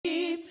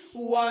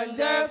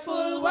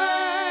wonderful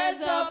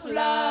words of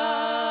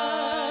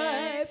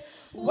life,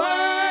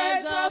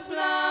 words of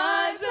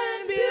life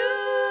and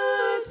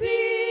beauty.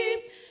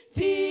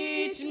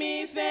 Teach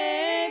me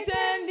faith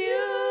and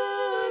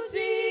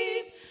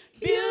duty,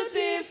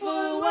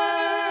 beautiful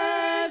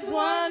words,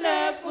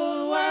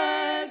 wonderful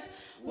words,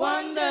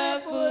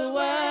 wonderful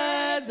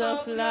words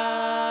of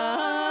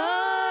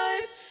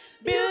life,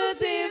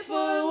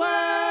 beautiful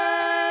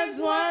words,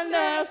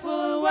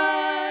 wonderful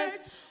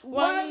words,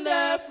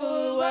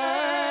 wonderful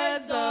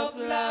words of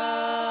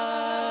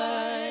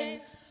life.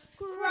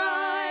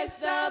 Christ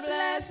the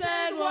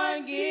Blessed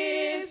One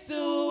gives to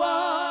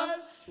all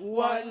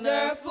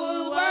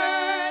wonderful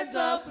words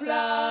of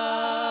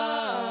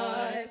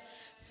life.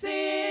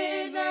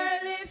 Signal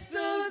is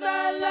to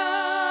the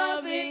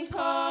loving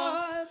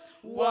call,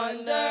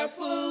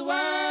 wonderful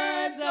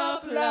words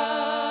of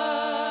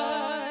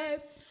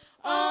life.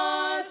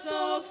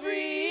 Also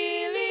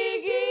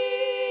freely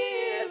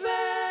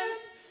given,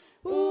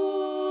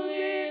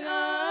 holding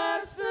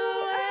us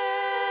to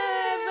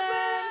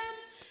heaven.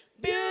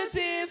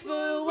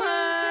 Beautiful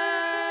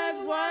words,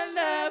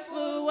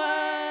 wonderful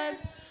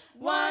words,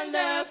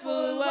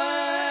 wonderful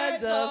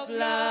words of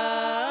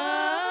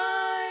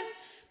life.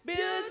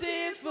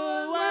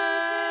 Beautiful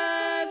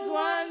words,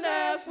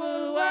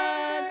 wonderful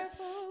words,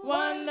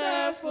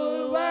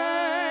 wonderful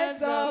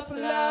words of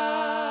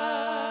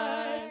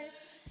life.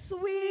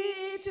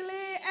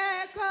 Sweetly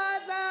echo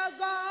the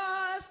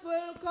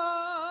gospel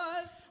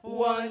call,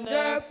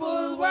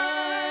 wonderful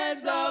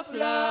words of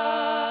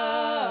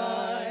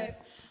life.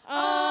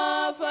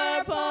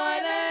 Offer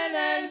pardon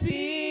and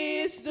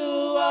peace to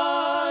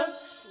all,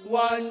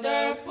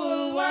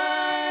 wonderful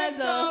words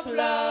of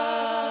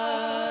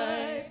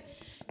life.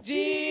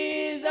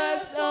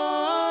 Jesus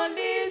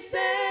only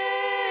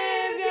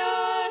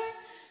Savior,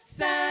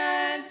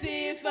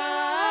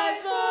 sanctified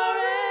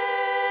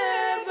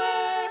forever.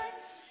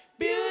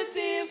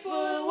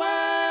 Beautiful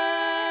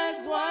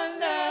words,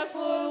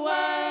 wonderful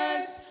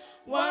words,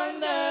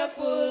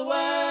 wonderful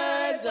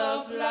words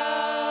of life.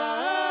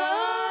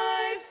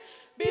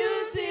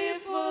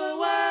 Beautiful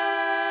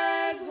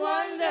words,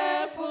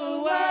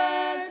 wonderful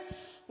words,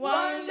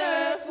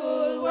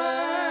 wonderful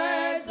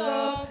words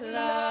of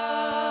life.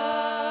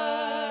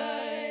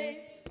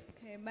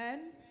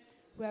 Amen.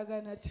 We're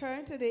going to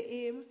turn to the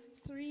hymn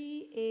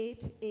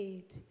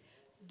 388.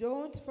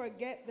 Don't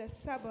forget the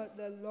Sabbath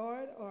the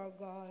Lord our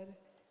God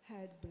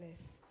had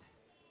blessed.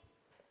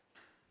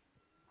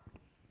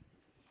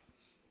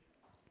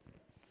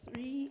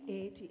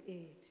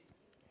 388.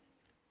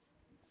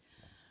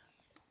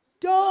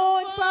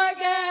 Don't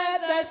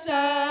forget the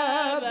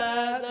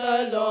Sabbath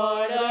the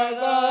Lord our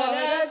God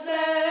had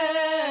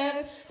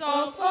blessed.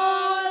 Of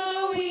all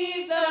the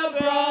week the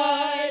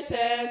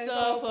brightest,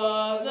 of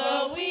all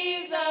the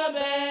week the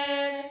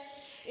best.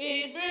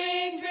 It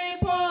brings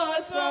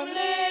reports from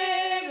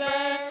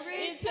labor,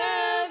 it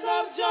tells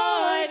of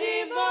joy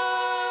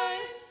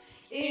divine.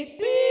 It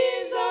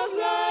beams of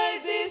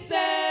light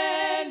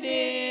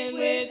descending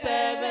with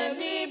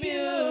heavenly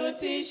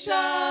beauty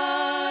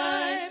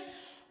shine.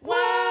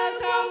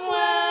 Welcome,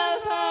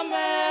 welcome,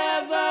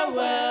 ever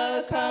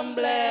welcome,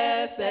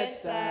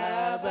 blessed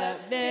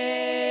Sabbath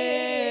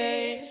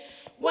day.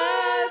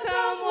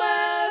 Welcome,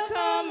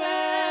 welcome,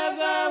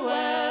 ever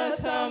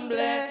welcome,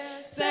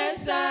 blessed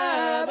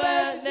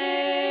Sabbath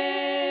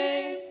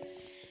day.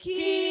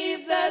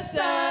 Keep the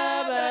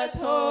Sabbath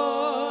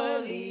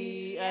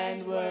holy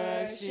and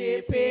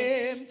worship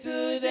Him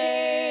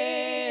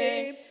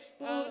today.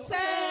 Who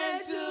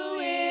said to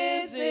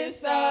His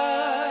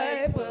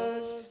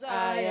disciples,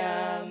 I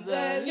am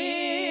the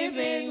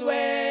living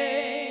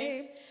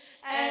way.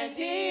 And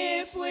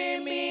if we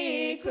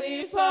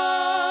meekly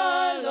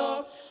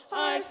follow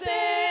our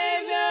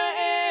Savior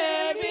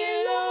ere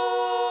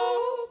below,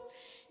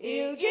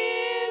 He'll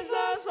give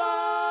us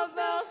of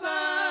the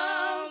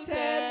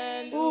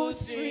fountain whose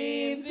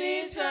streams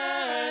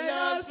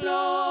eternal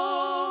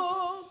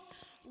flow.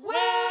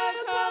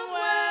 Welcome,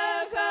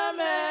 welcome,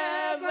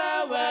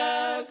 ever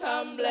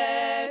welcome,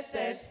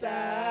 blessed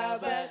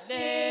Sabbath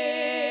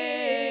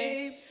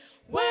day.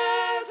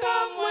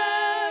 Welcome,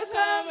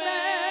 welcome,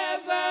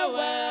 ever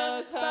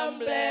welcome,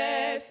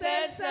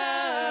 blessed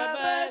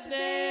Sabbath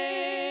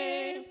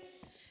day.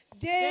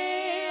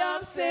 Day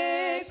of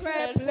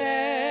sacred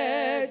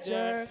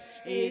pleasure,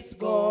 its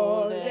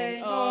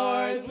golden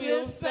hours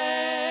we'll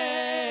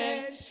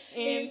spend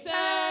in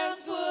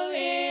thankful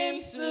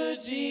hymns to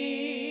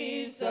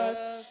Jesus,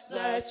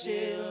 the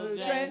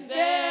children's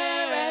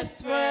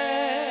dearest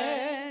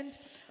friend.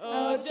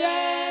 Oh,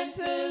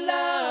 gentle,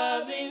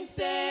 loving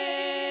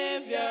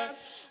Savior,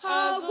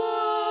 how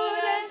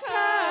good and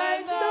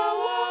kind the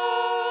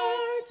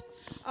word.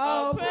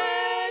 How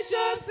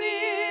precious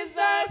is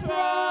thy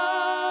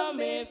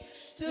promise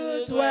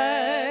to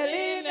dwell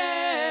in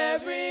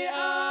every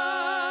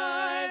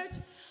heart.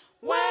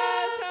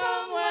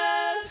 Welcome,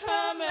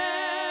 welcome,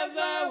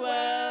 ever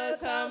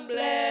welcome,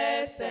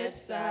 blessed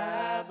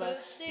Sabbath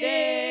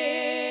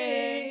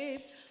day.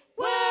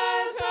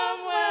 Welcome,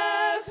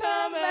 welcome,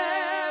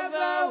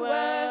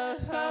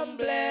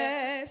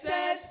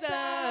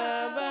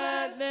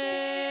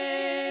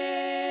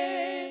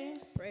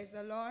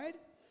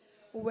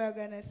 we're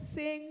going to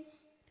sing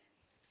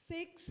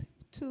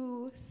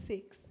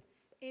 626.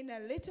 In a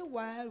little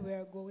while,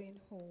 we're going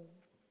home.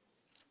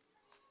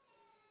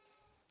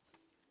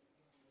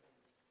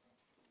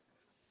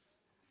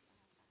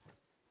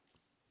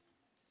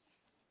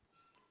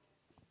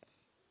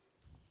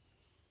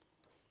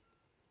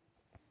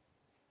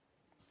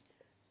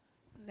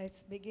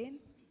 Let's begin.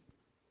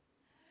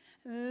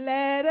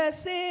 Let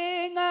us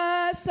sing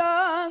a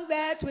song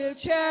that will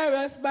cheer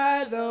us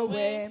by the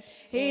way.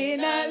 In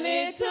a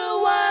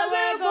little while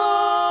we're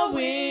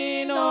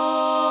going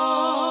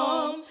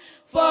home,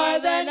 for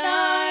the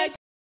night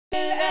will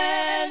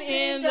end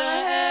in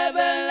the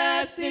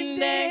everlasting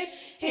day.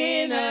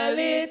 In a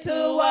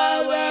little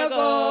while we're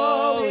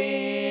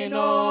going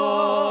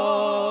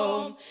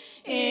home.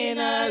 In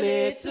a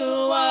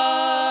little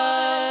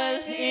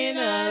while, in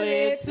a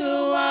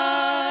little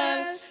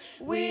while,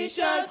 we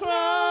shall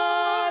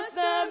cross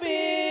the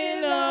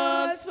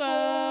billows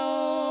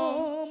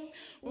foam.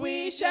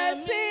 We shall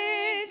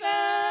sing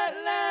at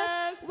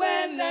last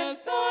when the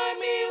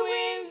stormy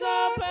winds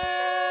are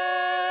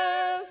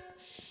past.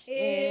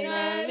 In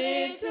a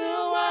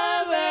little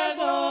while we're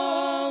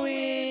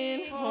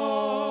going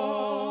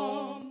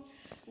home.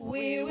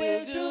 We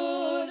will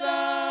do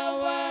the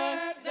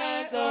work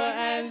that our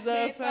hands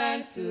are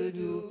found to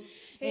do.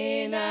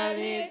 In a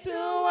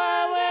little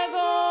while we're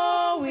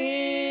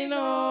going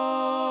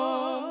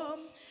home.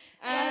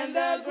 And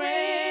the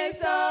grace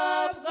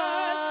of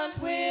God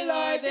will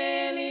our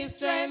daily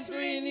strength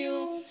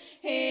renew.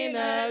 In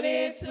a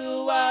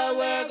little while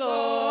we're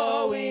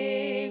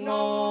going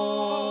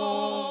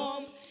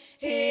home.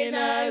 In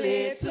a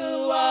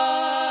little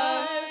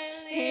while,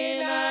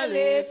 in a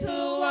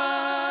little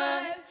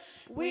while,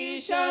 we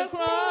shall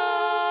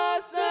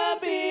cross the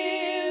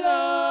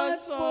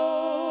billows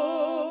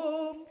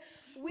foam.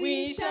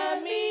 We shall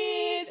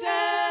meet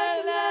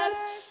at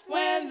last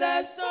when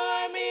the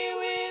stormy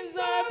winds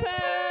are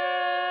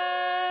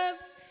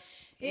past.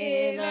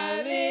 In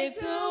a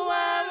little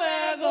while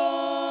we're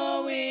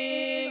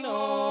going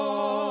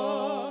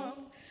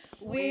home.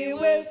 We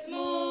will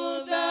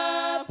smooth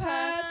the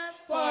path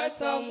for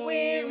some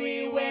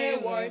weary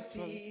wayward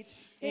feet.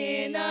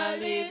 In a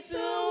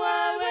little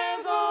while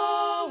we're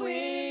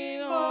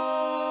going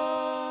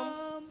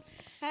home.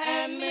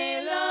 And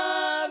may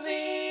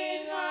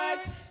loving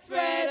hearts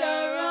spread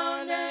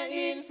around an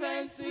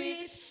infant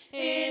sweet.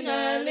 In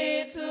a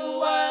little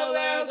while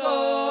we're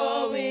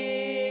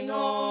going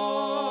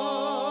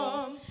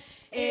home.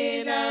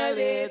 In a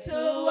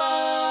little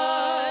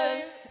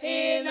while,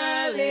 in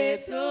a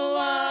little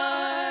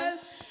while,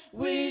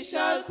 we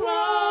shall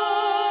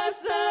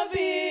cross the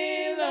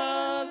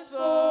billows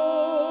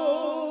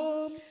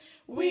foam.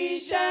 We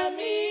shall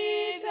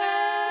meet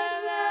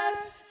at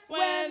last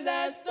when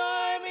the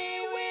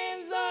stormy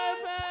winds are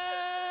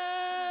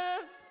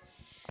past.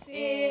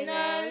 In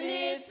a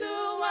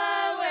little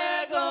while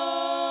we're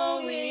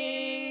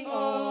going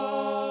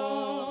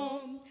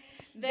home.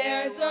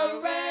 There's a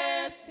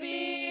rest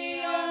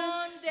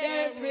beyond,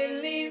 there's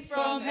relief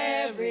from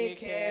every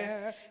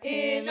care.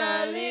 In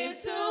a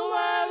little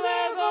while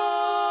we're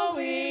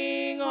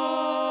going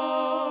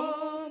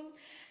home.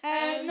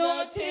 And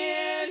no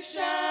tears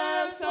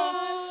shall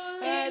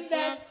fall at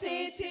that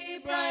city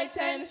bright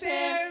and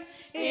fair.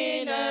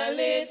 In a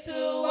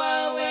little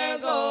while we're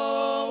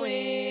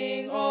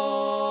going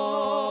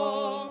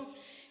home.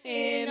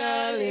 In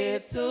a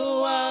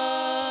little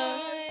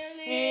while,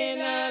 in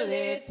a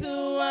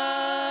little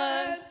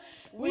while,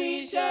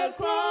 we shall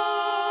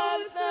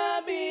cross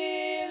the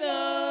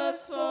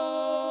billows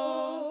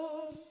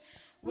foam.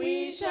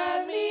 We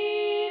shall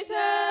meet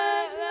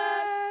at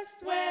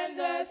last when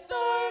the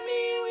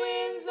stormy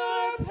winds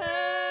are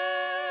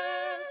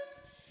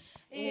past.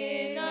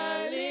 In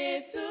a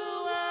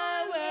little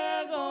while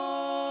we're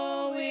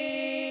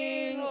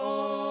going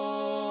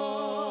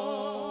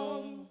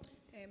home.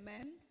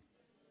 Amen.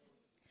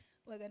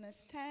 We're going to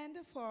stand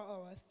for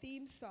our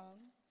theme song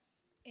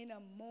in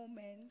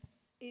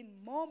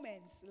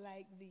moments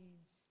like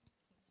these.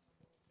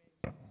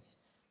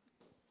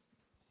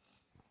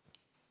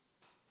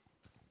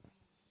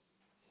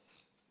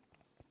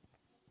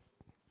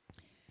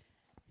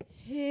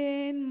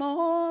 In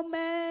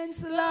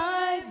moments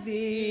like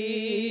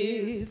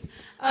these,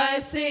 I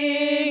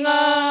sing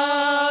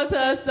out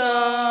a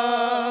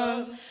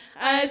song.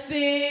 I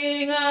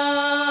sing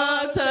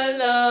out a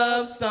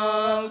love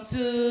song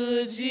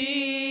to Jesus.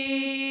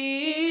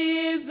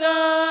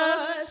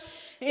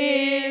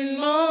 In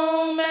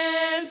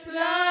moments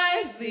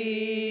like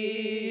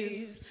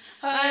these,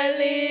 I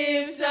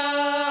lift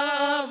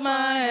up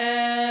my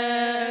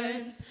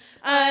hands.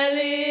 I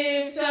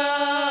lift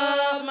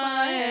up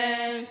my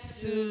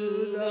hands to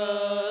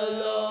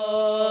the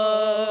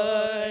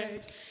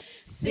Lord,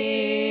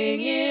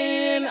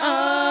 singing,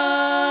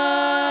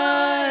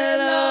 I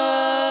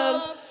love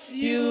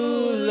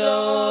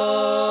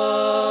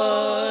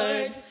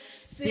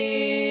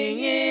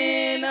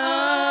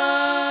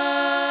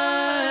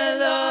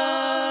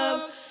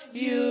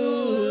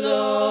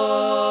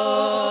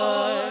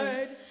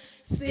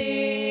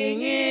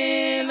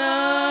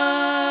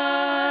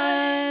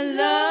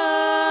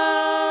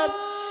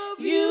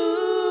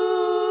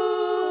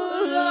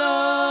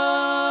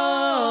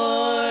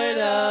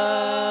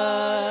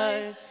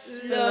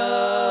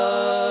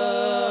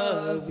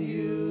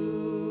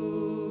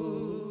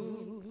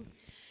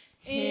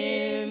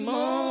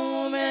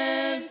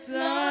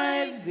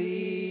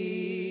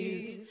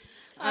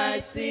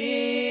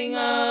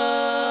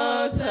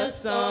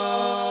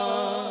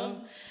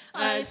song.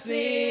 I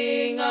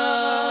sing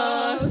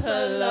out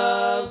a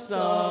love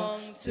song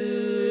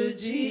to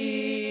Jesus.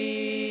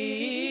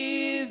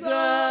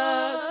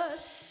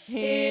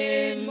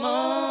 In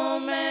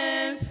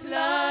moments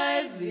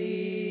like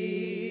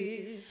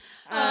these,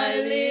 I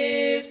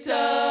lift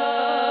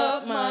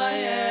up my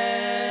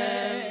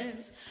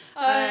hands.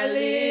 I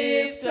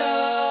lift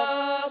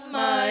up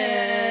my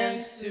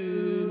hands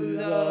to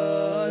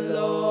the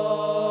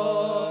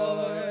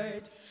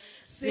Lord,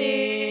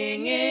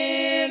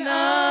 singing, I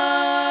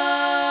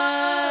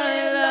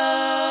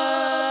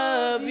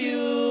love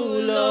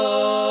you,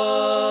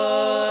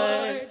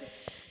 Lord.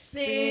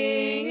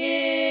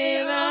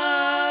 Singing, I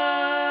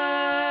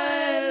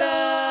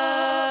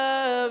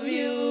love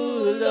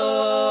you,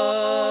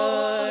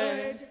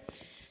 Lord.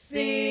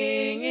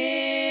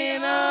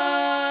 Singing, I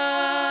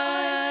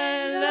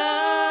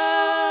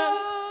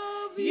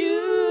love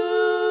you,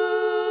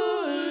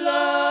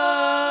 Lord.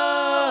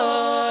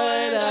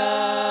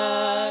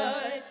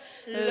 I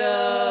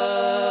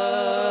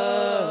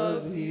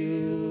love you.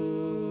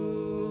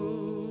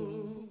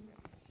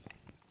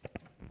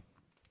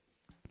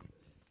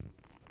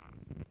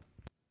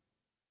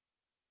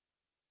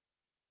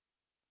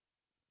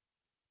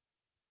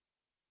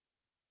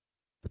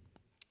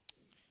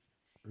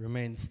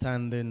 Remain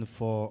standing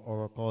for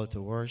our call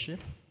to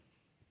worship.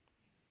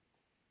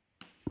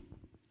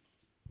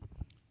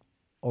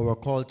 Our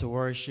call to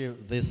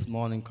worship this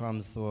morning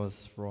comes to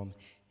us from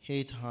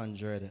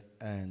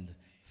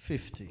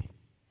 850.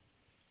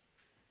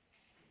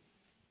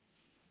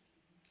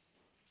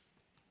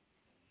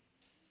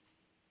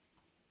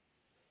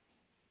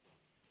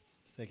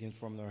 It's taken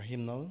from our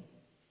hymnal,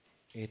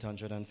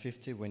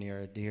 850. When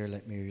you're there,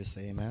 let me hear you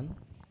say amen.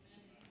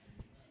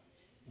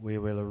 We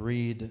will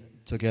read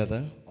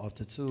together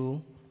after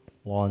 2,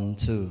 1,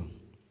 2.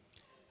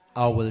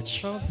 I will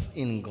trust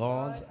in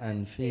God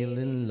and feel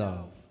in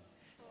love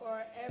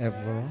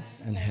ever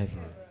and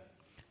ever.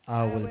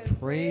 I will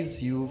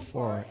praise you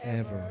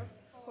forever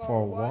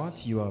for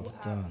what you have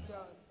done.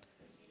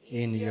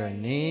 In your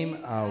name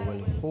I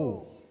will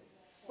hope,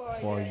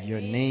 for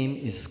your name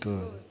is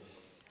good.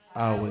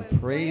 I will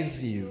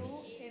praise you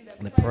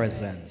in the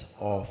presence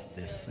of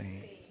the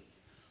saints.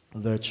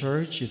 The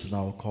church is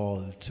now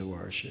called to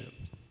worship.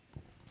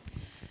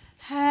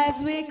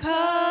 As we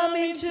come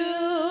into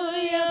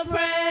your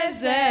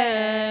presence,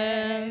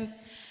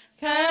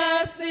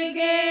 cast the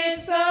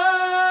gates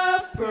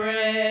of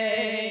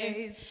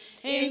praise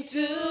into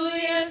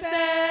your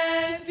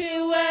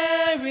sanctuary,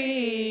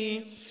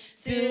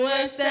 to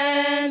I'm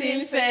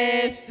standing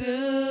face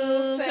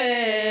to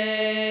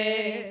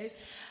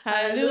face.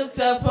 I looked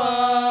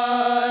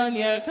upon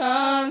your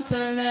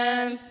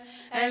countenance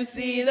and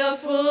see the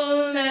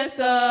fullness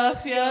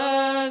of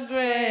your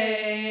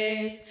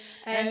grace,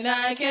 and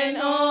I can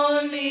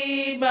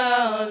only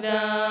bow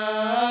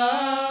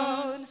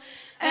down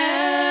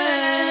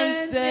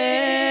and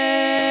say,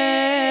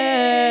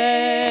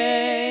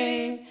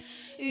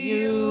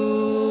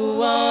 you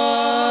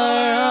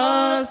are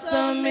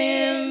awesome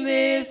in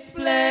this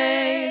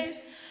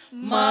place,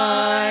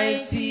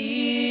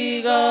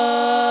 mighty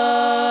God.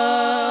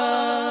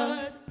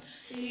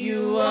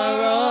 You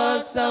are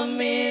awesome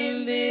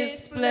in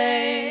this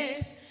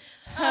place,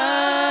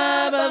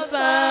 Abba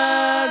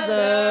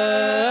Father.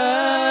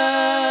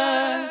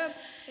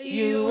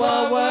 You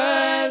are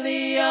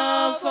worthy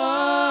of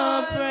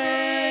our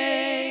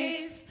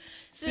praise.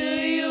 To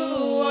you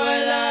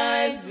our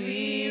lives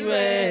we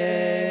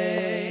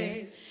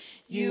raise.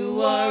 You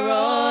are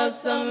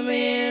awesome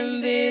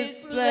in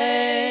this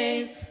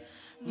place,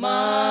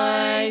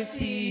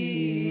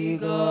 mighty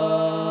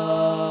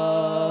God.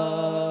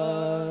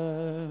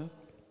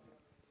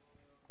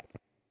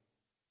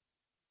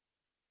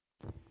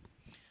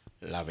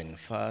 Loving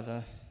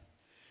Father,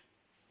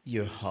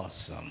 you're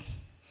awesome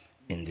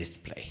in this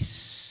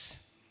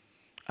place.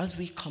 As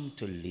we come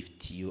to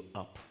lift you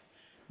up,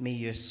 may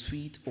your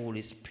sweet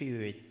Holy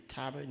Spirit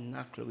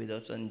tabernacle with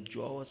us and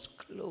draw us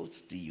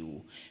close to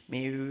you.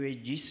 May you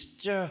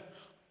register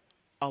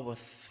our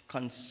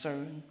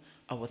concern,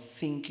 our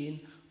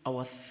thinking,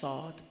 our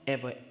thought,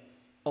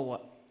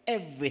 our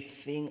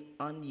everything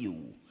on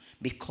you,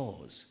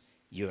 because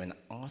you're an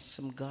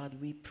awesome God,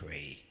 we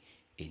pray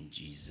in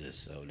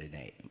Jesus' holy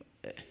name.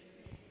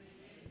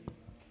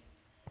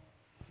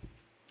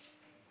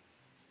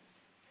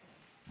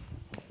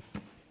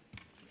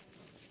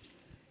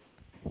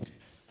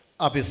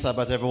 Happy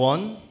Sabbath,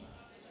 everyone.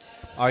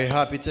 Are you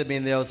happy to be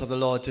in the house of the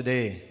Lord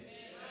today?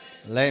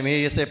 Let me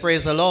hear you say,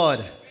 praise the Lord.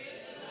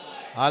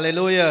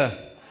 Hallelujah.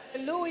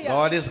 Hallelujah.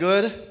 God is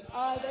good.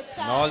 All the time.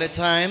 And all the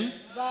time.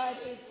 God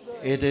is good.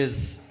 It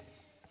is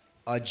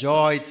a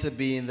joy to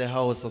be in the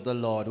house of the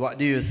Lord. What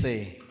do you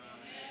say?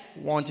 I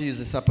want to use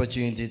this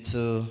opportunity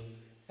to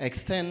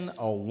extend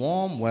a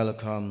warm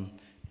welcome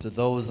to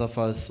those of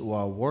us who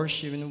are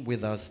worshiping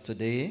with us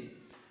today,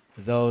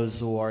 those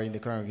who are in the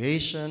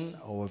congregation,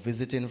 our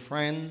visiting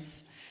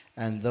friends,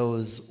 and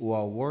those who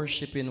are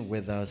worshiping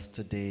with us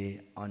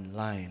today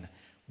online.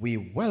 we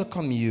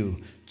welcome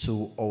you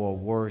to our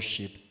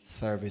worship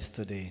service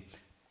today.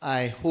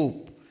 I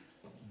hope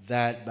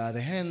that by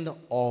the end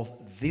of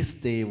this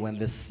day, when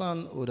the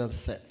sun would have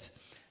set,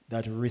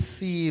 that we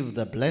receive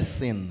the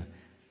blessing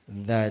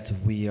that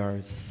we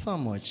are so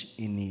much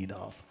in need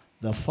of.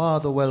 The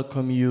Father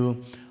welcome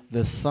you,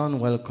 the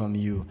Son welcome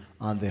you,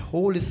 and the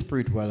Holy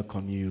Spirit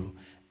welcome you.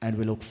 And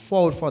we look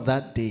forward for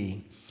that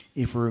day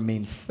if we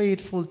remain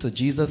faithful to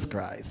Jesus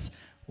Christ,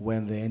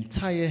 when the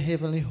entire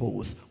heavenly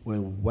host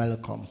will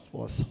welcome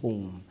us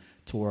home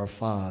to our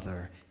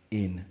Father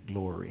in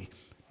glory.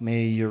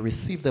 May you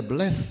receive the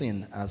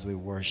blessing as we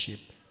worship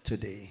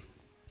today.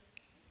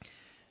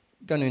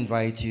 I'm going to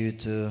invite you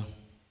to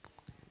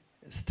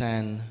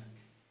stand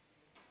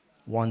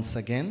once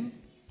again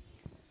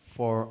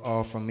for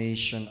our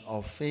formation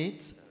of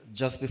faith.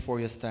 Just before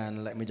you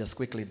stand, let me just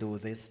quickly do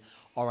this.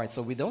 All right,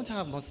 so we don't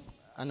have much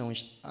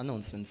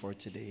announcement for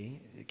today.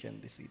 You can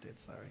be seated,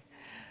 sorry.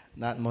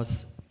 Not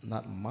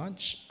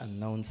much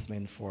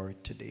announcement for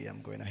today.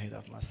 I'm going ahead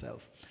of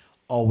myself.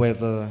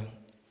 However,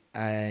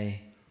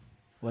 I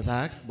was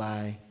asked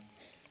by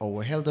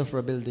our Elder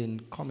for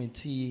Building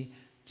Committee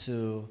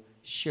to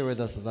share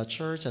with us as a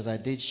church, as I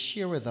did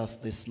share with us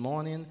this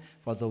morning,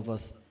 for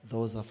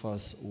those of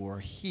us who are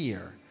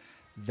here,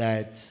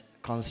 that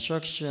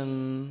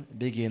construction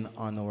begin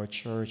on our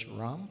church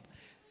ramp,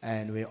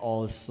 and we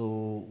also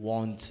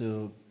want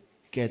to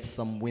get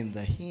some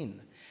window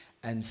in.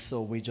 And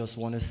so we just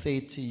want to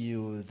say to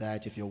you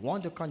that if you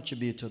want to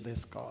contribute to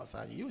this cause,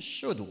 and you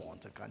should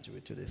want to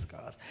contribute to this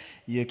cause,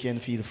 you can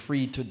feel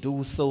free to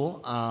do so.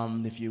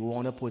 If you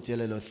want to put your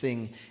little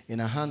thing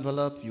in an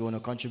envelope, you want to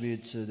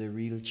contribute to the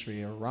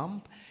wheelchair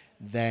ramp,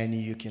 then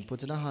you can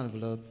put in an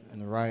envelope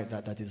and write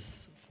that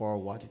is for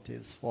what it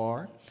is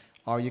for.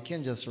 Or you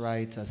can just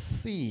write a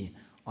C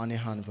on the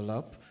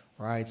envelope,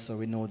 right? So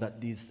we know that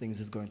these things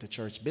is going to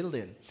church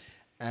building.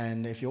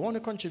 And if you want to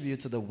contribute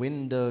to the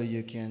window,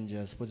 you can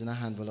just put in a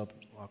envelope,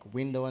 like a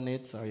window on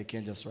it, or you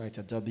can just write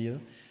a W.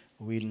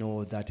 We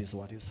know that is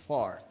what it's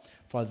for.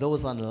 For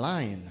those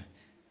online,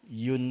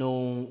 you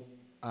know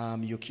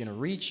you can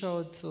reach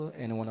out to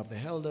any one of the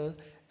elders,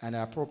 and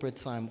at appropriate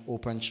time,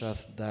 open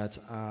trust that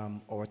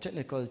our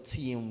technical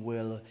team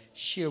will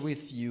share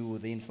with you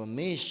the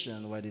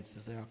information, whether it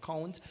is their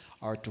account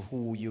or to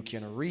who you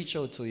can reach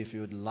out to if you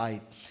would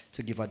like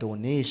to give a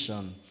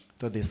donation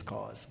to this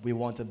cause. We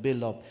want to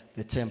build up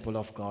the temple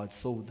of God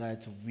so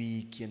that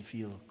we can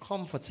feel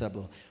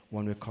comfortable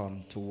when we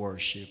come to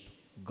worship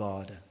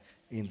God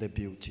in the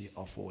beauty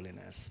of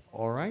holiness.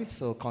 All right,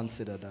 so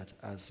consider that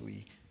as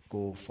we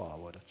go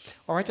forward.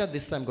 All right, at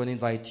this time, I'm going to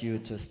invite you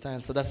to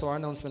stand. So that's our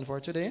announcement for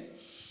today.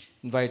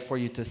 Invite for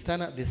you to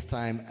stand at this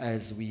time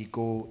as we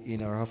go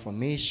in our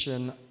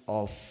affirmation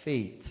of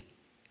faith.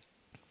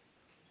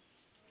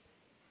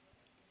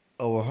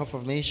 Our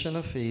affirmation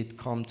of faith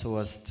come to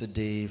us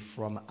today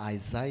from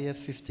Isaiah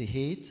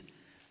 58,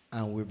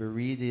 and we'll be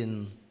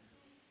reading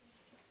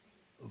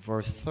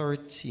verses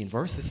 13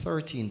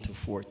 to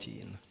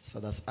 14.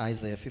 So that's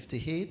Isaiah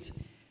 58,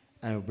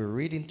 and we'll be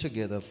reading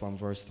together from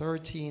verse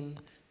 13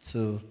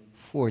 to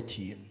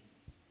 14.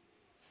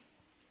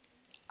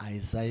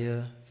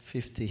 Isaiah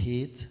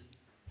 58,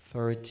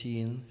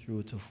 13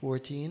 through to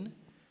 14.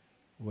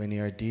 When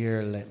you're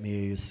there, let me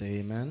hear you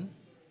say amen.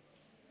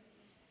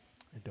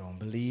 I don't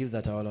believe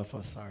that all of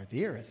us are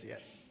there as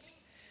yet.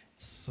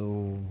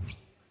 So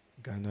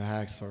I'm going to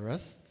ask for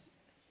us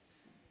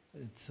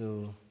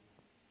to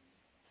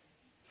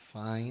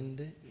find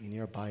in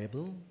your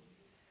Bible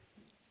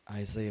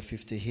Isaiah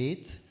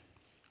 58.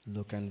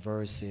 Look at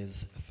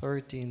verses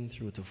 13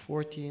 through to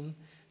 14.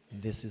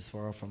 This is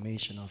for our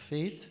formation of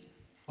faith.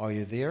 Are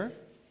you there?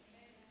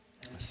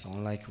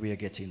 Sound like we are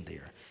getting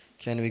there.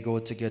 Can we go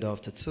together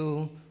after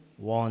 2?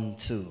 1,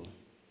 2.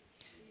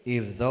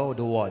 If thou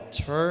dost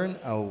turn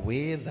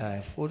away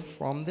thy foot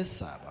from the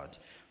Sabbath,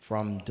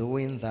 from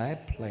doing thy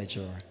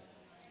pleasure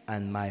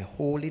and my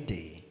holy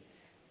day,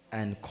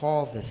 and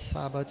call the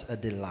Sabbath a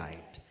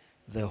delight,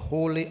 the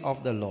holy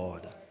of the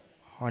Lord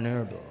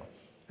honorable,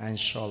 and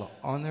shall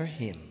honor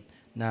him,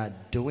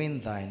 not doing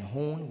thine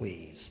own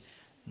ways,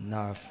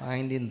 nor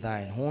finding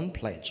thine own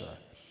pleasure,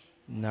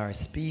 nor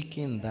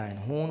speaking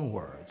thine own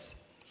words,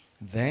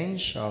 then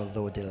shalt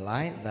thou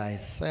delight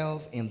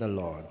thyself in the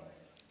Lord,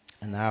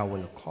 and I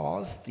will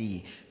cause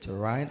thee to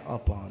ride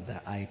upon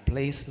the high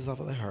places of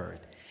the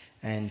earth,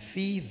 and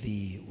feed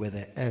thee with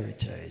the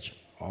heritage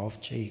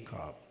of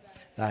Jacob,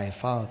 thy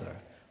father,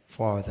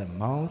 for the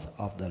mouth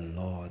of the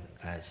Lord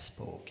has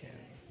spoken.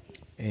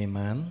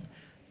 Amen.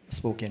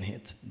 Spoken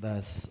hit.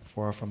 That's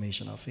for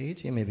affirmation of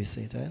faith. You may be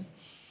seated.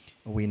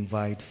 We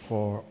invite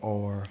for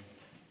our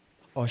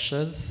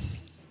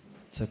ushers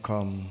to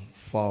come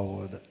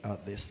forward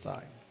at this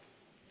time.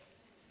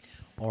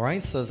 All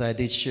right, so as I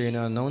did share an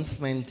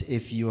announcement,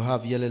 if you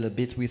have your little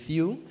bit with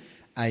you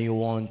and you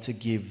want to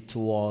give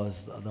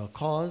towards the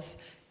cause,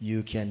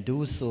 you can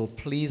do so.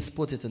 Please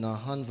put it in an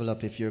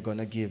envelope if you're going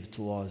to give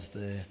towards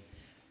the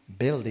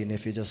building.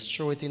 If you just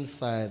throw it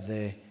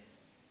inside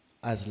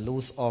as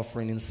loose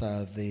offering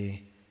inside the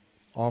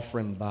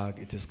offering bag,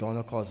 it is going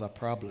to cause a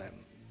problem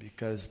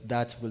because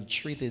that will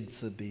treat it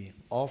to be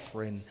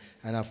offering.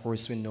 And of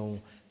course, we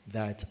know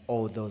that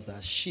all those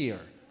that share,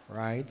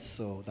 right?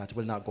 So that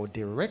will not go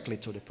directly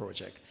to the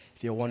project.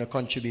 If you want to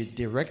contribute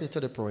directly to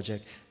the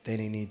project, then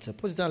you need to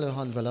put it in a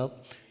little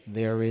envelope.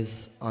 There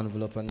is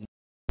envelope on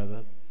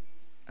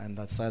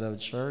that side of the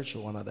church,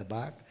 one at the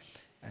back.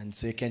 And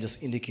so you can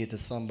just indicate to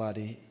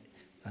somebody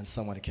and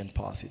somebody can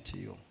pass it to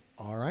you.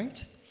 All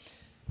right?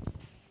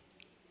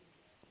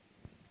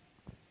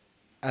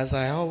 As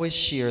I always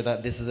share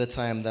that this is a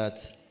time that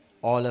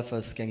all of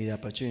us can get the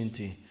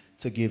opportunity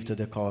to give to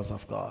the cause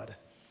of God.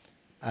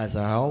 As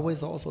I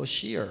always also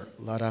share,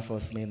 a lot of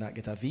us may not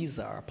get a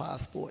visa or a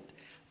passport,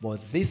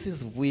 but this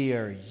is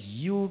where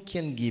you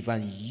can give,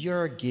 and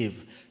your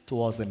give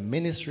towards the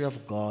ministry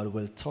of God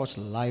will touch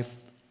the life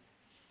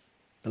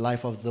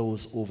of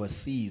those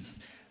overseas,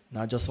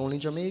 not just only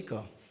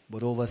Jamaica,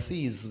 but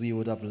overseas. We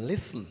would have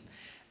listened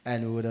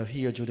and we would have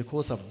heard through the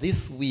course of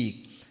this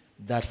week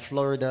that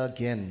Florida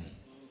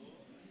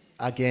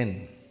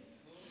again,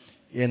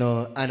 you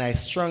know, and I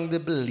strongly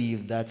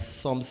believe that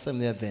some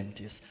Seventh-day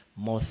Adventists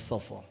must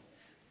suffer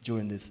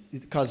during this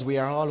because we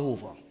are all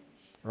over,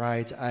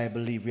 right? I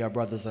believe we are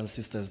brothers and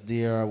sisters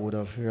there. I would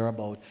have heard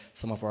about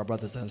some of our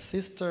brothers and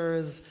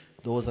sisters,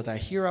 those that I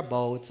hear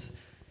about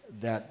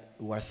that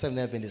who are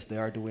Seventh-day Adventists, they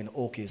are doing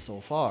okay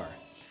so far.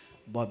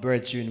 But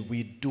brethren,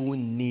 we do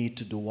need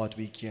to do what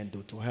we can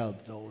do to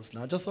help those,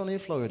 not just only in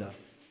Florida,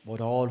 but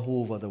all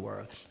over the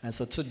world. And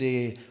so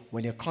today,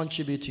 when you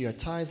contribute to your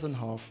tithes and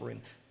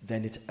offering,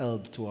 then it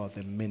helps toward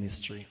the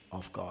ministry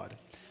of God.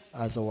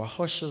 As our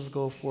ushers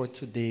go forth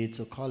today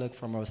to collect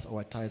from us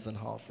our tithes and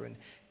offering,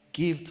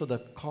 give to the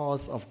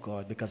cause of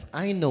God, because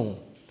I know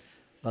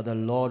that the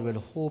Lord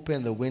will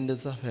open the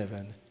windows of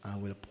heaven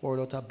and will pour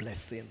out a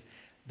blessing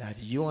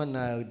that you and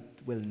I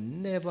will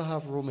never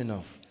have room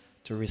enough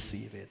to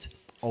receive it.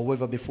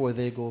 However, before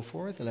they go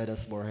forth, let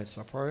us bow our heads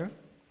for prayer.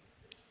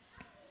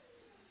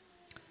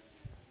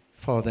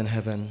 Father in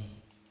heaven,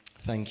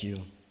 thank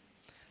you.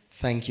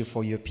 Thank you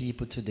for your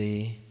people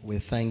today. We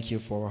thank you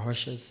for our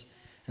ushers.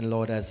 And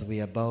Lord, as we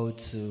are about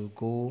to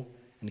go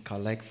and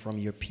collect from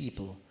your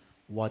people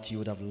what you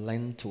would have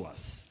lent to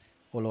us,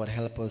 oh Lord,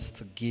 help us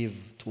to give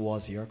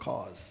towards your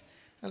cause.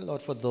 And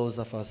Lord, for those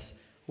of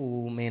us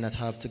who may not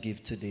have to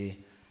give today,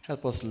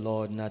 help us,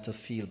 Lord, not to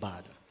feel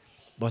bad,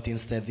 but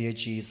instead, dear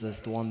Jesus,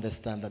 to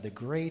understand that the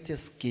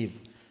greatest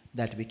gift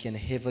that we can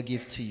ever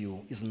give to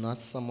you is not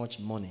so much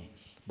money,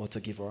 but to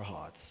give our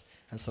hearts.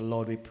 And so,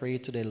 Lord, we pray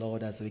today,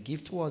 Lord, as we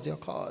give towards your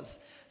cause,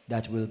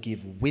 that we'll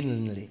give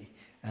willingly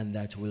and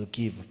that we'll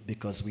give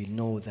because we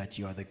know that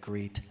you are the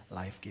great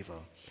life giver.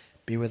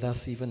 Be with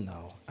us even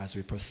now as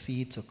we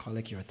proceed to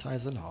collect your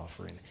tithes and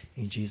offering.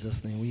 In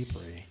Jesus' name we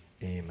pray.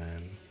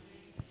 Amen.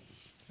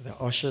 The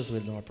ushers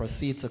will now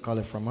proceed to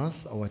collect from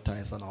us our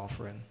tithes and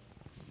offering.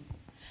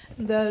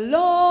 The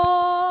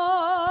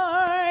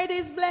Lord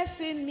is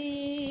blessing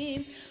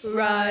me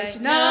right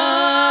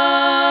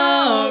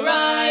now,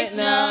 right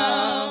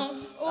now.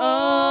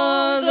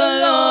 Oh, the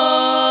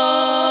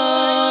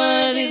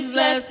Lord is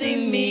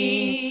blessing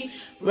me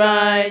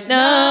right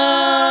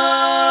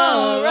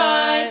now,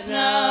 right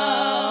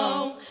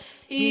now.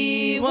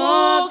 He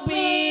woke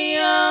me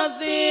up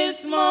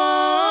this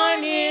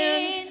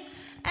morning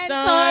and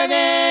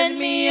started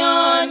me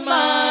on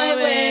my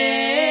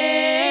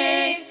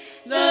way.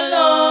 The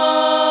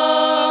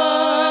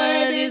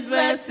Lord is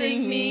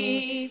blessing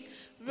me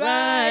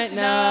right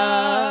now.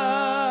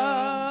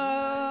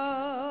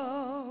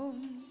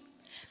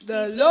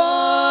 The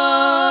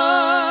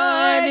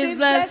Lord is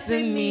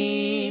blessing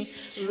me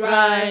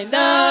right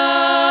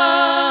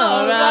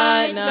now,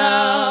 right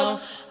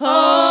now.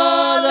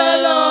 Oh, the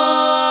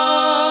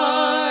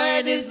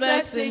Lord is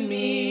blessing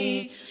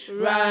me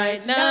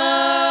right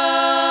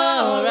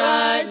now,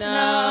 right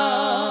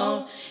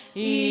now.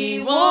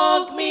 He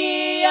woke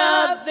me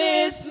up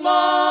this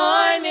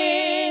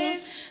morning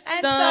and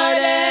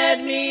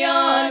started me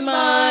on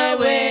my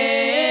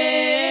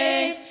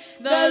way.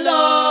 The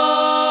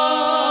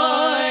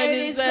Lord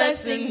is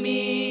blessing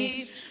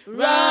me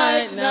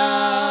right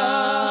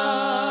now.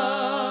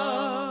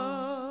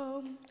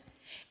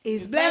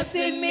 Is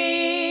blessing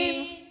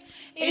me,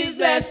 is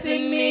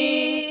blessing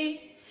me,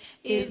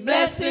 is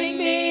blessing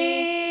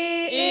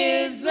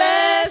me, is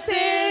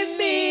blessing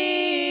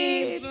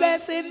me,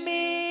 blessing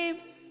me,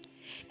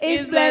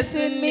 is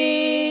blessing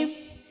me,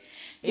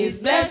 is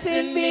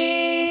blessing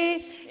me,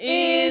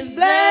 is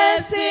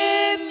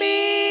blessing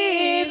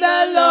me.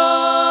 The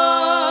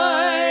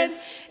Lord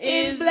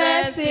is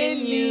blessing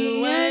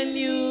you and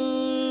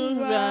you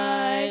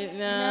right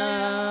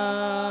now.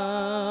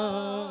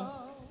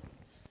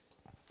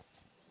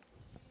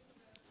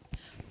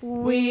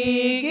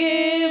 We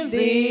give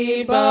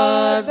thee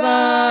but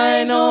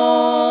thine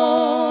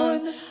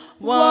own,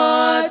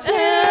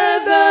 whate'er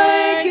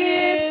thy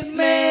gifts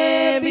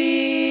may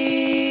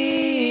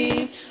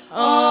be.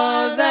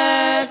 All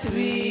that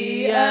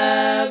we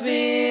have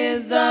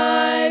is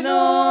thine,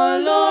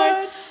 O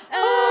Lord.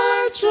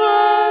 Our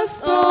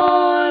trust,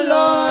 O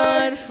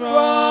Lord,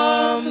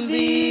 from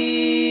thee.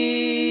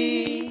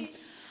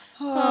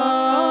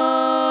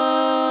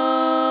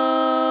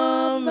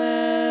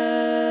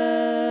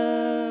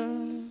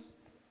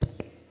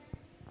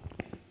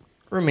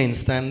 Remain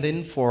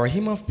standing for a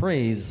hymn of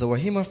praise. Our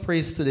hymn of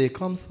praise today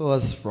comes to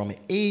us from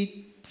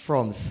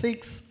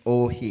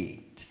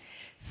 608.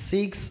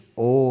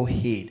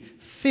 608.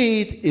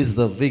 Faith is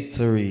the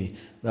victory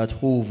that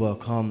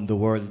overcome the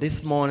world.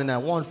 This morning I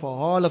want for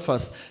all of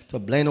us to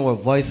blend our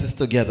voices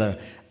together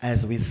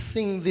as we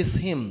sing this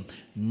hymn,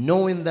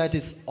 knowing that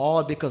it's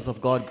all because of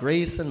God's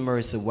grace and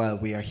mercy while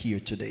we are here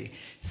today.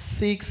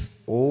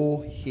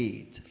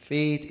 608.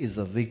 Faith is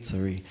the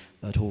victory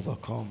that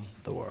overcome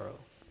the world.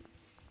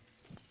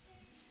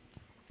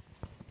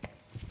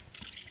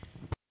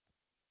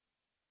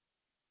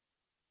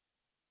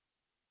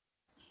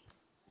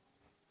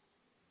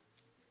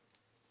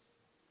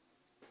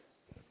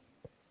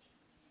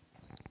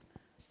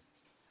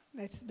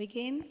 Let's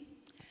begin.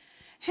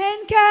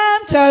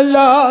 Encamped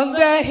along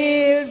the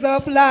hills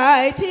of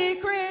light, ye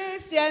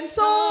Christian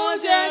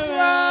soldiers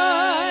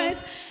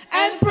rise,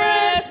 and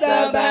press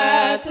the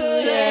battle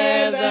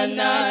ere the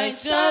night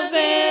shall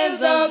veil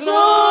the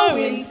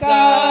glowing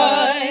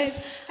skies.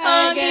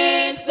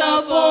 Against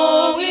the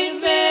foe in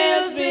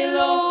veils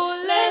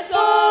below, let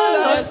all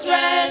our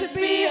strength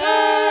be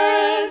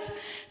earned.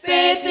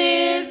 Faith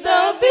is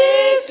the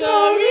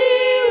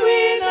victory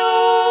we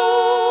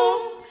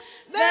know,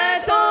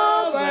 that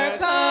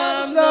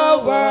overcomes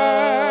the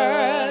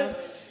world.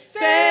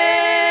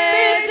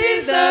 Faith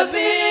is the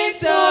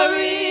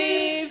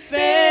victory.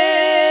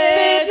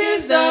 Faith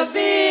is the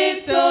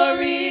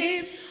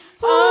victory.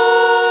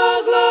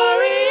 Oh,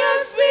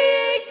 glorious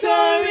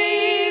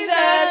victory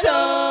that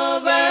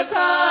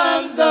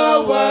overcomes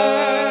the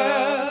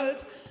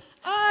world.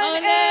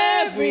 On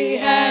every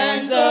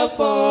hand the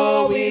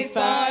foe we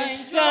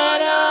find,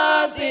 drawn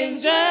up in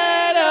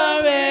dread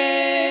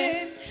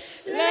array.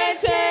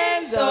 Let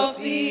tens of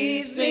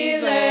these be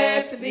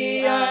left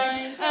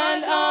behind,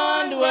 and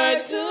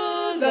onward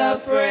to the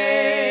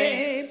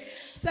fray.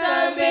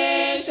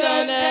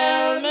 Salvation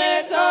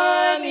helmet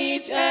on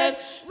each head,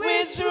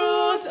 with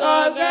truth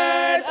all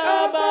girt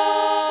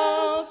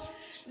about.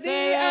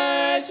 The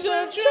earth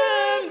will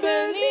tremble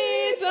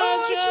beneath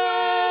our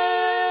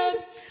tread,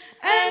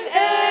 and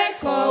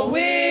echo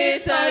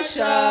with a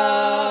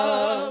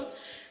shout.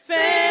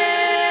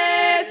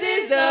 Faith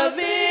is the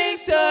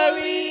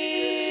victory.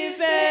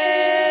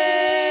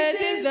 Faith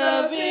is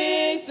the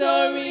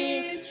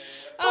victory.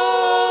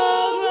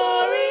 Oh,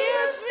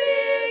 glorious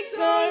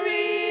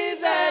victory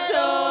that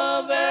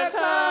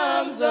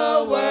overcomes the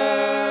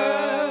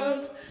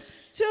world.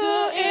 To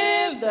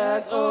him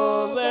that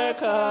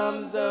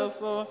overcomes the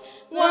foe,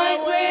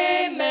 white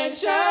raiment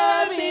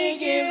shall be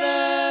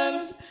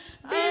given.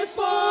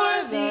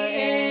 Before the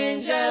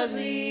angels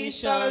he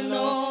shall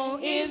know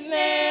his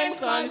name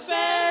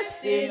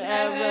confessed in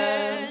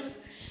heaven.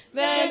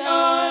 Then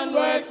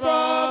onward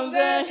from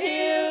the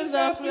hills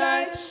of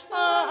light,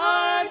 our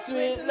hearts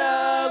with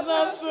love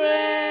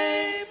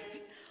aflame,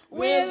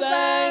 will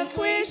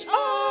vanquish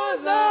all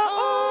the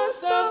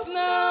host of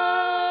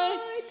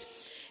night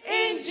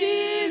in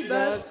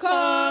Jesus'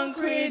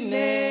 conquering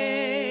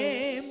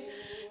name.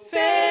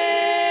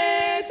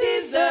 Faith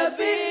is the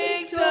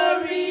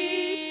victory.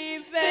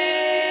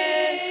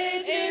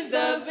 Faith is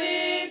the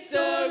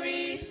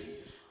victory.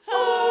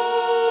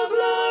 Oh,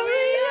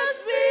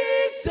 glorious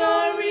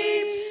victory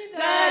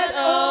that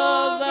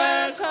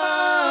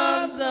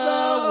overcomes the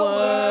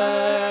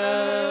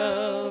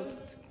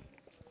world.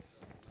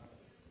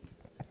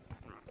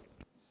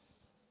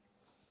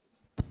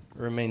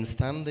 Remain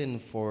standing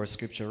for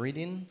scripture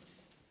reading.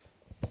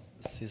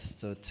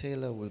 Sister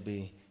Taylor will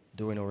be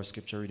doing our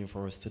scripture reading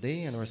for us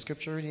today, and our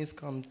scripture readings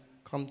come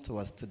to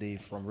us today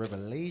from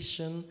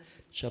Revelation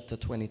chapter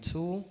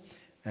 22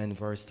 and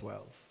verse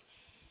 12.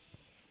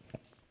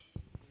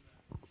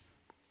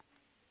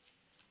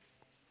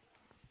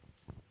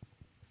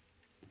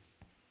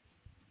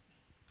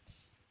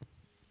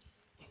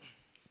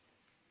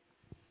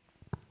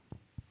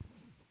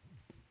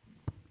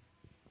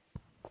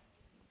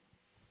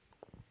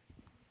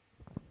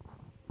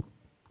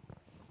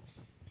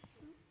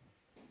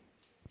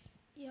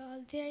 You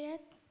all there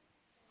yet?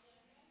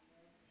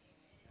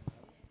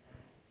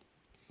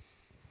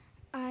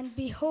 And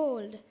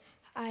behold,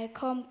 I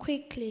come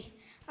quickly,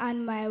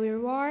 and my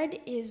reward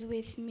is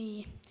with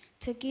me,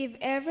 to give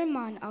every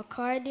man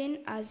according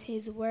as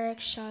his work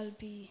shall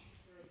be.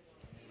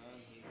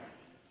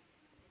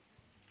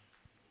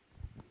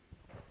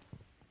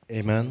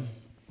 Amen.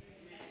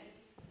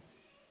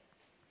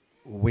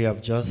 We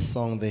have just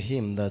sung the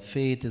hymn that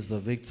faith is the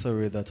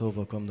victory that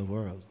overcomes the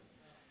world.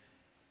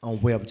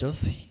 And we have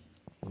just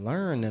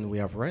learned and we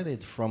have read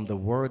it from the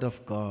Word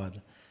of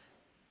God.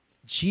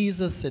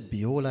 Jesus said,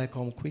 behold, I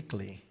come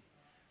quickly,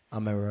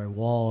 and my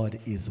reward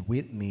is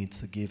with me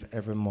to give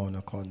every man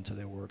according to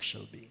their work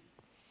shall be.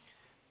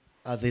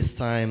 At this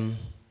time,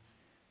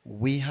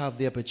 we have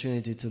the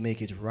opportunity to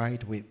make it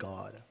right with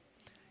God.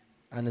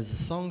 And as the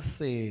songs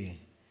say,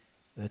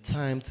 the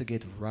time to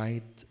get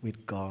right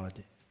with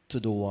God, to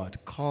do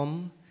what?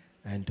 Come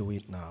and do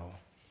it now.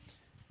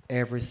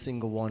 Every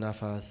single one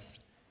of us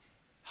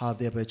have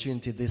the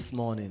opportunity this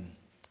morning,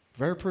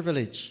 very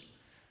privileged,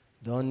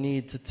 don't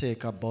need to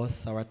take a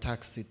bus or a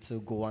taxi to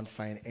go and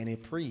find any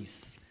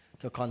priest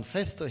to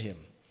confess to him.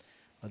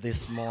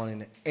 This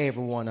morning,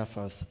 every one of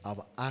us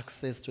have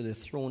access to the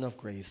throne of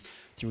grace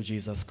through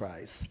Jesus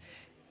Christ.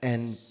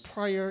 And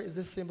prayer is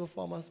a simple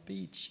form of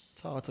speech.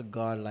 Talk to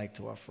God like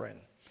to a friend.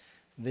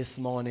 This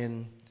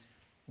morning,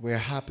 we're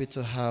happy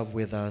to have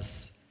with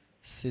us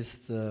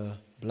Sister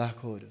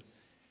Blackwood.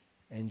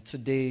 And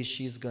today,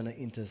 she's going to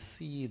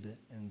intercede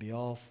on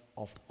behalf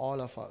of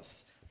all of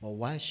us. But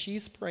while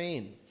she's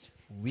praying,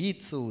 we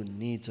too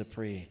need to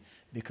pray,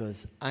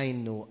 because I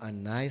know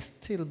and I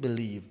still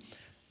believe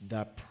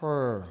that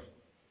prayer,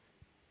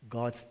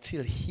 God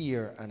still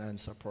hear and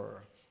answer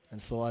prayer.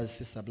 And so as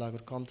Sister Black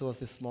would come to us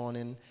this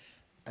morning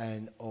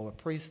and our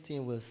praise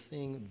team will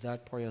sing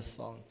that prayer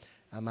song,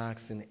 I'm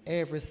asking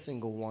every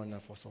single one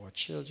of us, our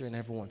children,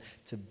 everyone,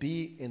 to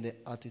be in the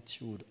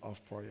attitude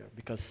of prayer,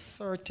 because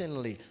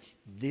certainly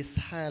this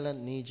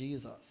island needs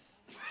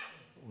Jesus.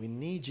 We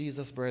need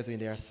Jesus, brethren.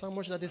 There is so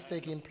much that is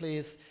taking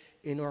place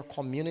in our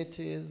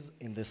communities,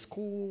 in the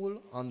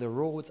school, on the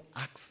roads,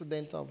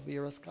 accident of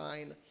various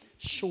kind,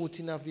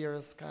 shooting of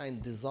various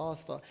kind,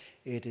 disaster.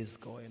 It is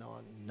going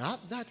on.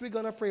 Not that we're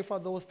going to pray for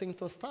those things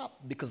to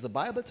stop, because the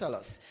Bible tells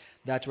us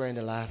that we're in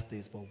the last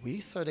days, but we're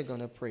certainly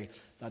going to pray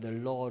that the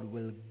Lord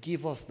will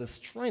give us the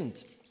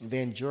strength, the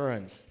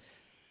endurance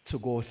to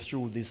go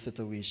through this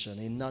situation.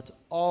 He's not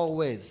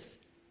always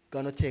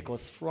going to take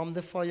us from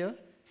the fire,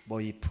 but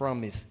he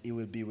promised he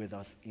will be with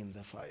us in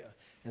the fire.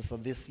 And so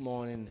this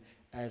morning,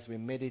 as we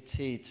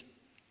meditate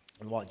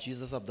on what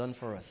Jesus has done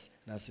for us,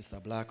 and as Sister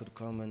Black would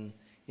come and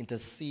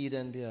intercede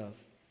on behalf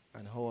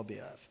and our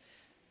behalf,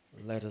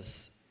 let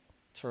us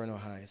turn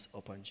our eyes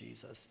upon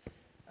Jesus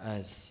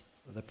as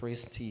the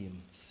praise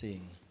team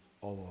sing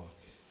our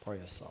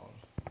prayer song.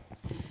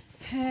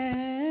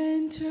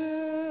 Enter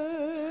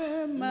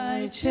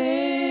my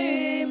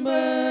chambers,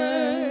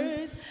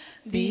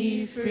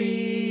 be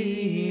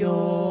free,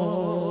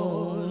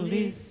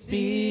 Holy Spirit.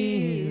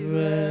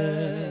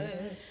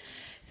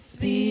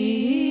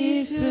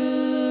 Speak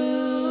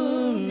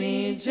to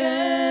me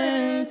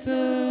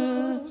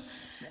gentle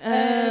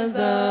as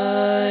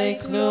I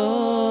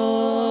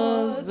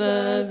close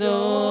the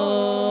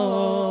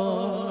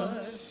door.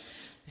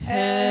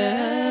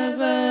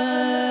 Heavenly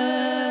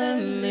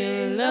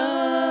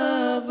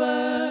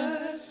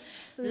lover,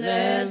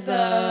 let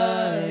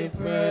thy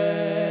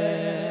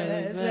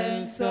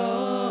presence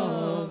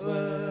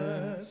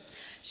over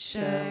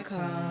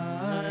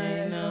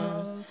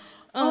Shekinah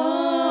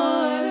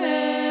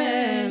unending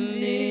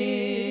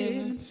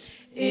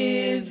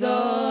is all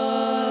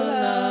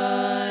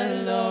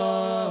I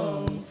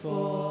long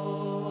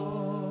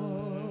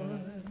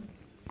for.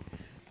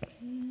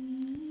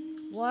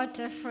 What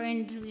a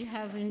friend we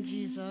have in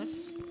Jesus.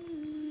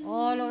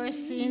 All our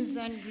sins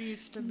and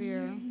griefs to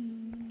bear.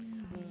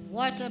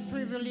 What a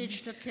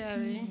privilege to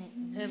carry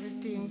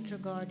everything to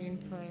God in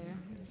prayer.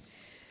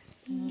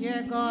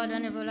 Dear God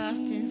and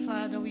everlasting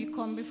Father, we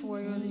come before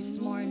you this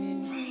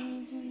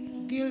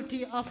morning,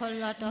 guilty of a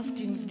lot of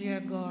things, dear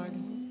God.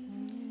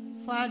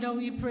 Father,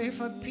 we pray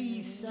for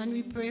peace and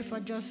we pray for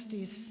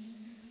justice.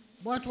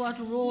 But what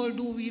role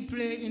do we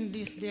play in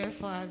this, dear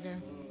Father?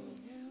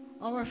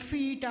 Our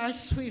feet are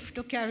swift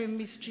to carry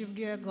mischief,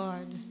 dear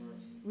God.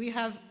 We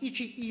have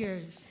itchy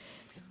ears.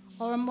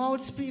 Our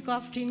mouths speak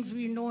of things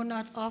we know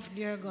not of,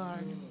 dear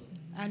God.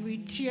 And we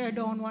tear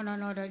down one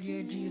another,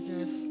 dear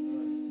Jesus.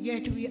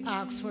 Yet we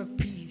ask for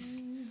peace.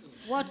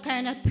 What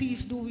kind of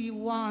peace do we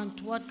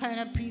want? What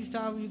kind of peace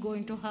are we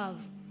going to have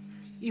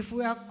if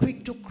we are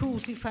quick to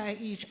crucify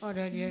each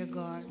other, dear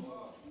God?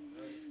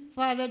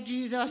 Father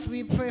Jesus,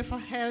 we pray for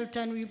health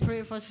and we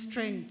pray for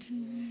strength.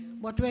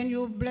 But when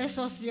you bless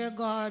us, dear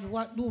God,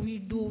 what do we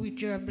do with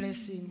your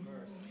blessing?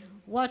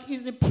 What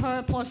is the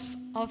purpose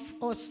of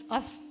us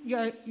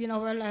in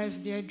our lives,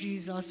 dear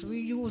Jesus?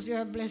 We use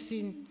your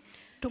blessing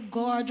to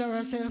gorge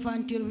ourselves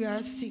until we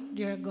are sick,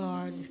 dear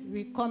God.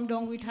 We come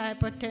down with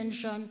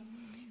hypertension.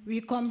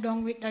 We come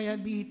down with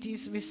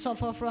diabetes. We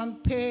suffer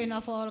from pain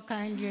of all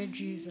kinds, dear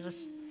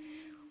Jesus.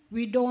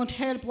 We don't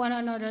help one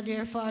another,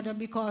 dear Father,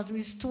 because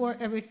we store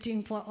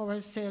everything for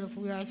ourselves.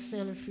 We are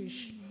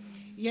selfish.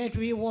 Yet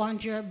we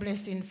want your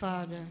blessing,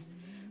 Father.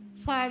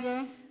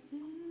 Father,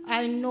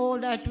 I know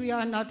that we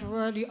are not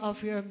worthy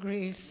of your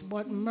grace,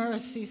 but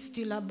mercy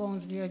still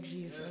abounds, dear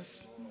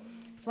Jesus.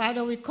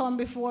 Father, we come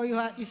before you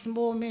at this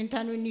moment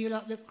and we kneel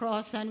at the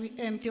cross and we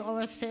empty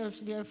ourselves,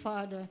 dear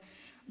Father,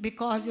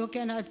 because you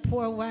cannot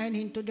pour wine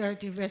into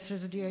dirty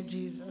vessels, dear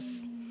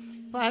Jesus.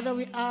 Father,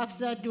 we ask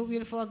that you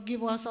will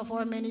forgive us of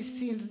our many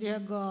sins, dear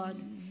God.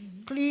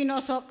 Clean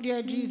us up,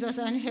 dear Jesus,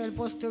 and help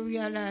us to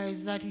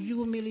realize that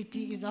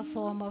humility is a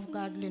form of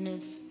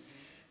godliness.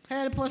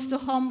 Help us to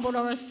humble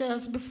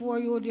ourselves before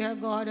you, dear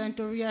God, and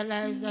to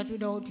realize that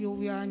without you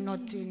we are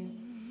nothing.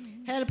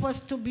 Help us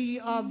to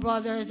be our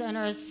brothers and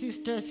our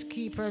sisters'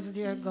 keepers,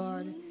 dear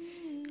God.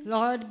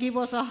 Lord, give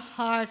us a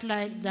heart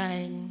like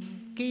thine.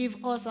 Give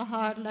us a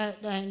heart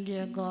like thine,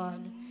 dear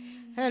God.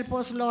 Help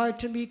us, Lord,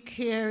 to be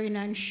caring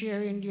and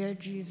sharing, dear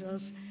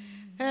Jesus.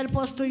 Help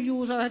us to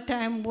use our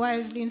time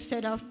wisely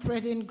instead of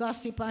spreading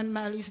gossip and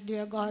malice,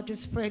 dear God, to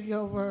spread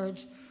your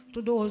words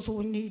to those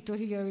who need to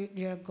hear it,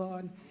 dear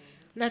God.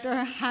 Let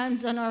our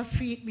hands and our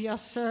feet be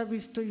of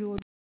service to you,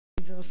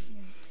 Jesus.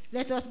 Yes.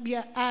 Let us be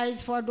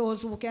eyes for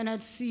those who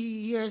cannot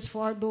see, ears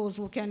for those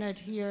who cannot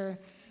hear,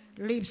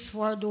 lips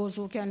for those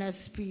who cannot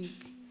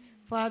speak.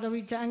 Father,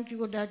 we thank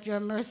you that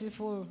you're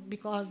merciful,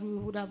 because we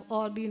would have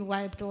all been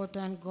wiped out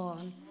and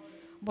gone,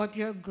 but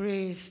your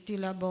grace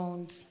still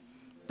abounds.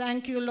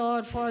 Thank you,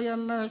 Lord, for your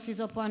mercies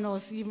upon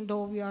us, even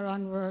though we are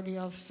unworthy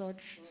of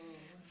such.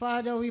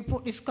 Father, we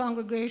put this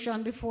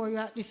congregation before you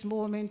at this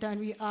moment, and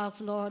we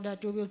ask, Lord,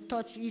 that you will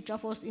touch each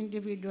of us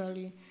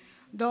individually.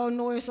 Thou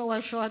knowest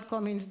our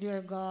shortcomings, dear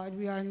God.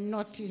 We are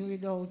nothing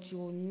without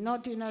you,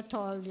 nothing at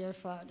all, dear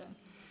Father.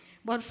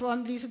 But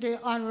from this day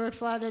onward,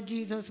 Father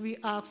Jesus, we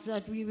ask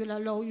that we will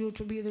allow you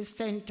to be the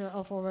center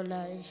of our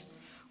lives.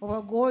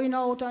 Our going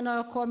out and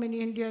our coming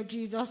in, dear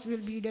Jesus,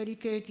 will be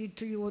dedicated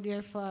to you,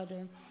 dear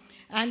Father.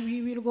 And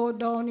we will go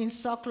down in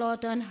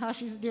sackcloth and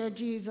ashes, dear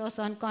Jesus,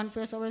 and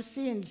confess our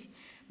sins,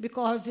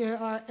 because they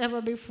are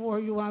ever before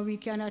you, and we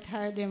cannot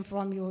hide them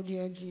from you,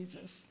 dear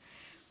Jesus.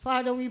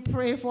 Father, we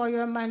pray for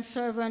your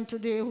manservant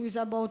today who is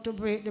about to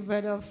break the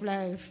bread of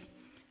life.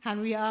 And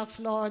we ask,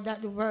 Lord,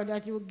 that the word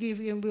that you give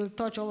him will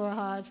touch our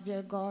hearts,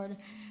 dear God,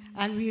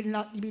 and will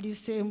not be the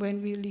same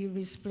when we leave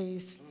this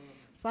place.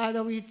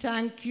 Father, we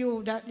thank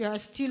you that there are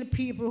still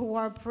people who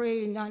are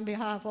praying on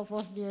behalf of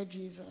us, dear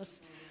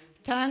Jesus.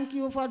 Thank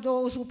you for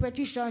those who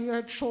petition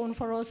your throne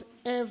for us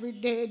every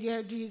day,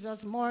 dear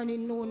Jesus,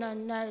 morning, noon,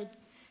 and night,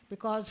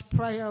 because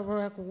prayer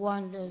works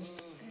wonders.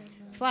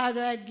 Amen.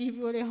 Father, I give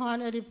you the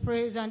honor, the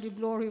praise, and the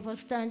glory for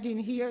standing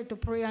here to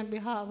pray on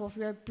behalf of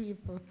your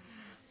people.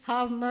 Yes.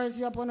 Have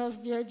mercy upon us,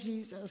 dear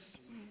Jesus.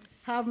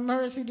 Yes. Have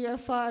mercy, dear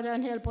Father,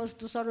 and help us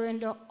to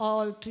surrender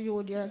all to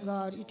you, dear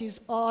God. It is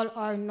all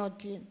or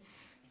nothing.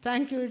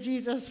 Thank you,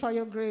 Jesus, for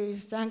your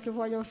grace. Thank you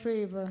for your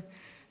favor.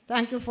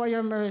 Thank you for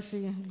your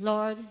mercy.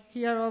 Lord,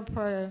 hear our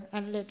prayer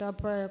and let our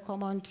prayer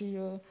come unto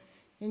you.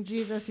 In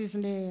Jesus'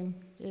 name,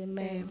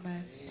 amen.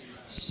 Amen.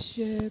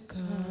 Shekinah,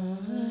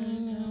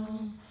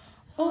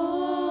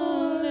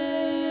 all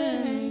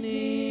I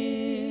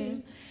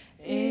need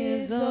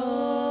is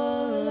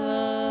all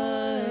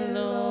I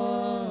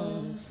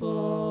long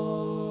for.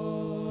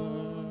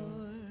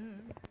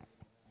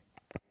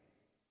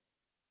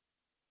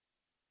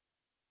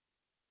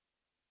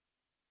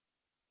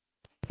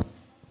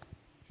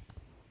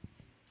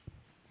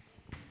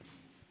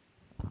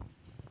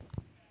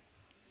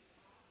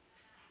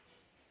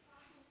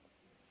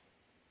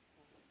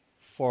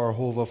 For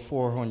over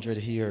 400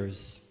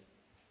 years,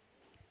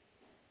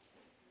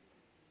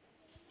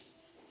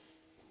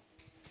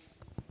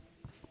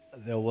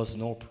 there was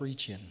no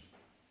preaching,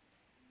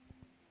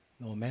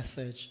 no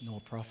message,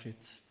 no prophet.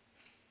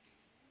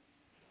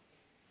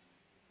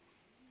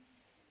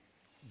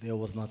 There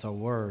was not a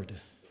word.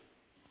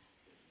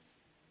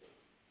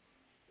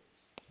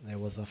 There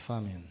was a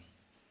famine.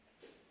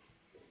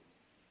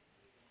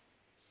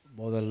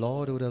 But the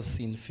Lord would have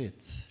seen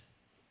fit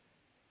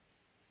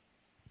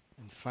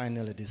and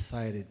finally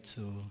decided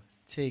to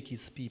take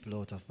his people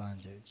out of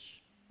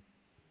bondage.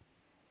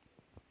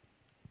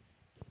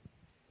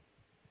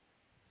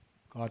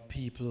 God's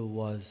people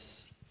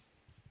was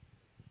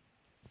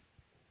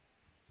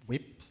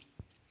whipped.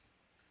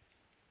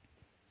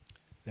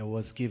 They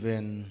was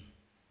given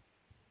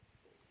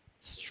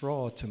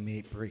straw to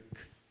make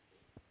brick.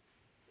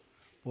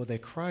 But they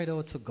cried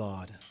out to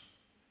God,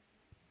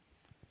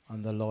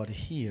 and the Lord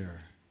heard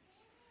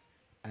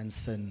and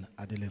sent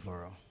a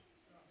deliverer.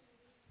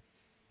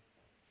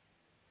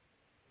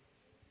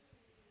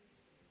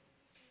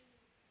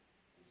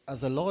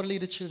 As the Lord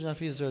lead the children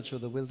of Israel through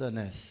the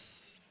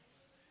wilderness,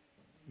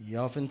 he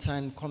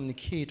oftentimes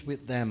communicate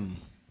with them.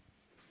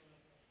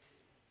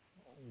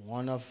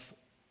 One of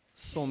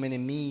so many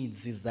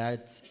needs is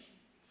that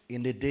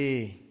in the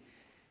day,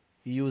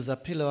 he used a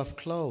pillar of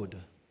cloud.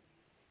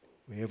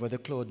 Wherever the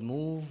cloud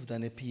moved,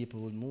 then the people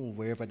would move.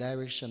 Wherever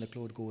direction the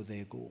cloud go,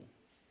 they go.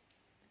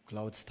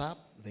 Cloud stop,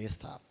 they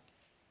stop.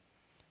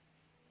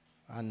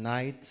 At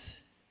night,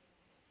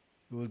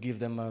 he will give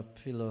them a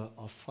pillar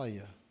of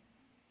fire.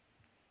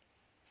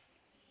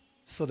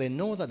 So they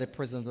know that the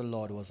presence of the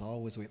Lord was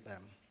always with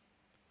them.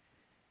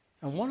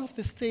 And one of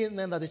the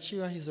statements that the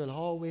children of Israel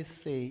always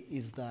say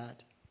is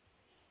that,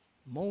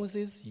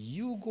 Moses,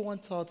 you go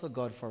and talk to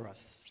God for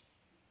us.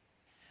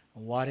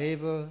 And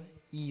whatever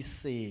he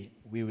say,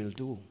 we will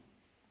do.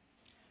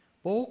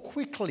 But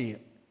quickly,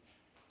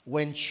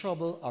 when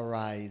trouble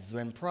arise,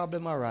 when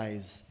problem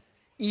arise,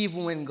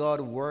 even when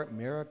God work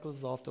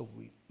miracles after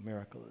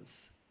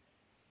miracles,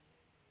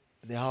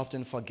 they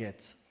often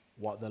forget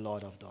what the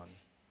Lord have done.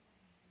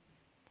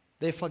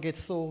 They forget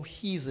so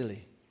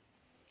easily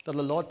that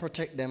the Lord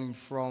protect them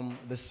from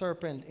the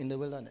serpent in the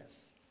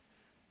wilderness.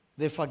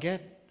 They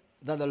forget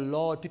that the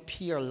Lord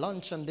prepare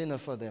lunch and dinner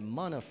for them,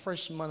 manna,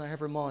 fresh manna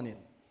every morning.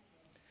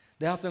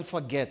 They often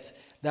forget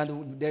that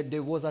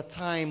there was a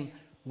time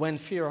when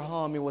Pharaoh's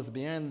army was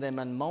behind them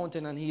and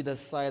mountain on either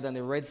side and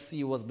the Red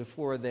Sea was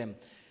before them,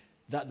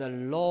 that the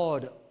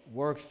Lord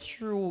worked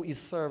through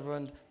his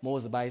servant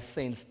Moses by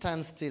saying,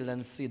 stand still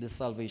and see the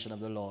salvation of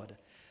the Lord.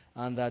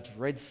 And that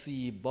Red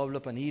Sea bubbled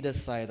up on either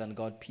side and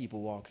God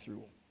people walked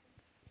through.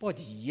 But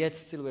yet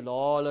still with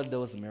all of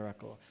those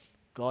miracles,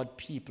 God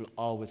people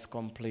always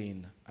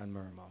complain and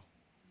murmur.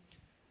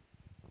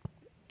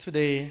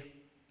 Today,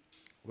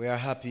 we are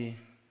happy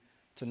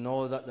to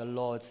know that the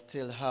Lord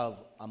still have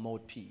a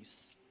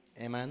mouthpiece.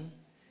 Amen?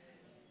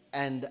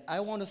 And I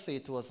want to say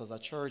to us as a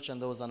church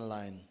and those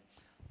online,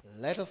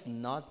 let us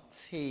not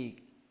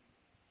take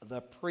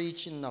the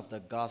preaching of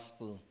the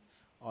gospel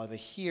or the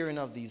hearing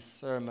of these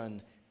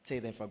sermons,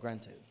 take them for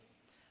granted.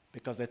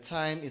 Because the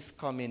time is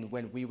coming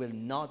when we will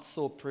not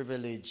so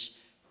privileged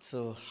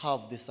to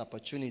have this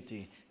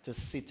opportunity to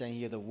sit and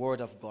hear the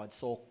word of God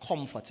so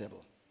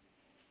comfortable.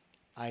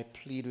 I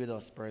plead with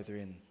us,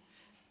 brethren,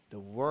 the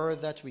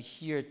word that we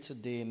hear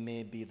today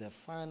may be the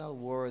final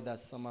word that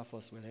some of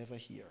us will ever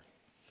hear.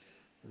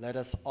 Let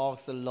us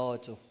ask the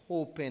Lord to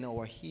open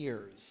our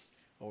ears,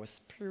 our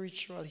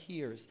spiritual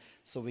ears,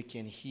 so we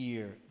can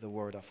hear the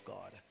word of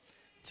God.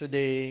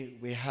 Today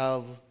we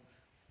have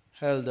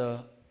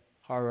Elder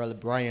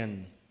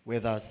Bryan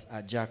with us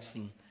at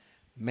Jackson.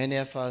 Many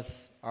of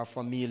us are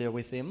familiar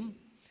with him,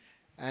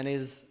 and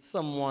is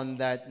someone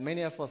that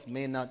many of us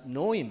may not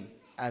know him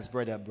as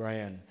Brother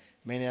Bryan.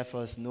 Many of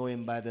us know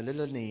him by the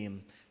little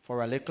name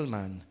for a little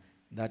man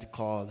that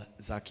called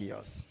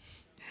Zacchaeus.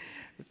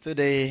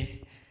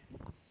 Today,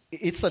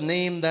 it's a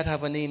name that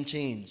have a name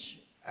change,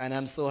 and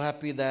I'm so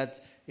happy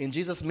that in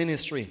Jesus'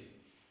 ministry,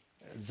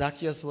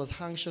 Zacchaeus was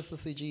anxious to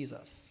see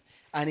Jesus.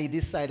 And he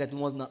decided he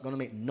was not going to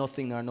make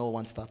nothing or no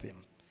one stop him.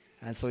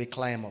 And so he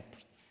climbed up.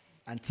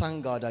 And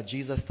thank God that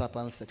Jesus stopped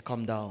and said,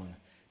 come down,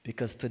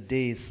 because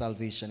today's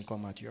salvation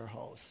come at your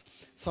house.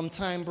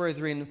 Sometime,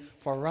 brethren,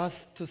 for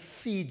us to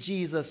see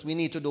Jesus, we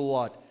need to do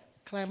what?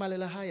 Climb a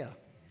little higher.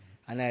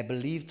 And I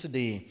believe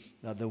today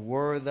that the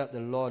word that the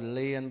Lord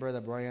lay in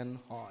Brother Bryan's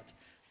heart,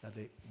 that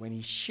when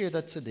he shared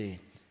that today,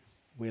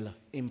 will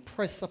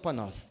impress upon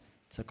us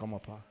to come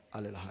up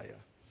a little higher.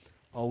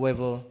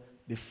 However,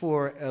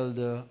 before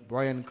Elder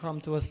Bryan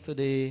come to us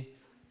today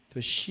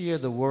to share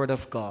the word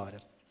of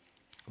God,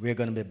 we're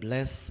going to be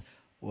blessed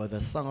with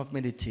a song of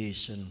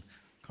meditation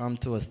come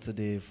to us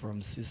today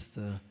from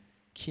Sister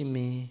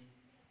Kimmy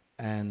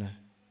and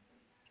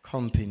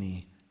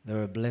company. They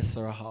will bless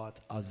our heart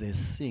as they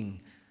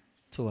sing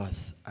to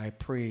us. I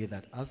pray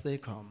that as they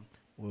come,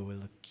 we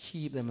will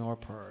keep them in our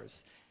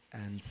prayers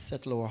and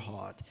settle our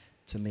heart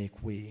to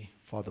make way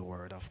for the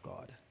word of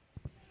God.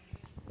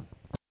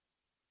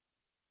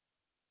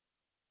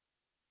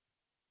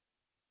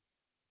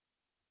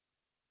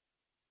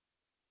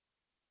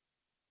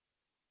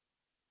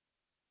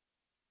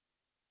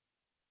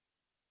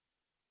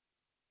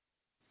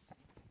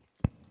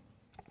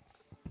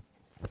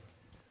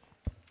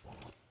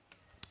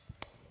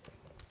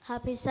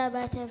 Happy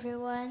Sabbath,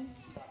 everyone.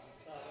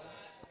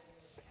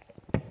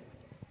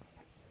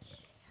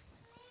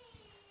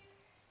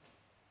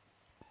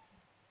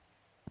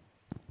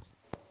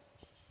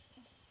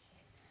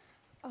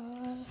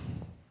 All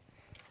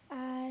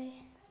I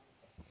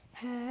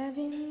have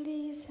in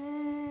these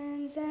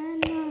hands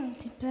and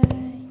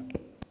multiply,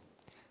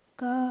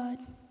 God,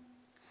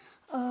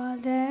 all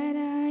that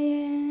I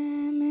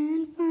am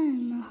and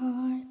find my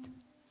heart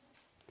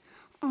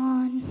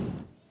on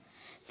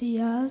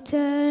the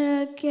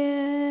altar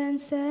again.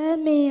 Set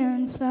me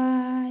on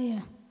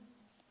fire,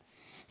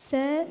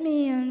 set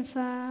me on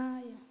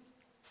fire.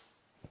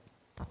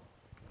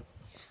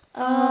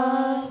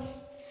 All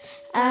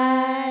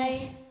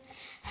I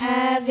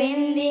have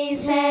in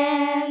these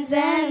hands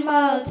and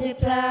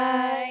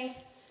multiply,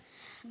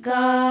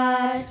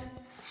 God,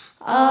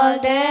 all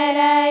that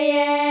I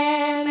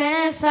am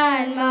and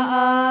find my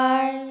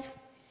heart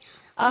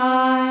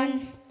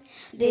on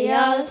the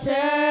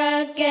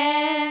altar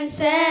again.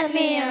 Set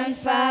me on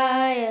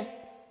fire,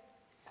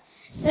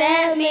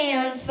 set me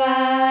on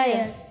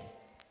fire.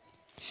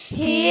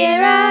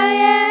 Here I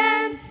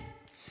am,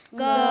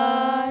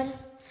 God,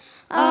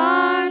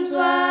 arms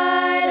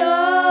wide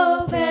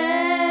open,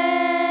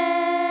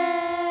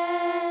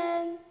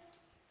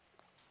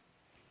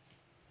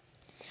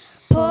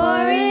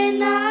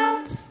 pouring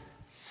out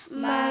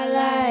my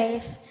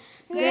life,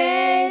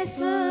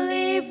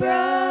 gracefully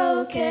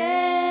broken.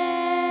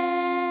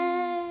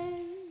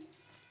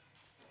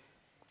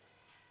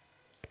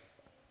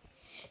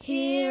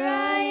 Here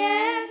I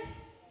am,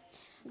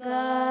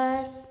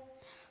 God,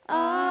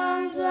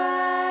 arms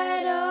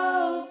wide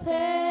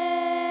open,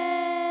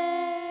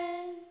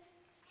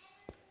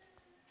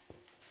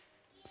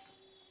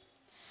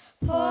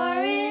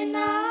 pouring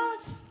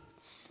out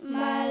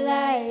my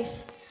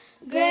life,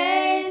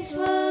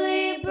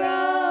 gracefully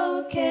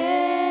broken.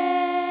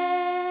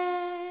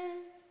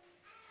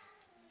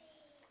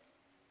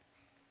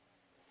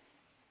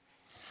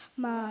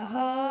 My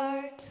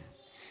heart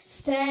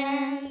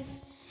stands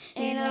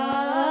in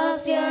awe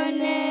of your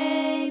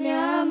name,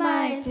 your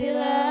mighty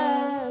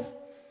love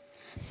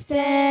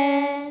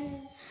stands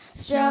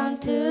strong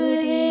to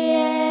the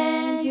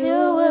end. You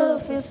will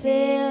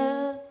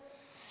fulfill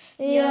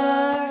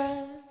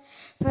your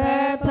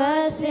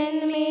purpose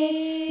in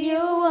me. You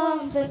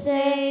won't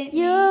forsake.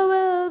 You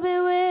will be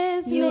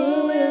with me. You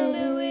will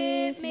be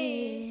with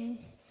me.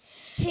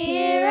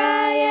 Here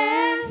I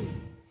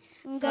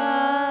am,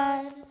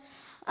 God,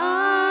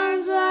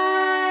 arms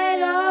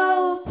wide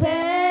open.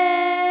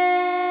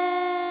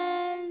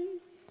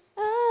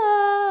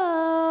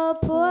 Oh,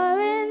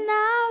 pouring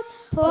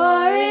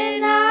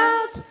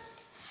out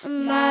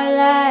my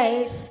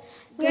life,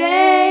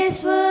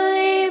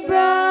 gracefully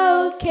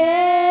broken.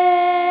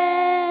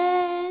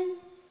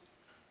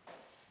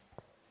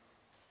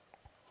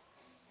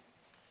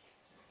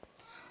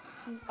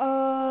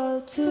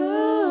 All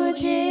to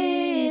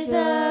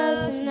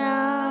Jesus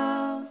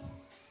now.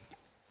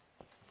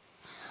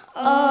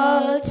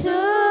 All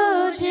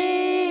to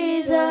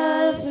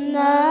Jesus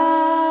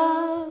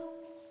now.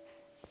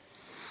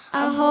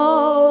 I'm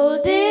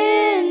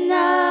holding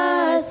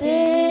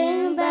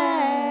nothing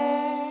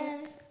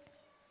back.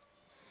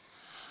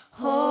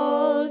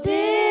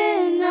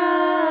 Holding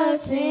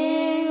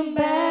nothing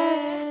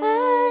back.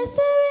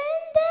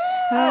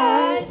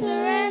 I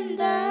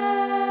surrender.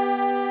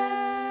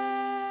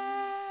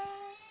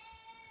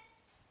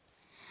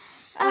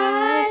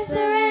 I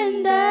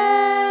surrender.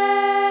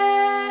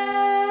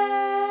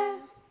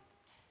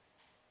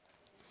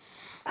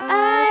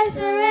 I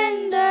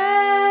surrender. I surrender.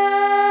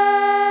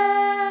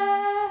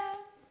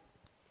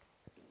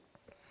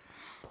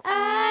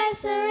 I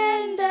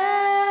surrender.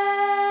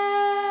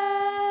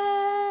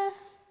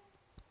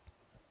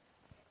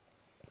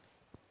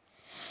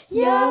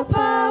 Your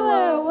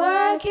power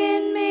work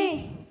in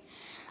me.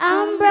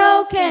 I'm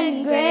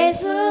broken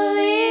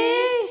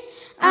gracefully.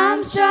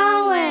 I'm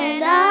strong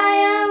when I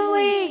am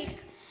weak.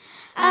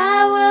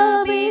 I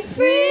will be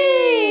free.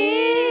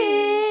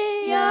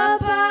 Your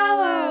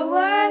power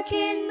work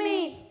in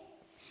me.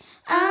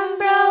 I'm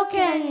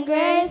broken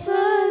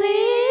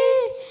gracefully.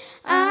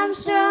 I'm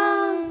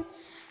strong.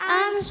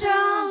 I'm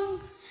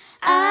strong.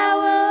 I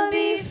will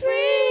be free.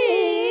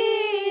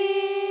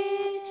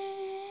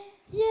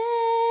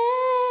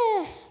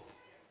 Yeah.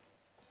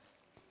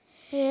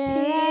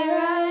 Here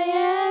I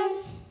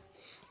am,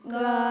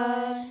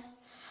 God,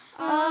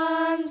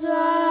 arms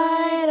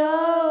wide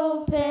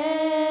open.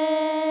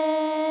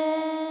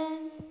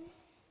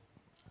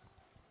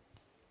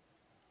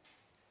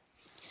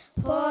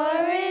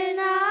 Pouring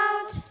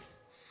out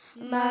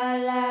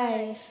my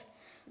life,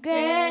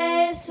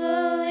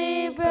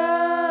 gracefully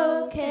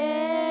broken.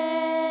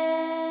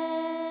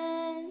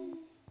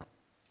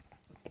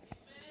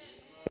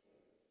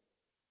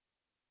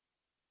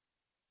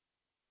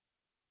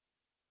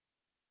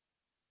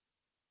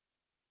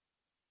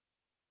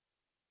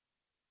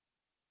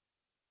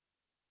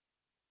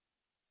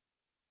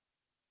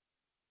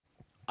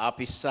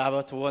 Happy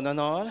Sabbath, one and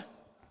all.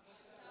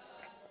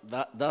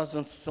 That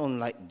doesn't sound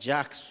like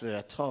Jackson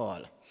at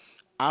all.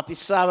 Happy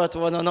Sabbath,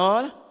 one and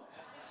all.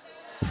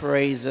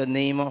 Praise the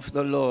name of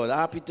the Lord.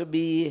 Happy to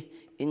be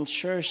in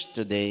church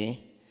today.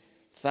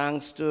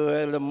 Thanks to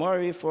Elder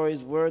Murray for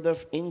his word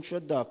of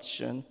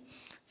introduction.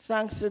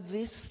 Thanks to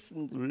this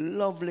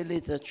lovely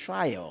little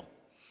trio,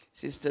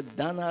 Sister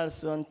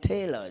Donaldson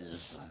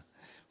Taylor's,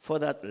 for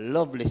that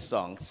lovely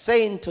song,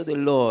 saying to the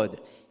Lord,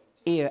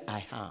 here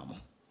I am.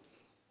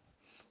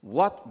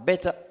 What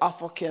better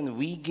offer can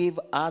we give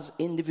as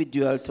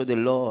individual to the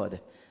Lord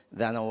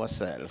than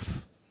ourselves?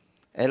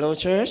 Hello,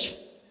 church.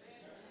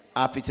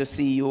 Happy to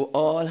see you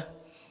all.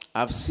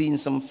 I've seen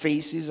some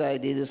faces I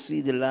didn't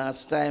see the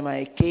last time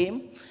I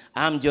came.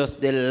 I'm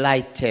just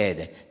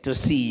delighted to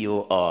see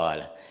you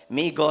all.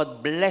 May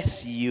God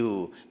bless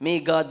you. May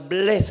God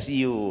bless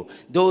you.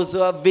 Those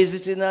who are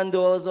visiting and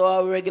those who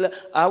are regular.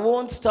 I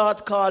won't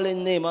start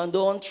calling name, and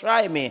don't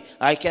try me.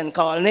 I can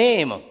call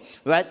name.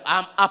 Right?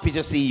 I'm happy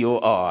to see you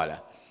all.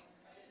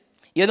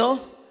 You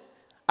know,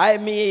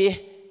 I'm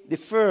the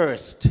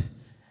first.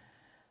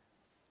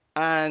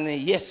 And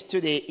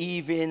yesterday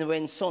evening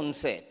when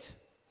sunset.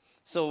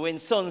 So when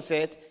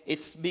sunset,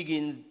 it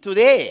begins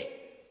today.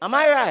 Am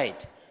I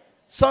right?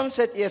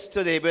 Sunset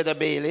yesterday, Brother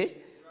Bailey,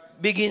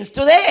 begins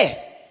today.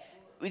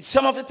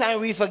 Some of the time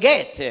we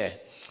forget.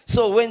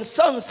 So when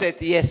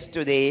sunset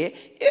yesterday,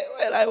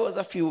 well, I was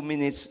a few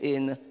minutes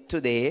in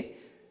today,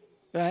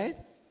 right?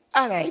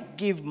 And I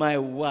give my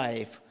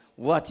wife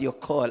what you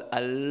call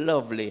a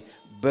lovely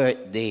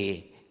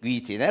birthday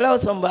greeting. Hello,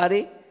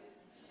 somebody.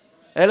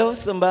 Hello,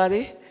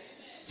 somebody.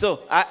 So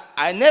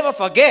I never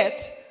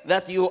forget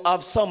that you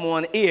have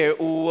someone here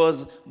who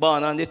was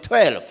born on the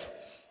 12th.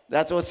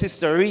 That was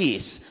Sister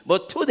Reese.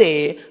 But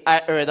today, I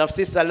heard of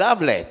Sister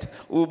Lovelet,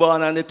 who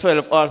born on the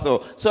 12th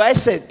also. So I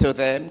said to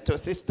them, to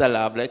Sister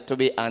Lovelet, to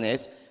be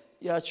honest,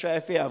 you try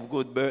if you have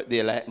good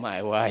birthday like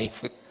my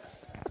wife.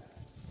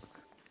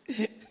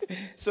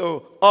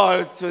 So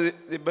all to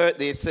the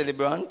birthday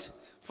celebrant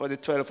for the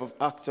 12th of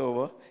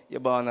October,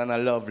 you're born on a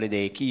lovely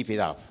day. Keep it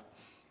up.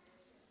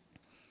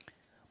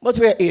 But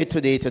we're here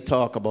today to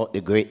talk about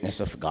the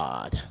greatness of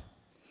God.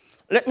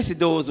 Let me see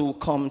those who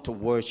come to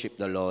worship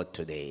the Lord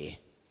today.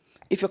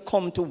 If you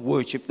come to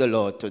worship the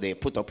Lord today,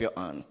 put up your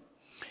hand.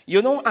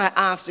 You know, I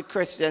ask the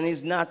question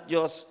is not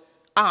just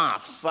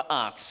ask for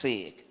ask's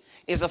sake.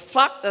 It's a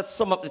fact that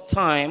some of the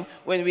time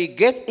when we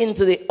get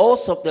into the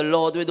house of the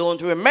Lord, we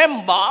don't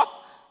remember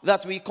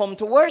that we come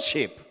to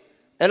worship.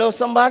 Hello,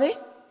 somebody?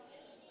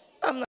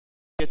 I'm not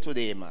here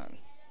today, man.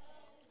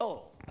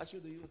 Oh, I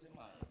should use the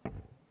mic.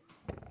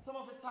 Some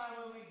of the time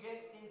when we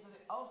get into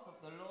the house of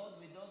the Lord,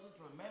 we doesn't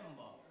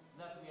remember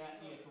that we are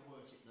here to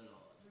worship the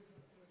Lord.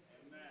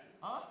 Amen.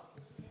 Huh?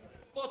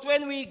 But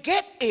when we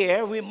get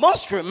here, we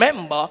must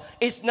remember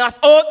it's not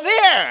out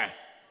there.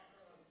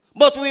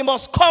 But we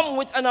must come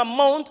with an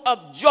amount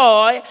of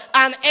joy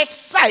and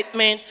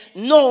excitement,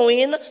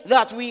 knowing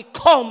that we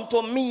come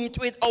to meet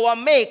with our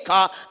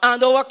Maker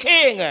and our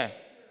King.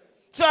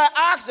 So I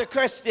ask the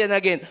question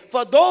again.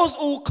 For those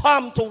who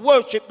come to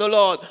worship the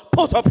Lord,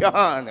 put up your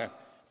hand.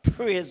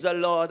 Praise the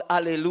Lord.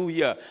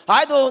 Hallelujah.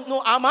 I don't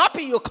know. I'm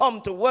happy you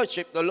come to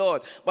worship the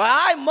Lord. But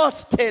I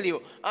must tell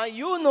you, and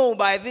you know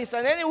by this,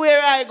 and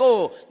anywhere I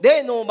go,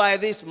 they know by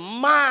this,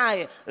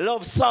 my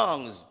love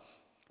songs.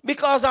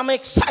 Because I'm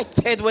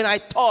excited when I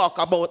talk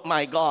about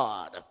my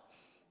God.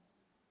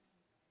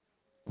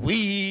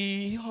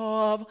 We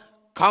have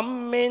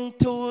come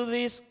into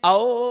this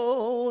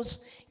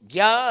house,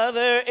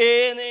 gather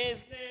in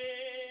his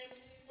name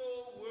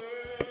to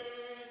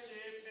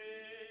worship him.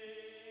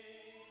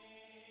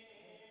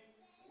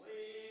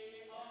 We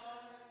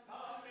have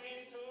come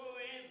into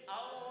his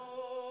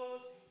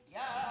house,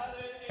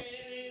 gather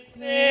in his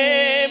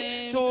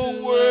name to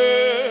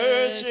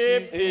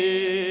worship him.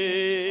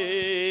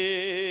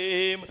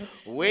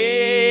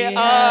 We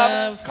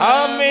have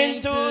come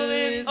into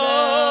this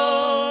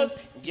house,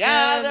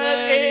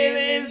 gathered in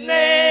his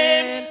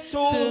name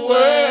to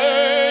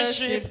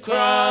worship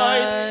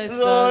Christ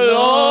the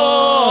Lord.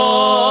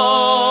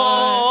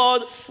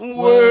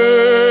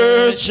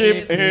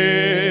 Worship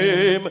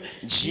him,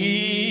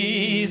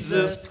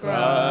 Jesus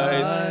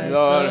Christ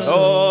the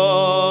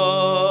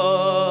Lord.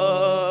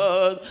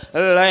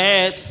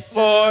 Let's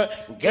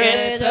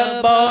forget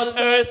about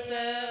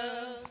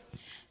ourselves,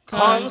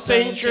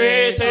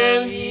 concentrate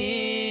on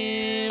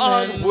him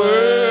and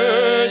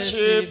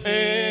worship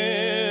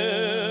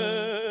him.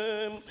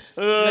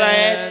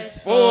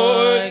 Let's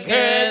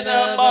forget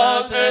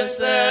about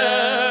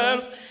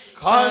ourselves,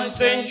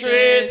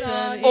 concentrate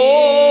on him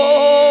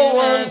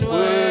and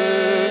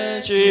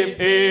worship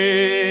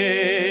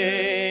him.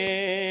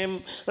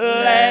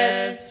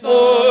 Let's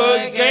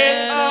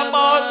forget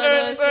about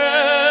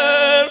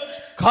ourselves,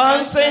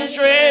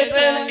 concentrate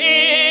on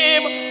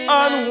him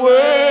and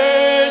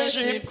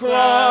worship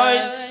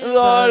Christ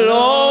the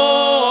Lord.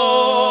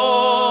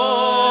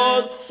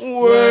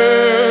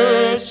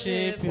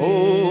 Worship him.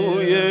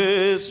 Oh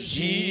yes,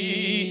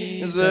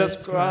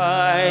 Jesus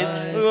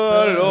Christ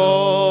the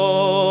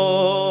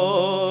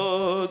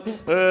Lord.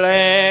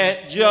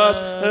 Let's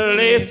just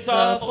lift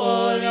up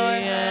all our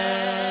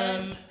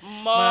hands,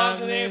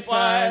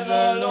 magnify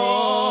the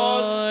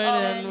Lord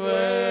and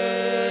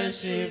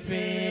worship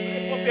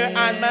him. Put your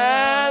hand,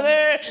 man.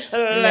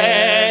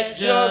 Let's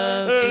just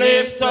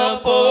lift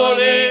up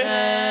holy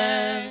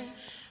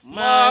hands,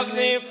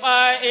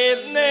 magnify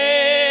his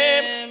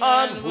name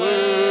and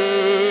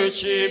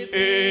worship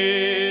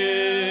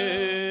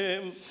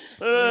him.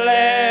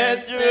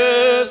 Let's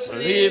just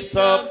lift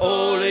up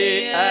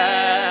holy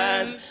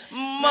hands,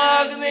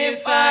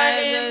 magnify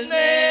his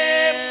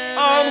name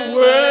and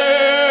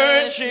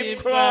worship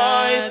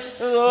Christ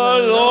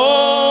the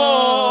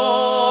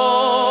Lord.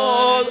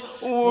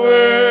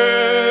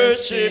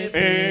 Worship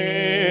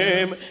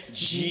him,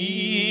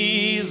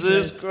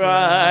 Jesus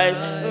Christ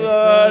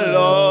the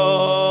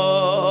Lord.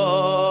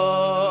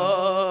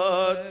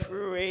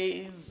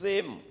 Praise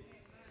him.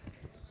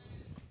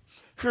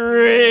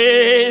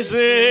 Praise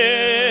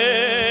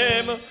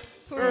him.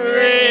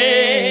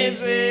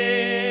 Praise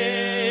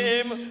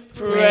him.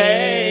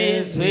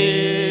 Praise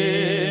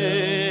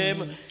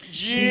him.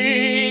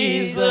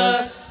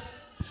 Jesus,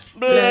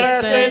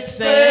 blessed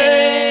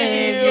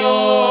Savior,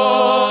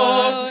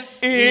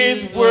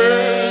 is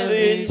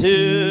worthy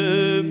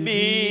to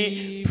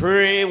be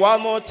praised.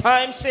 One more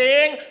time,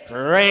 sing.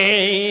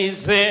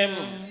 Praise him.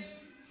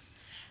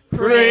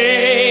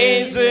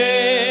 Praise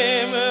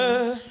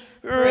him.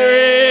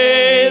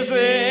 Praise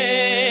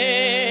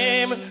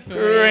him.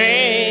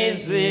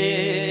 Praise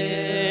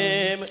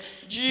him.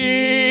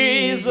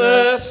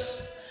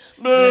 Jesus,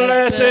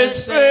 blessed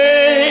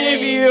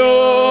Savior,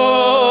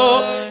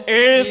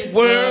 is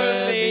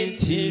worthy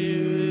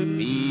to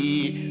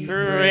be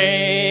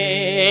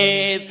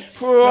praised.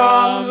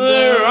 From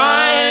the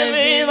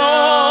rising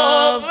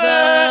of the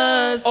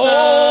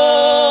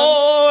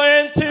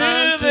and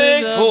to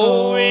the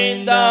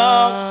going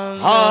down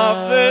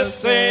of the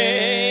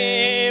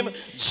same,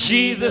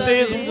 Jesus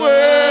is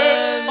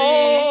worthy.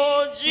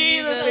 Oh,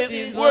 Jesus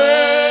is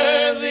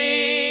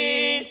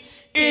worthy.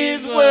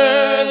 Is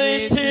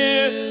worthy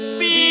to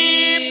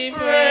be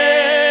praised.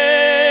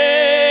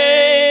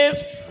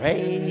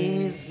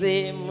 Praise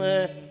him.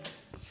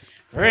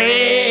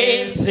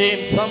 Praise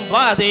him.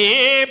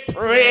 Somebody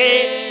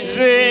praise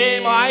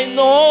him. I I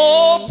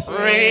know,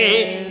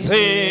 praise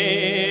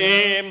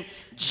him.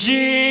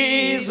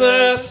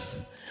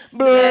 Jesus,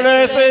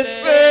 blessed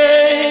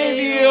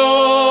Savior,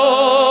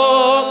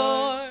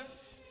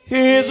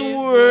 is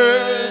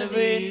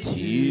worthy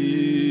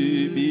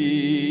to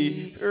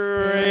be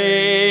praised.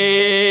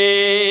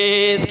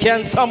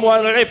 Can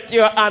someone lift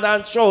your hand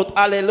and shout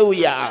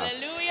hallelujah?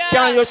 Hallelujah.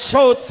 Can you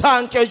shout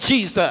thank you,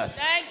 Jesus?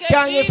 Thank you,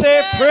 Can you Jesus.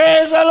 say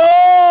praise the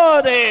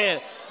Lord?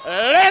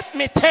 Let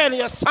me tell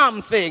you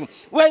something.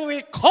 When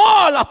we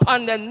call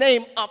upon the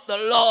name of the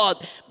Lord,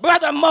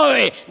 Brother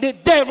Murray, the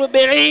devil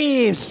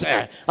believes.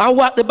 And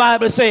what the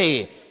Bible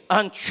say?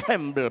 And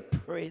tremble.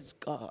 Praise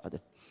God.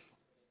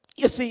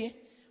 You see,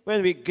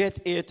 when we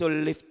get here to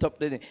lift up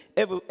the name,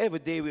 every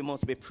day we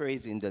must be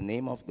praising the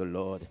name of the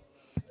Lord.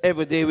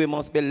 Every day we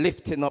must be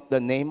lifting up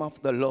the name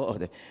of the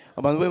Lord.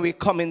 But when we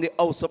come in the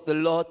house of the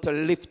Lord to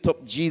lift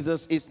up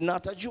Jesus, it's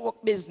not a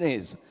joke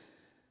business.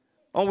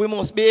 And we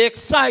must be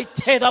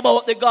excited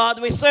about the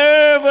God we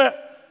serve.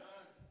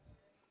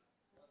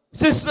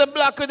 Sister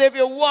Blackwood, if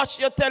you watch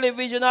your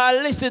television or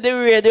listen to the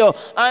radio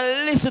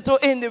and listen to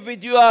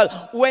individual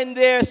when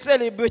their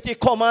celebrity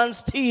come on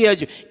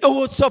stage, you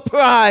would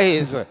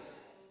surprise.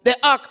 They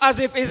act as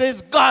if it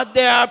is God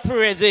they are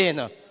praising.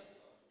 And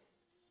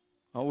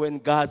when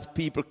God's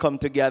people come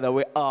together,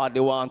 we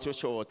hardly want to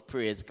shout,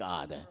 praise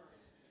God.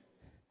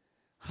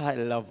 I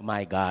love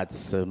my God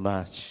so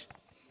much.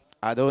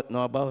 I don't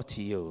know about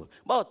you,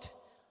 but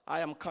I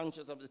am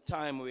conscious of the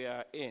time we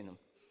are in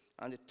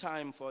and the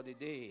time for the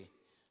day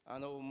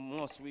and how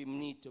much we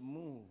need to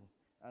move.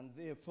 And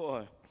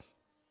therefore,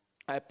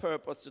 I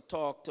purpose to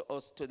talk to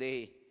us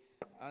today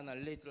on a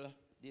little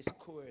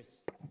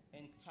discourse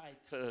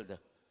entitled,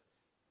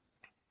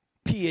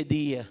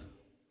 Payday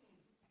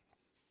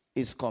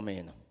is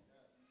coming.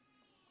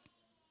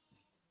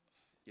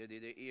 You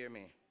didn't hear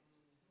me?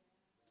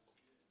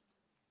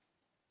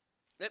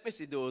 Let me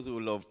see those who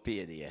love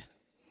payday.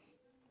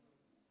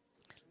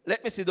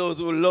 Let me see those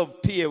who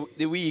love pay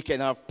the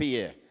weekend of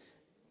pay.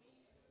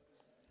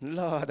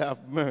 Lord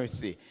have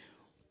mercy.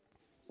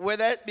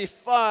 Whether it be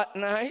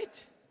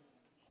fortnight,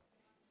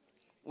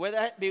 whether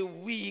it be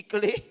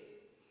weekly,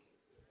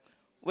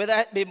 whether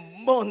it be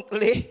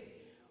monthly,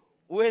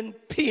 when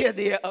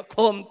payday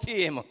come to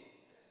him.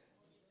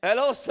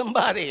 Hello,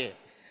 somebody.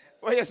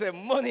 When you say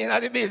money in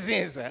the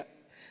business,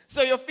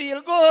 so you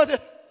feel good.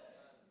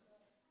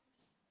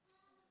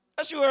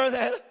 Sure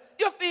that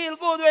you feel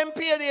good when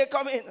payday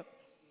come in.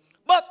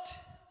 But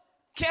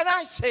can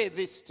I say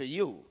this to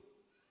you?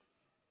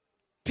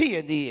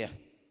 Payday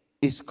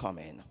is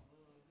coming.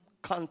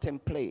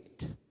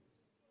 Contemplate.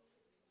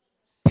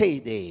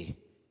 Payday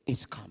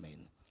is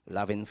coming.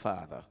 Loving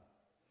Father,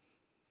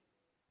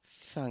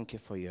 thank you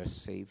for your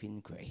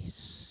saving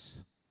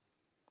grace.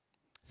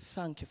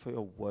 Thank you for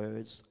your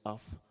words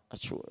of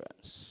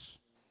assurance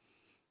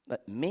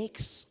that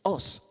makes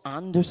us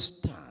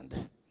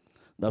understand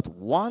that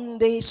one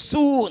day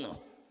soon,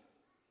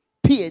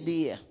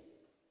 payday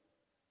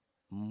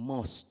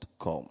must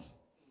come.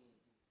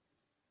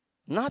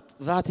 Not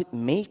that it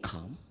may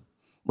come,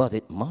 but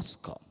it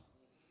must come.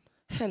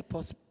 Help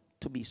us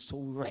to be so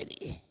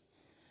ready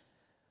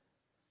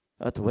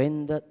that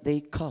when that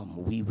day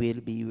come, we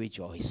will be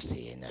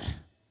rejoicing.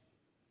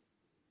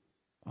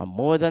 And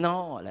more than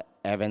all,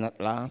 heaven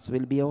at last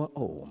will be our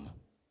home.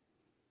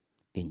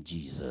 In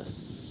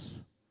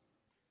Jesus'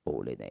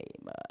 holy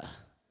name.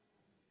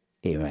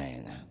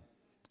 Amen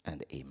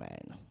and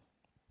amen.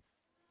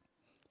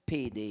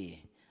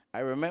 Payday.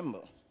 I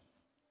remember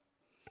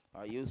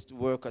I used to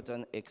work at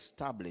an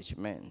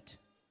establishment,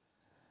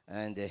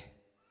 and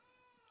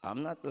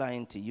I'm not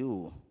lying to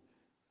you,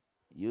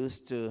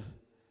 used to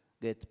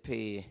get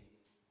paid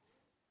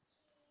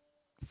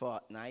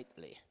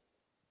fortnightly.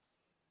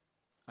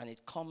 And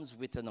it comes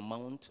with an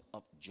amount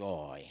of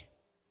joy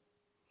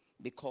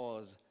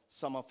because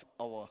some of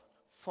our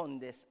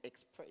fondest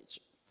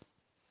expression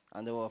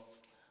and our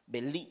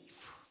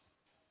belief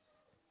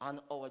and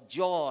our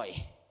joy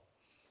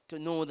to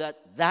know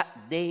that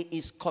that day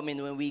is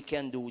coming when we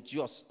can do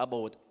just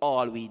about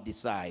all we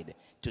decide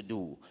to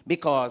do,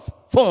 because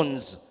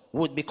funds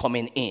would be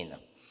coming in,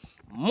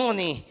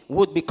 money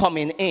would be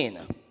coming in.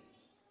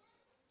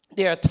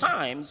 There are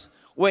times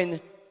when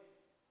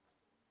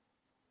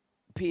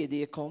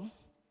payday come,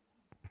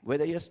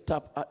 whether you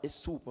stop at the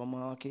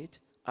supermarket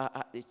or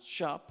at the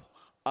shop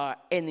or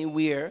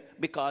anywhere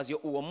because you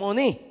owe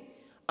money,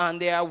 and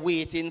they are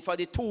waiting for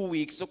the 2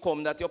 weeks to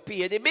come that you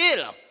pay the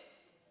bill.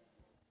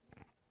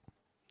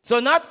 So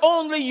not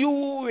only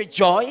you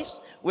rejoice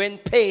when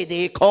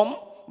payday come,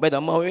 Brother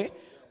Murray,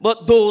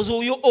 but those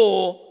who you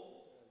owe,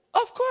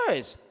 of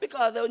course,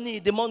 because they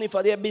need the money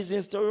for their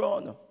business to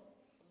run.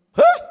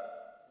 Huh?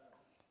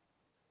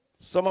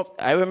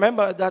 I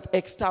remember that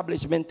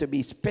establishment, to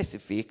be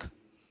specific,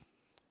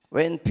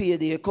 when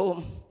payday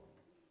come,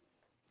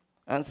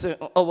 and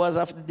certain hours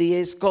of the day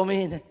is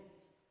coming,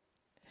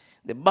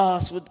 the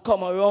boss would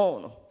come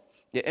around,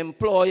 the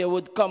employer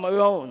would come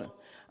around,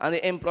 and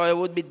the employer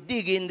would be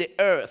digging the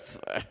earth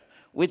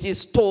with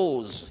his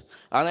toes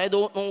And I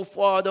don't know how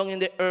far down in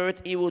the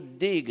earth he would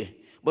dig.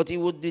 But he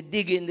would be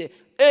digging the...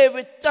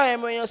 Every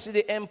time when you see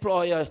the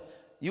employer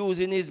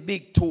using his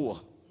big toe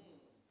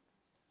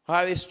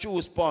or his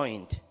choose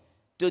point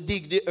to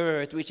dig the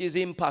earth, which is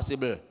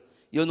impossible,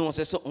 you know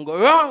say something go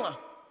wrong.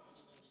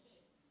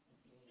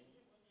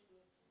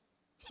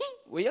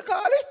 What you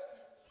call it?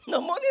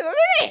 No money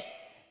there.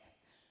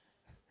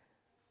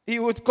 He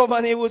would come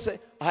and he would say,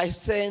 I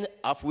send,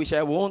 of which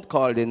I won't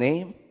call the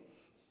name.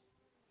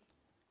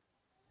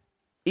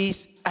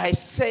 I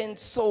send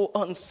so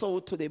and so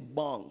to the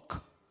bank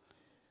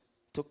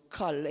to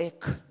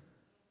collect,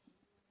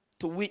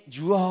 to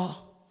withdraw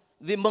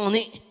the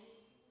money.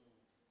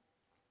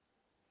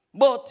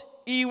 But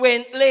he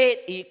went late.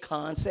 He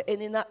can't say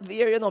any not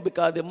there,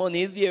 because the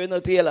money is here,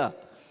 Taylor.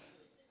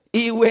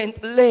 He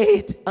went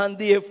late and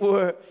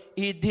therefore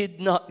he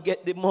did not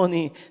get the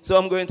money. So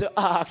I'm going to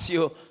ask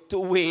you to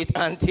wait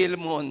until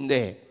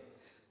Monday.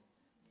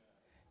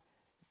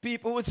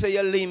 People would say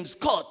your limbs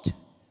cut.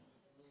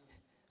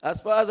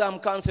 As far as I'm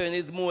concerned,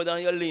 it's more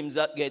than your limbs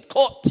that get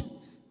cut.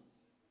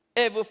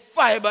 Every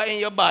fiber in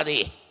your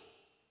body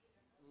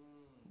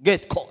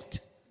get cut.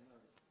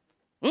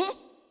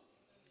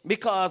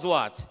 Because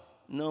what?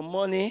 No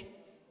money,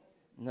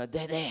 no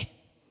daddy.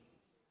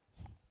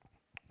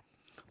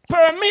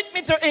 Permit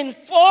me to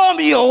inform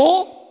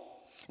you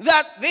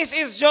that this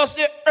is just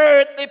the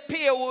earthly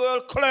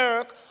payroll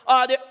clerk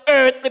or the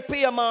earthly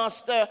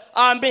paymaster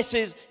or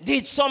Mrs.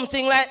 did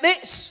something like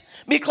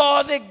this.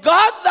 Because the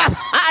God that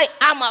I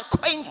am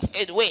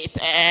acquainted with,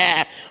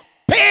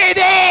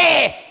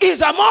 payday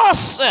is a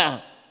must.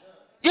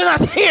 You're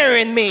not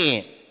hearing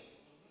me.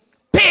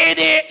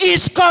 Payday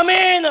is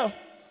coming.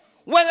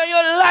 Whether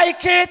you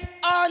like it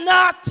or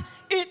not,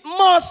 it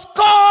must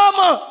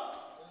come.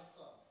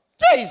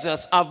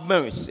 Jesus have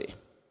mercy.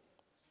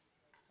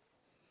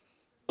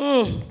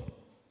 And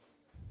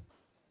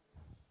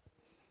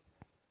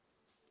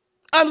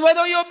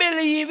whether you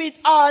believe it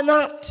or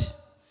not,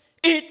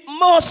 it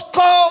must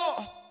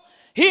come.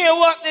 Hear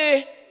what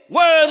the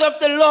word of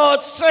the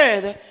Lord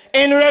said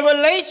in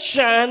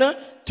Revelation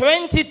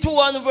 22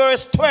 and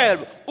verse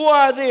 12. Who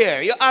are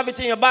there? You have it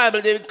in your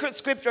Bible. The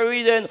scripture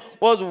reading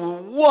was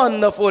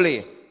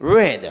wonderfully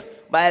read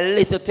by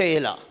Little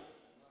Taylor.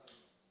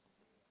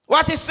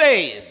 What it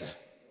says,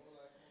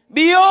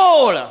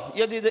 behold,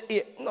 you did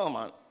it. No,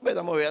 man,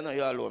 better more, I know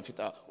you're alone.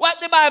 What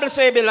the Bible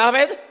say,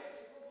 beloved?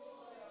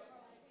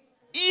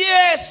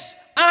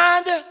 Yes,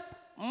 and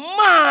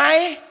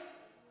my,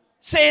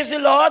 says the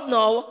Lord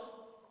now,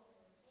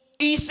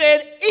 he said,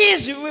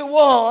 his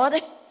reward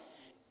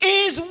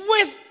is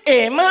with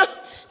him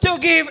to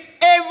give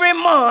every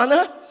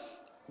man,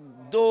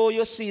 though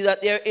you see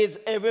that there is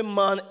every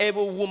man,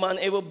 every woman,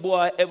 every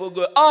boy, every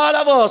girl, all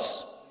of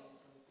us.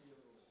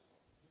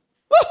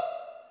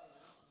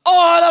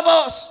 All of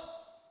us.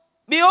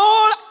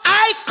 Behold,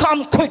 I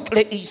come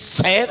quickly, he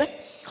said,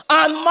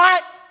 and my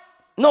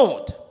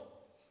note.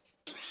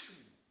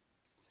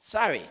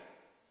 Sorry.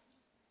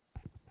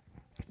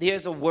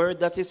 There's a word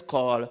that is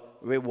called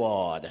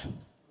reward.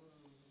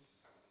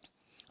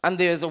 And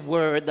there's a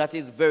word that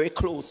is very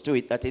close to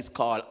it that is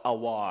called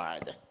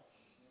award.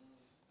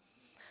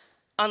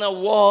 An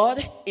award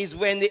is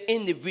when the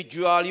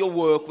individual you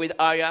work with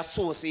or you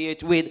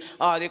associate with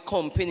or the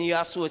company you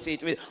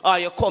associate with or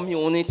your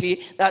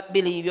community that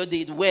believe you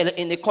did well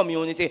in the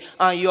community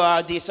and you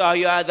are this or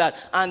you are that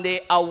and they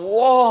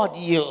award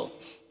you.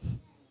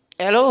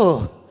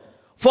 Hello?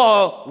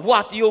 For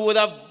what you would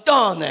have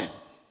done.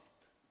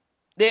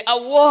 They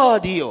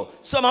award you.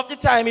 Some of the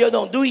time you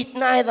don't do it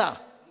neither.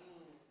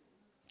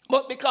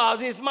 But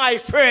because he's my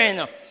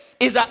friend,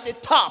 he's at the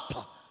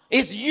top.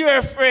 It's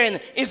your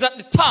friend is at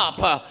the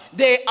top.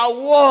 They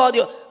award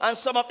you. And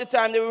some of the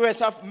time the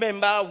rest of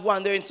members are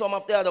wondering, some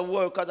of the other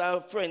workers,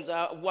 our friends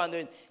are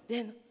wondering,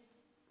 then,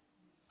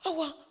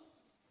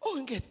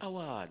 and get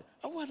award.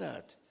 Award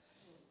that.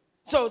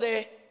 So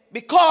they,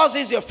 because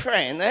he's your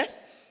friend,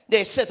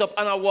 they set up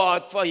an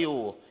award for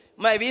you.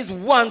 Maybe it's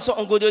one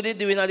something good you did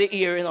doing at the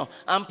year,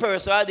 and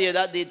person are there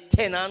that did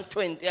 10 and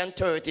 20 and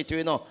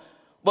 32,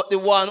 But the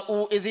one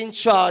who is in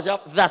charge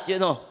of that,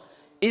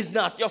 is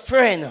not your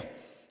friend.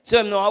 So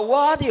I'm not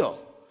award you,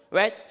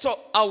 right? So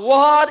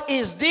award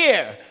is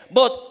there,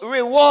 but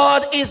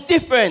reward is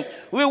different.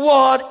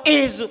 Reward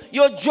is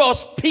you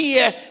just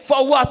pay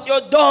for what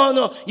you've done.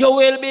 You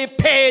will be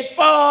paid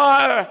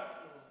for.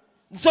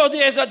 So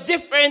there's a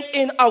difference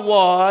in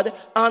award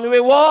and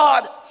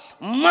reward.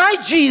 My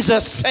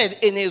Jesus said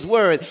in his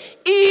word,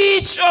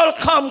 each shall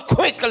come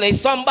quickly.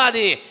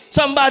 Somebody,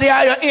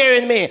 are you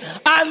hearing me?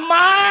 And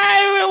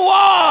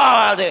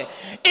my reward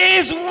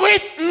is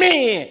with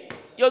me.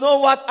 You know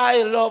what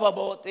I love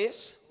about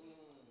this?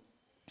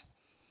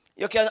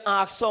 You can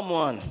ask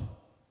someone,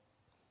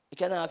 you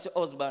can ask your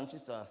husband,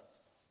 sister,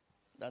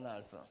 then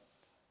also,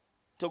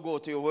 to go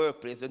to your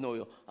workplace, they know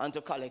you, and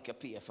to collect your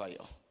pay for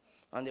you.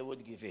 And they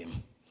would give him.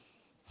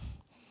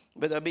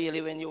 But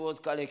Bailey, when you was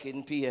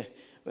collecting pay,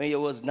 when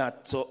you was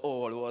not so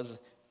old, was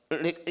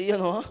like, you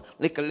know,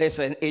 like a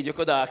lesson age, you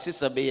could ask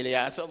Sister Bailey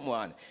or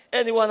someone.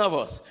 Any one of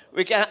us,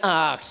 we can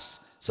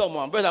ask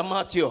someone. Brother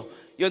Matthew,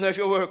 you know, if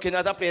you're working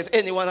at a place,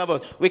 any one of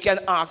us, we can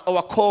ask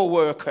our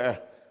co-worker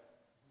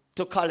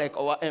to collect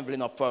our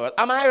envelope for us.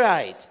 Am I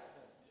right?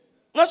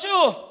 Not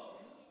you?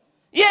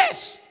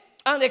 Yes.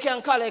 And they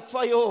can collect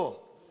for you.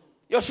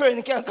 Your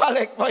friend can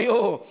collect for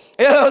you.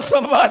 Hello,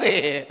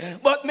 somebody.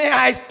 But may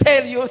I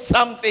tell you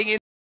something in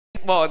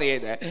this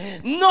morning?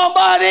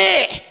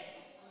 Nobody.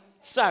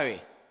 Sorry,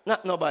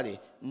 not nobody.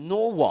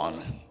 No one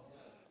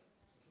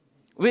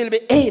will be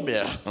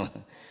able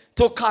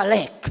to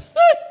collect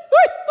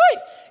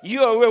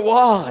your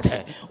reward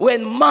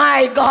when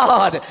my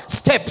God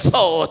steps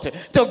out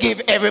to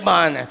give every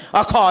man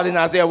according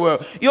as their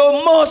work.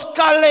 You must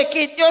collect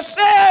it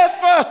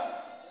yourself.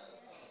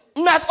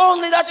 Not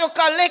only that you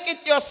collect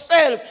it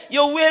yourself,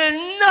 you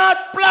will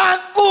not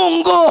plant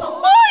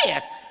bungo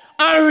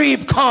and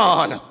reap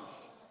corn.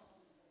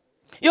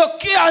 You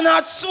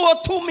cannot sow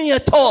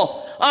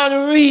tomato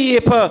and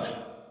reap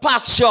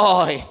pak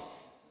choy.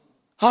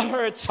 I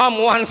heard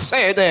someone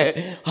say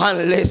that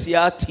unless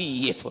you're a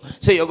thief,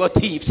 so you go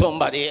thief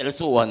somebody else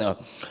one. But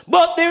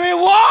the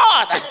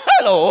reward,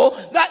 hello,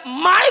 that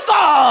my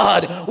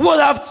God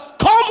would have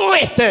come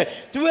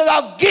with, will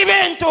have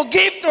given to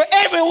give to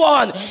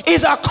everyone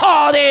is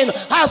according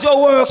as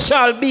your work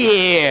shall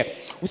be.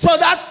 So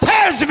that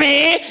tells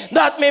me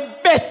that me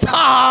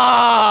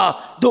better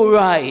do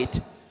right.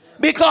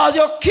 Because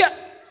you can't.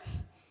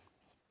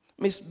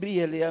 Miss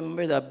Bailey and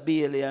Brother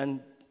Bailey and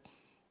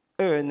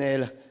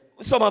Ernell.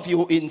 Some of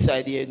you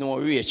inside here know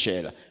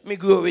Rachel. Me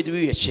grew with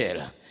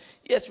Rachel.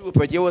 Yes,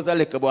 Rupert, you was a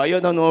little boy.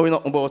 You don't know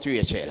nothing about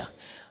Rachel.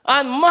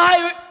 And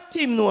my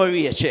team know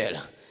Rachel.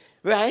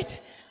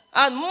 Right?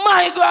 And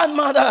my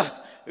grandmother,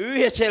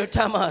 Rachel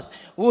Thomas,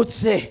 would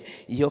say,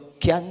 you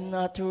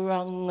cannot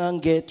wrong and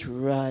get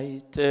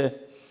right.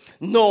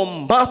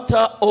 No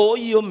matter how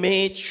you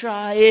may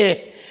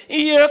try.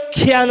 You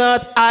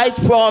cannot hide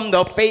from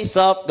the face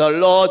of the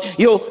Lord.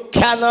 You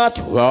cannot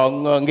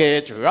wrong and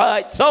get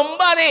right.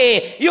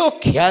 Somebody, you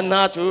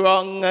cannot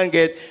wrong and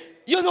get.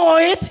 You know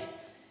it?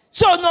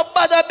 So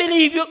nobody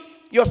believe you.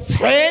 Your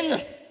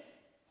friend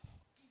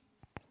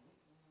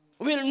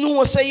will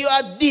know say you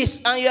are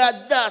this and you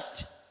are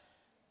that.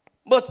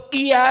 But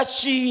he or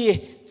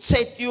she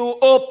set you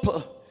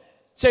up.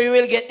 So you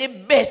will get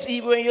the best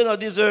even when you don't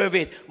deserve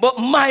it. But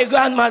my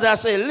grandmother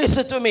said,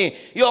 listen to me.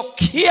 You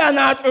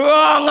cannot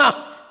wrong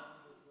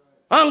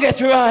and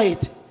get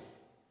right.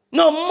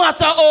 No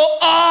matter how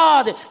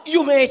hard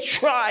you may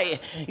try.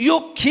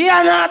 You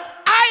cannot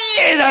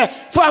hide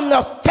from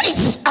the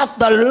face of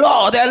the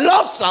Lord. I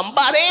love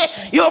somebody.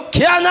 You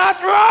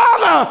cannot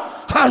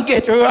wrong and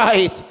get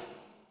right.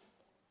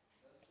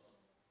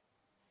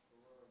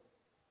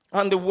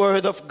 And the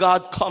word of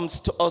God comes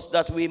to us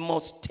that we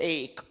must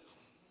take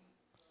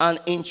an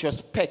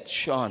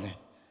introspection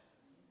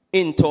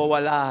into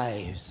our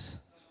lives.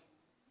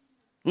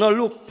 No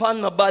look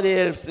upon nobody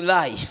else's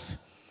life.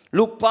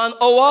 Look upon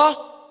our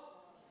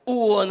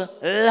own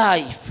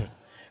life.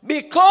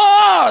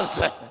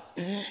 Because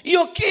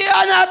you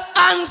cannot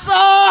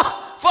answer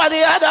for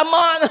the other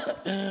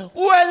man.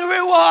 When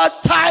reward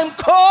time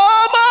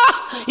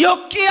comes,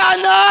 you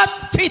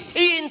cannot fit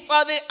in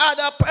for the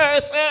other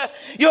person.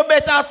 You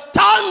better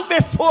stand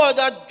before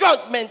the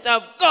judgment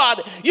of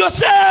God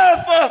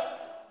yourself.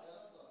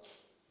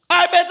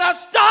 I better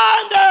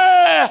stand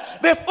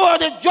there before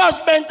the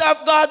judgment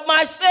of God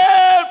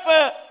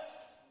myself.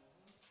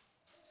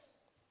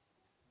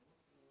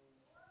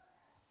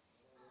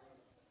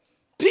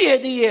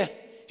 Payday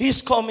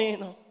is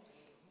coming.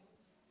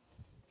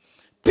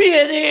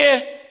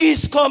 Payday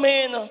is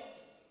coming.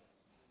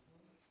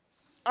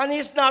 And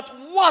it's not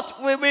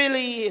what we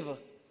believe.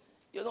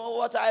 You know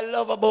what I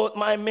love about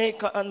my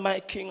Maker and my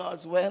King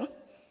as well?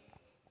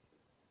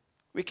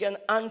 We can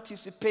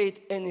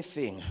anticipate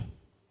anything.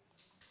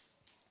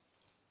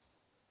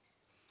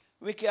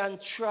 We can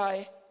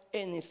try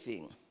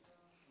anything.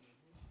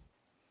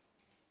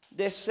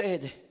 They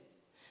said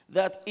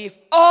that if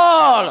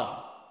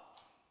all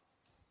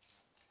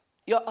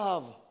you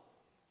have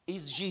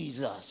is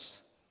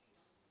Jesus,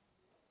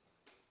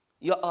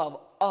 you have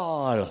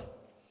all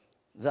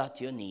that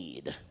you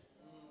need.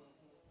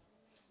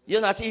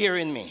 You're not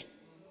hearing me.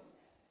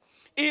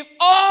 If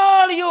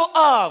all you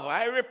have,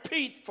 I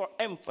repeat for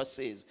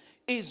emphasis,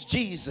 is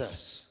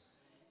Jesus,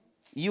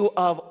 you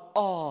have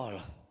all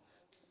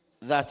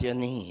that you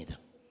need.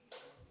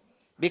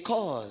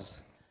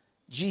 Because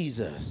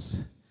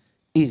Jesus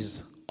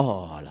is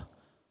all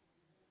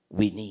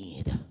we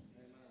need.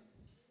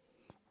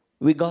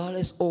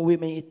 Regardless how we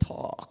may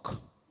talk,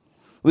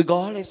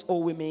 regardless how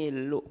we may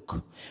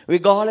look,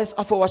 regardless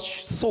of our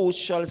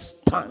social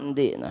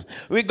standing,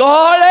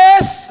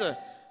 regardless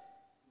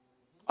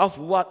of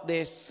what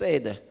they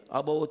said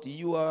about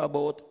you or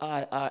about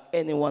I or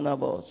any one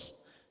of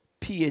us,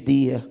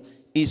 payday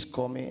is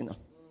coming.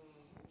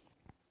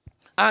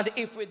 And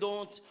if we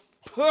don't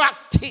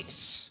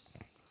practice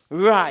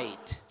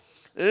right,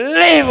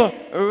 live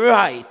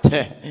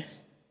right,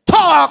 talk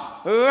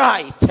talk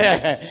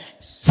right,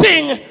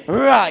 sing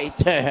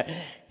right,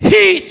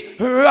 eat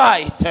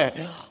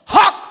right,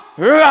 hawk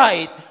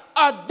right,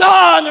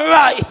 done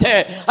right.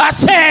 I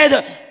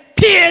said,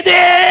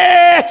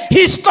 payday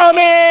is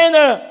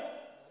coming.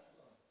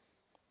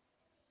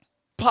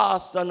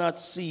 Pastor not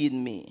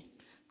seeing me.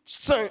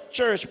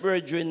 Church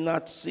brethren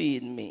not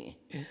seeing me.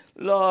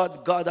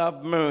 Lord God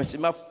have mercy.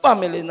 My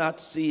family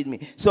not seeing me.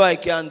 So I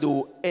can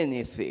do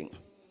anything.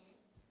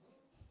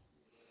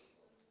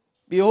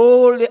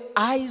 Behold the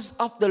eyes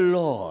of the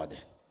Lord.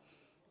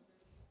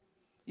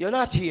 You're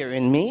not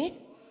hearing me?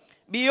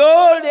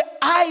 Behold the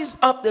eyes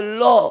of the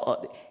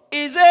Lord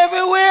is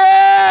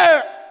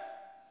everywhere.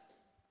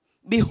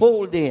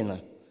 Beholding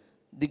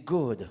the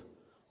good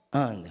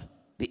and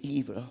the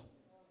evil.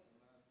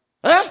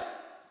 Huh?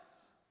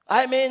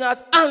 I may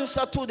not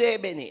answer today,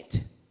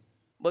 Bennett,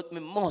 but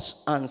we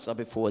must answer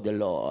before the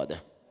Lord.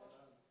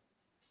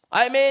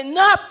 I may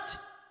not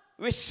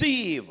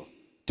receive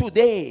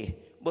today,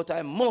 but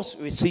I must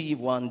receive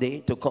one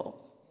day to come.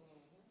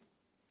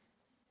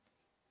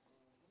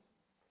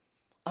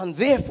 And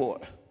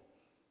therefore,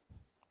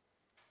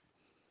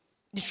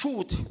 the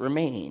truth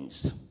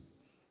remains.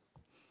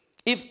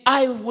 If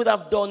I would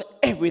have done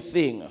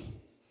everything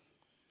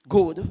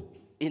good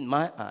in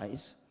my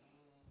eyes,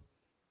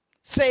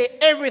 say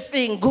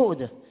everything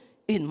good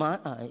in my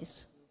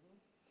eyes,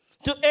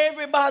 to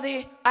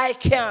everybody I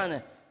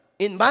can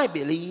in my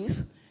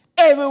belief,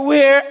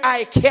 everywhere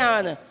I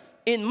can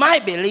in my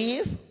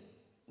belief,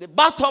 the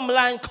bottom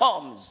line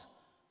comes,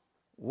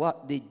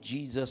 what did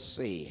Jesus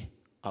say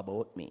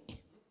about me?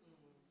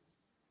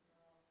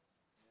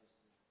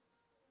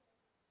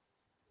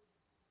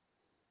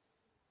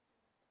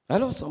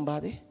 Hello,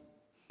 somebody.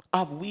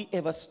 Have we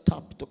ever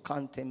stopped to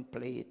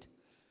contemplate,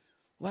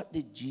 what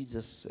did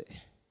Jesus say?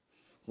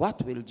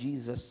 What will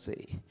Jesus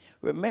say?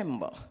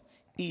 Remember,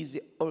 he's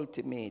the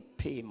ultimate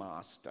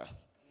paymaster.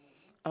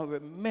 And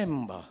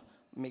remember,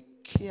 me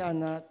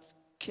cannot,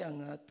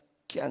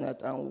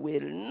 and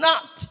will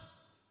not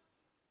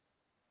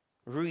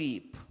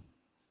reap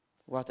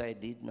what I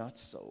did not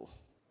sow.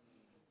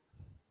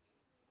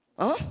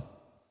 Huh?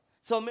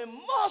 So me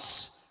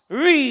must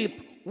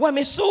reap what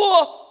me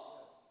sow.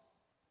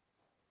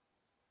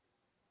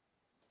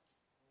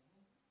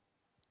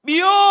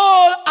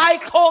 Behold, I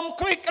come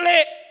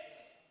quickly.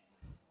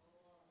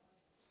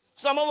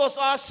 Some of us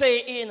are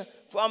saying,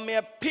 from me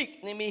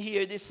picnic, me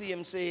hear the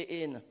same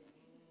saying.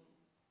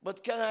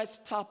 But can I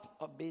stop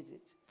a bit?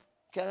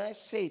 Can I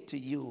say to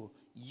you,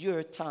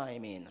 your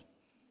timing,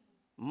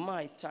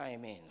 my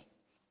timing,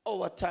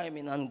 our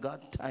timing and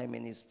God's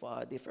timing is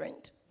far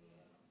different?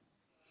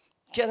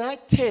 Can I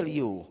tell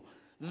you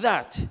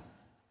that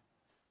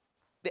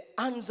the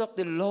hands of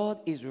the Lord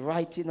is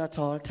writing at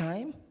all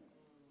time?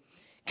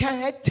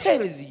 Can I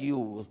tell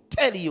you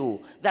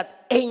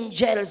that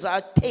angels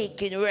are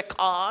taking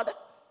record?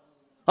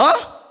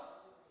 Huh?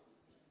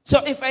 So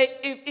if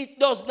it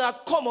does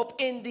not come up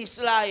in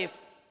this life,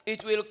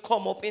 it will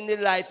come up in the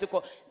life to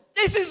come.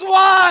 This is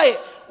why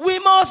we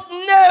must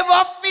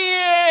never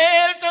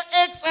fail to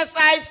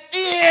exercise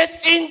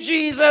faith in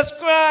Jesus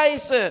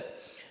Christ.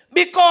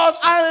 Because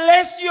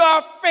unless you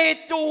have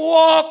faith to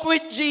walk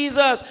with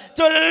Jesus,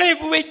 to live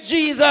with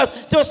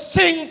Jesus, to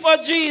sing for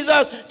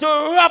Jesus,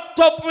 to wrap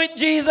up with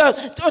Jesus,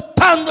 to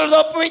tangle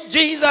up with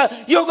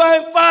Jesus, you're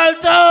going to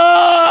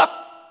falter.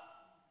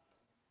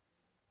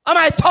 Am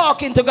I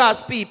talking to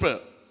God's people?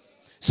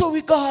 So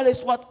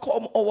regardless what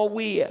come our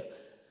way,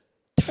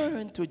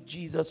 turn to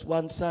Jesus.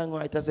 One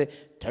songwriter say,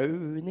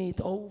 turn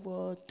it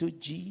over to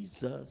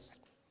Jesus.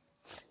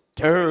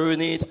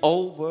 Turn it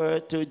over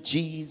to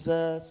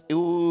Jesus.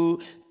 Ooh,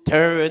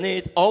 turn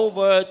it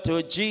over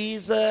to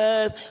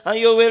Jesus, and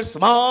you will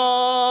smile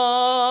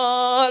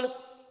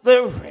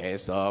the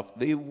rest of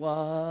the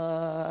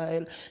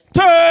while.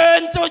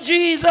 Turn to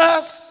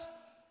Jesus.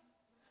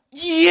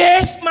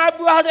 Yes, my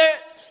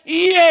brothers.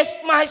 Yes,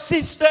 my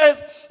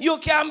sisters. You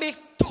can be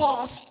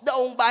tossed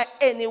down by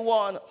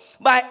anyone,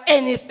 by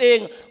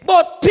anything,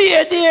 but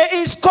payday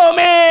is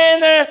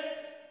coming.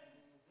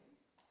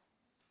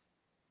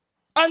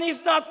 And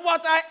it's not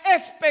what I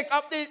expect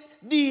of the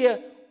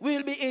day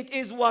will be. It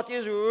is what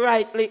is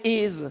rightly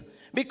is.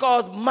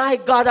 Because my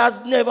God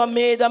has never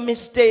made a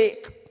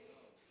mistake.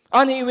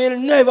 And he will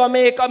never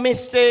make a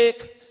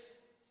mistake.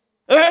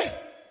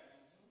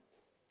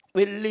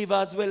 We live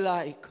as we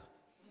like.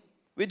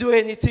 We do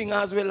anything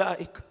as we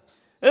like.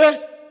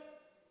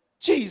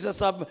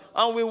 Jesus, and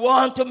we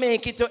want to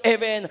make it to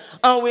heaven.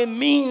 And we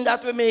mean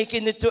that we're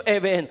making it to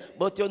heaven.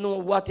 But you know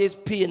what is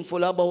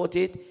painful about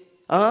it?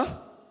 Huh?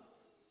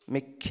 Me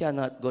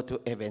cannot go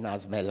to heaven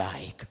as me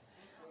like.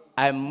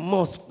 I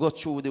must go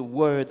through the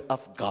word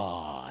of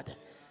God.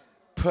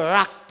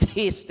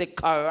 Practice the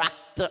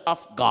character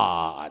of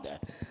God.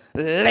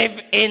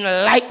 Live in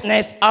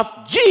likeness of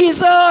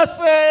Jesus.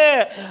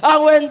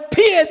 And when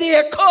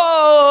payday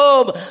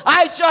come,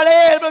 I shall be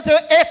able to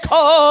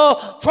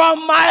echo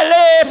from my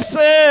lips,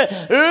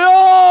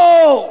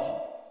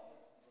 lo.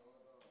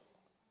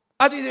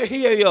 I didn't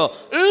hear you.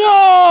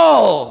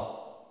 Lo.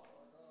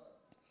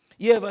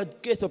 You ever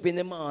get up in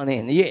the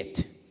morning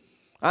yet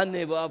and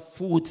never have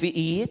food to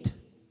eat?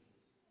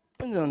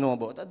 I don't know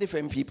about that.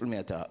 Different people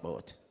may talk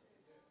about.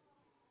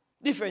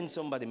 Different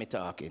somebody me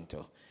talking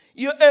to.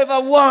 You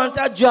ever want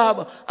a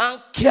job and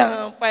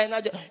can't find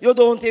a job? You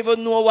don't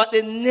even know what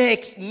the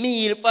next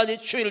meal for the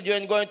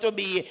children going to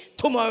be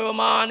tomorrow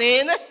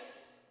morning.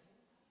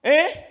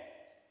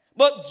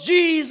 But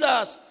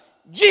Jesus,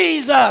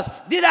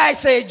 did I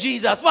say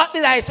Jesus? What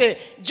did I say?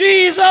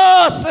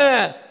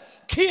 Jesus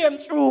came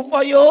through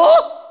for you.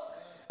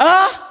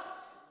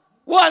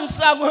 One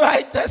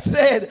songwriter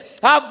said,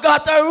 I've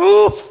got a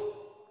roof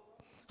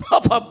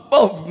up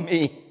above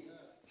me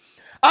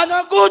and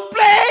a good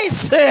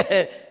place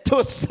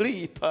to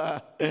sleep.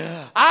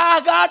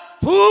 I got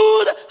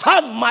food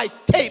on my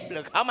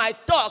table. Am I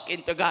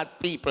talking to God's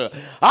people?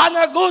 And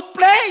a good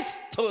place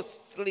to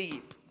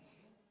sleep.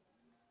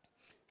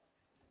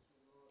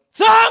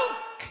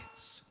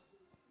 Thanks.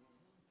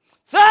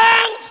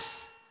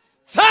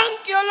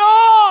 Thank you,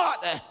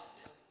 Lord.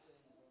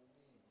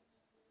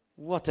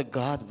 What a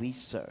God we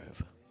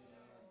serve.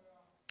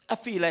 I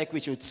feel like we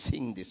should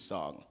sing this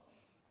song.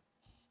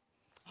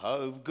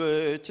 I've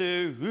got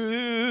a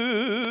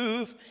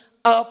roof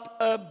up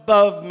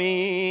above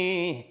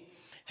me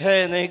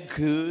and a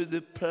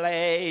good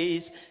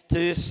place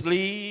to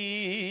sleep.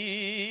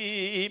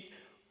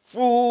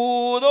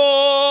 Food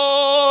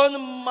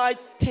on my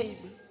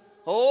table.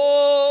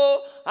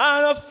 Oh,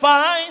 and I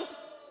find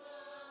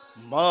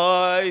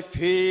my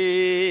feet.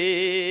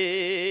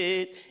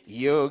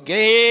 You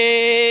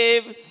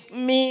gave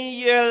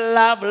me your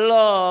love,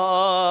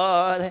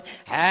 Lord,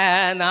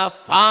 and I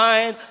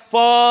find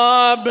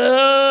for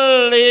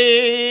belief.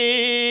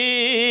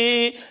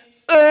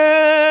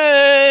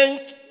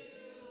 Thank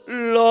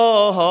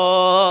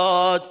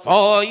Lord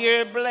for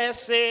your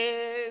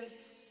blessings.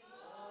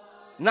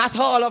 Not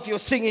all of you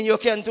singing, you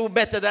can do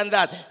better than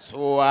that.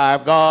 So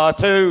I've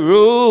got a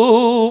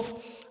roof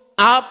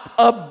up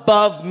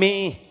above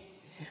me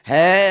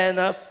and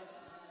a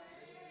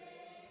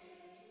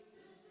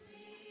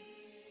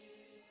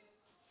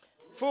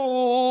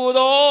food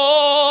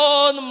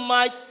on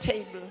my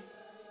table.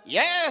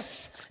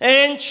 Yes,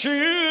 and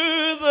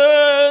shoes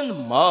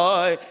on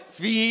my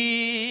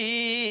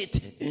feet.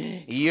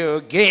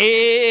 You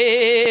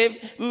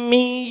gave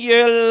me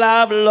your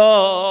love,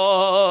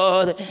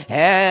 Lord,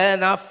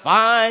 and I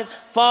find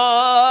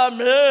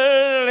family.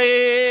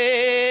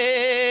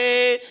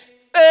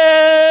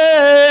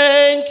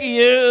 Thank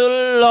you,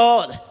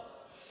 Lord,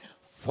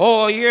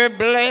 for your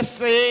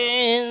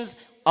blessings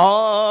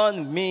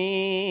on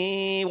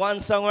me. One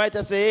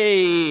songwriter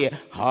say,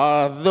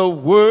 have the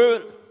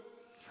world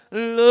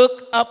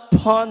look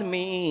upon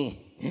me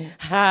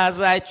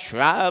as I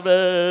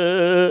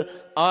travel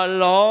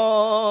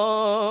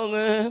along.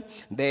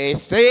 They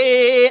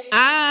say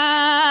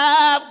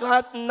I've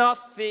got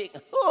nothing,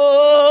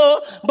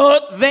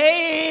 but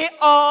they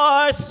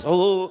are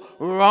so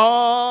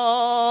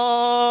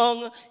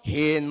wrong.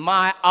 In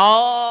my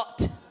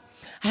heart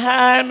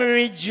I'm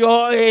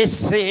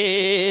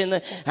rejoicing,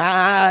 and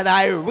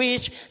I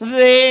wish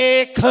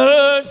they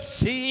could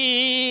see.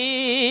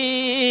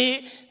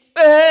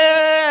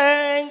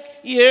 Thank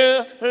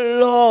you,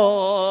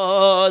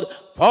 Lord,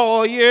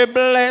 for your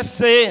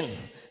blessing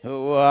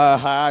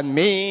on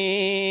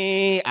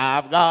me.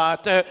 I've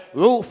got a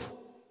roof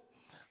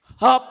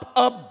up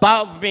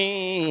above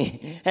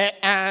me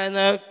and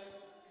a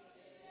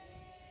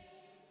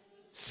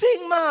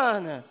sing,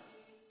 man.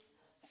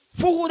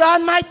 Food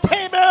on my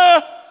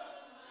table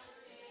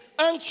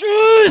and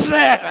shoes.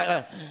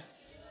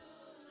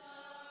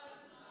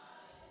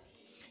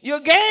 You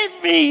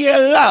gave me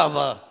your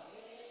love.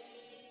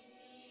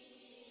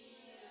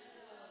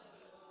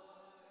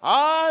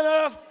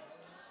 Honor.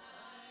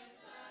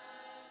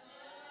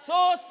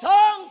 So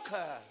sunk.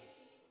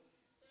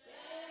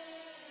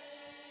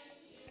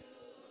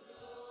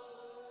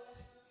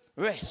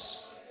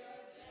 Rest.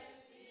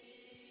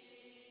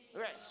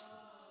 Rest.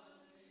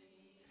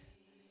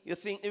 You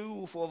think the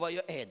roof over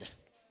your head,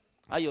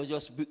 and you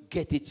just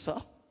get it,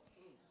 sir?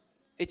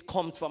 It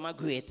comes from a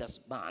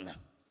greatest man,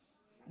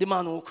 the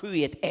man who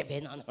created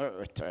heaven and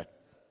earth.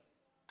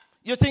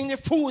 You think the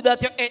food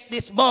that you ate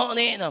this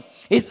morning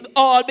is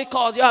all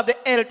because you have the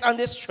health and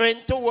the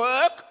strength to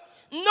work?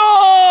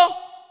 No!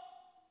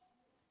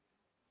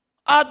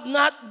 Had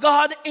not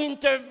God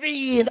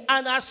intervened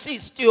and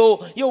assist you,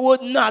 you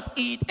would not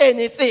eat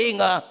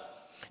anything.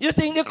 You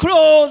think the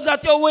clothes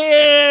that you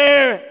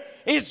wear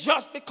is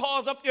just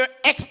because of your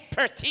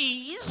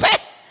expertise?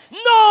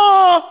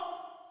 No!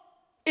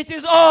 It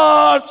is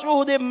all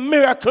through the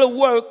miracle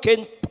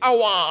working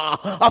power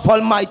of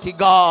Almighty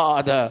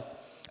God.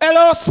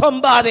 Hello,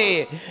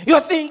 somebody. You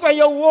think when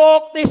you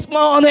woke this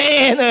morning,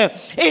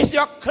 it's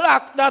your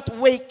clock that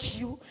wake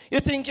you? You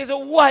think it's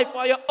your wife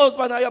or your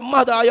husband or your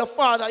mother or your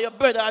father or your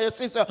brother or your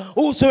sister,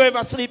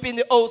 whosoever sleep in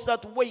the house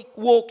that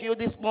woke you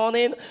this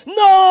morning?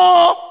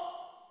 No!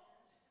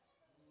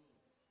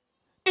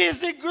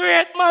 It's the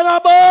great man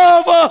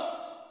above.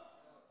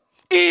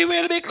 He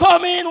will be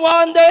coming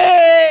one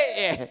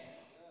day,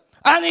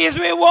 and his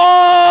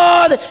reward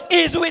God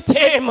is with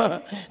him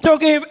to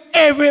give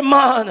every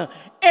man,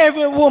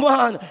 every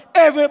woman,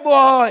 every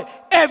boy,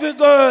 every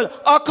girl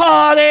a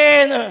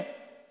calling.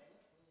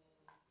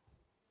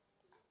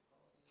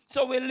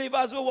 So we live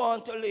as we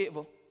want to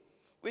live.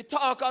 We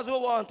talk as we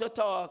want to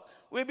talk.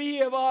 We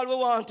behave all we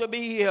want to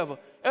behave.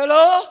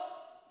 Hello?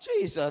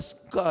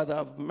 Jesus, God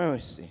have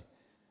mercy.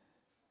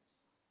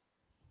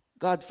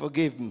 God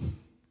forgive me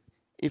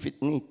if it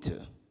need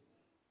to.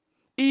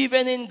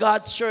 Even in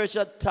God's church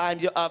at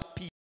times you have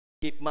people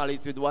keep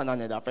malice with one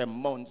another for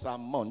months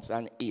and months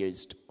and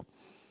years too.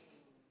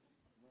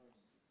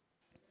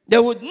 They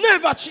would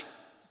never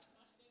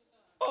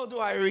how do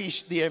I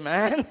reach there,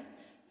 man?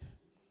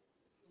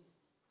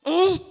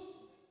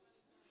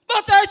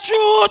 But the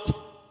truth,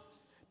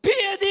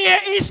 payday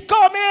is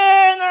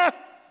coming.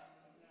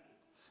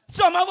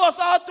 Some of us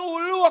are too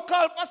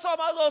local for some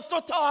of us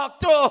to talk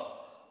to.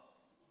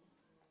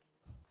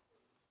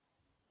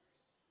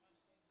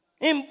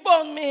 Him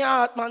burn me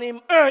heart, man.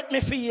 Him hurt me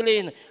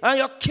feeling. And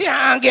you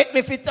can't get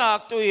me to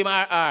talk to him or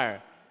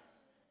her.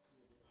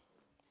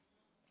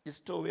 The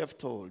story I've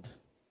told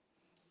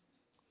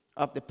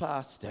of the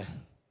pastor.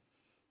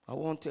 I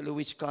won't tell you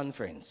which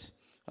conference.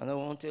 And I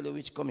won't tell you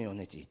which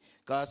community.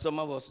 Because some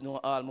of us know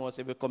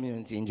almost every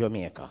community in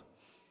Jamaica.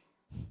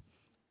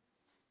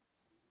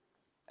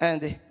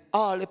 And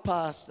all the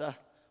pastor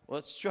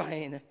was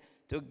trying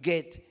to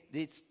get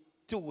these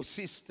two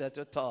sisters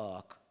to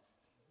talk.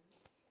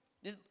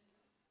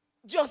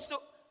 Just to,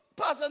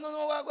 pastor don't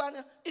know what going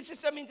on. It's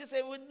sister mean to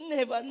say, we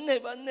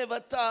never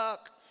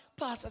talk.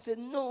 Pastor said,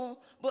 no,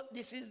 but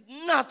this is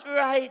not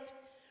right.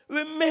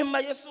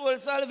 Remember your soul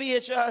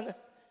salvation.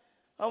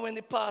 And when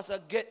the pastor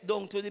get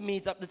down to the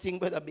meat of the thing,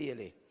 Brother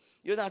Bailey,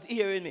 you're not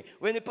hearing me.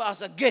 When the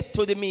pastor get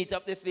to the meat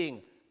of the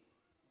thing,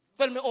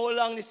 tell me how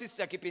long the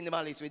sister keeping the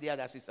malice with the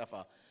other sister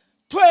for.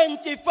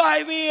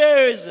 25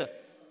 years.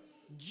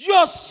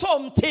 Just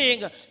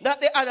something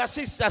that the other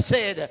sister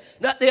said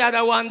that the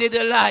other one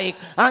didn't like,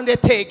 and they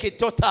take it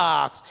to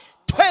tax.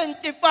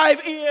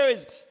 25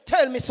 years.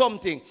 Tell me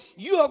something.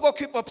 You are going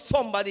to keep up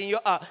somebody in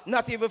your heart,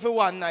 not even for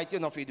one night, you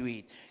know if you do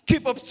it.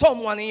 Keep up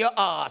someone in your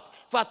heart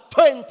for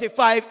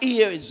 25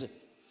 years.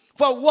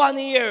 For 1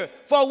 year,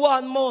 for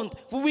 1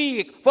 month, for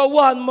week, for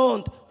 1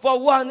 month,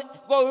 for one,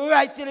 go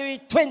right till you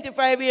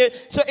 25 years.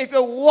 So if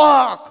you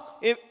walk,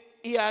 if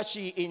he or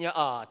she in your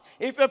heart.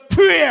 If you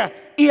pray,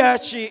 he or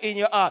she in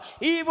your heart.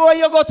 Even when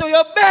you go to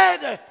your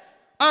bed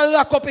and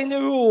lock up in the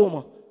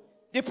room,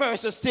 the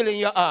person still in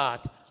your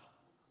heart.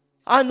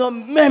 And no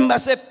member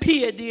say,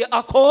 payday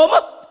a come.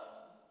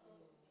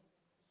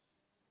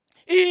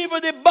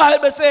 Even the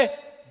Bible say,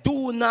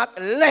 do not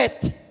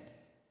let.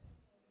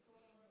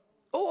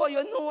 Oh,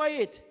 you know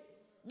it.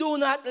 Do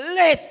not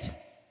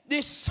let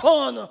the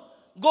sun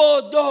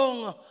go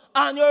down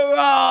on your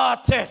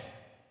wrath.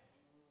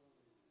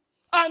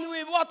 And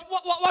we,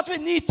 what we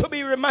need to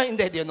be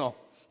reminded, you know.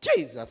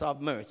 Jesus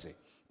have mercy.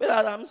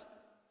 Brother Adams,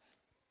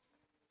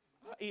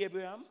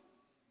 Abraham,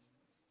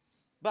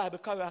 Bible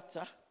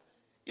character.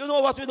 You know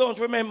what we don't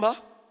remember?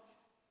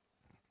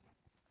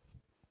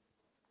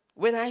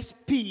 When I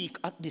speak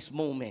at this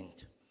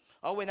moment,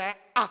 or when I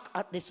act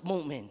at this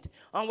moment,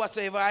 and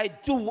whatsoever I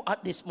do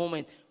at this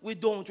moment, we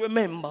don't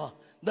remember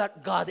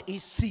that God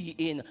is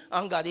seeing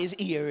and God is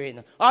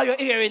hearing. Are you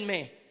hearing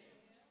me?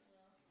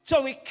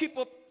 So we keep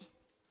up.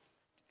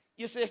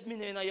 You say if me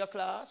in your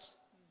class,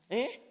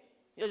 you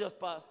just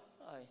pass.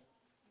 Aye.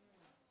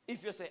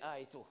 If you say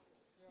aye too.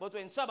 But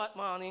when Sabbath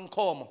morning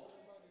come,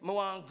 I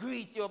want to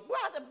greet you.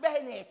 Brother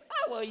Bennett,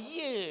 how are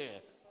you?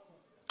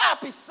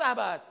 Happy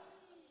Sabbath.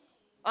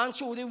 And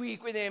through the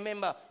week we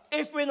remember,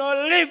 if we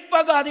don't live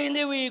for God in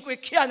the week, we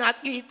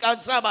cannot keep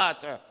God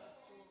Sabbath.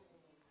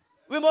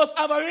 We must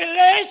have a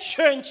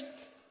relationship.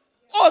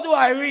 How do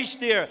I reach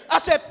there? I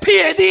said,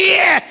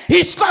 payday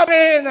is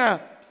coming.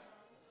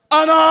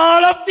 And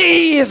all of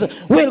these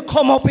will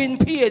come up in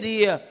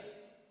payday.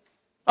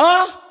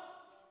 Huh?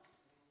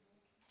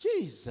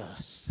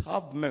 Jesus,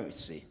 have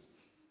mercy.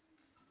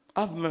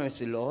 Have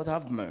mercy, Lord.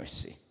 Have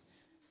mercy.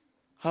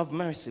 Have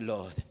mercy,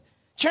 Lord.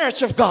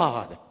 Church of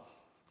God.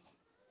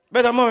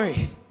 Brother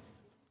Murray,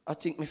 I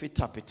think me fi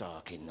stop the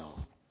talking now.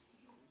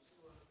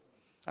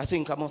 I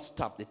think I must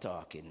stop the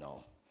talking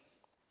now.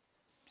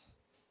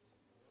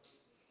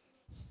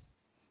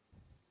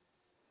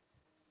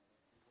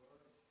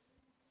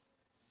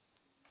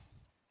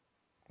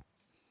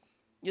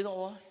 You know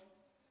what?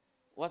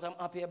 What I'm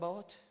happy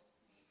about?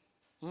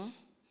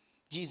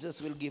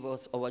 Jesus will give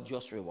us our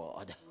just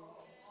reward.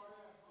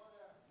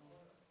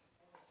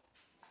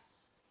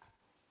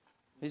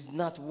 It's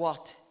not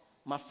what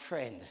my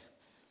friend,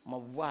 my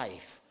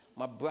wife,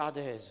 my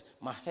brothers,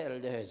 my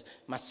elders,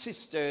 my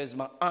sisters,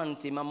 my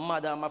auntie, my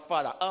mother, my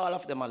father, all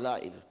of them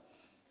alive.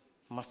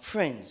 My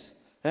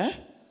friends.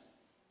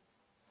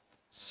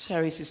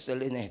 Sorry, Sister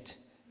Lynette,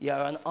 you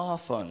are an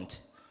orphan.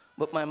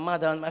 But my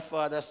mother and my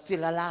father are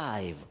still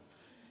alive.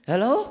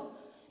 Hello?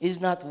 It's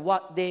not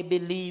what they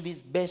believe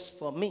is best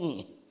for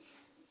me.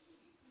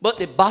 But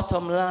the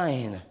bottom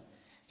line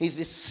is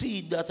the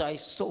seed that I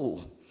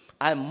sow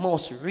I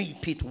must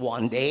reap it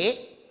one day,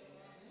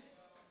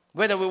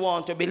 whether we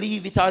want to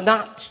believe it or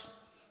not.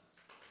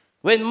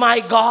 When my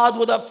God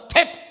would have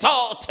stepped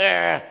out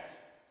there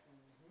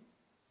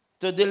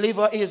to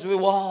deliver his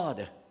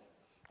reward,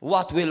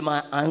 what will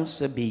my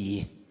answer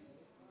be?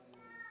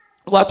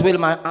 What will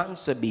my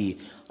answer be?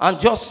 And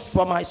just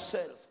for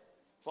myself,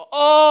 for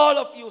all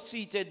of you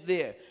seated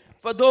there,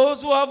 for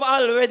those who have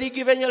already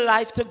given your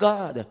life to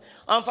God,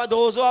 and for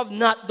those who have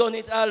not done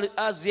it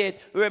as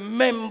yet,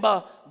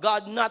 remember,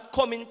 God not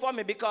coming for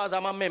me because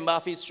I'm a member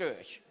of his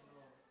church.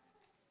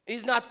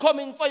 He's not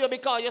coming for you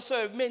because you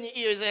serve many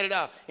years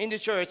elder in the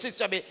church,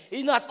 Sister B.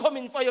 He's not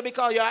coming for you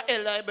because you're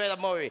elder, Brother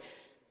Murray.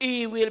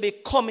 He will be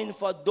coming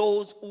for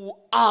those who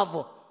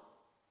have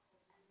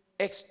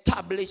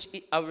established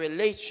a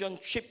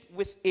relationship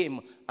with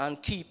him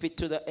and keep it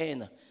to the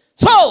end.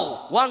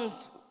 So, one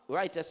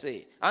writer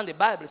say, and the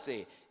Bible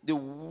say, the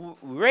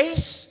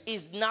race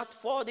is not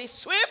for the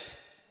swift.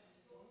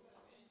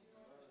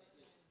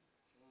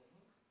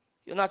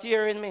 You're not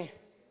hearing me?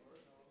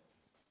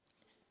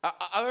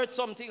 I heard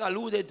something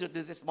alluded to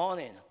this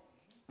morning,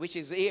 which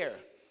is here,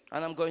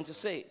 and I'm going to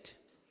say it.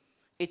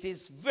 It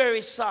is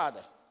very sad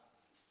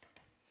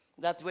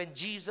that when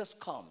Jesus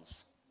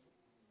comes,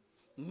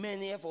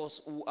 many of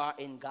us who are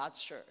in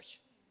God's church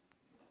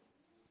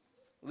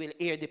will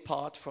hear,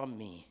 "Depart from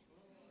me.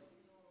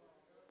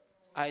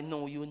 I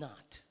know you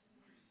not."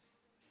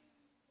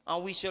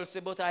 And we shall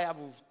say, "But I have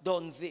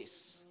done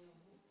this.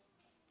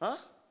 Huh?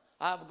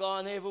 I have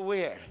gone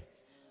everywhere.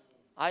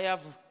 I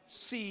have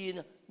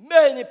seen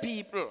many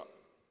people.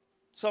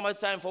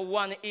 Summertime for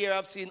 1 year,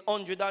 I've seen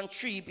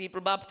 103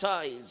 people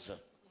baptized.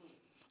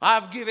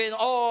 I've given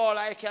all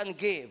I can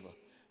give."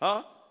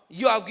 Huh?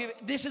 You have given.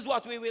 This is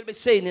what we will be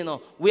saying, you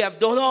know. We have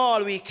done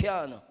all we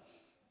can.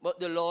 But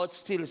the Lord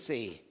still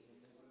say,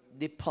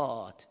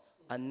 "Depart,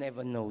 I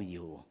never know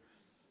you."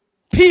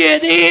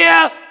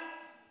 Period.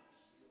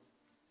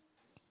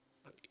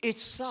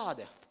 It's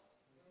sad.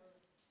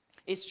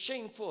 It's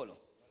shameful.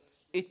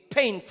 It's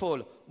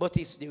painful, but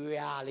it's the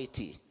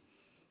reality.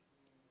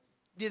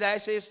 Did I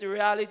say it's the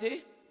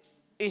reality?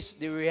 It's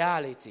the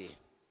reality.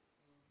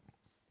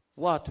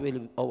 What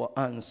will our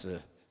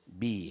answer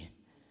be?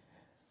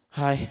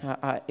 I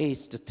hate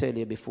to tell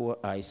you before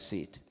I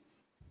sit.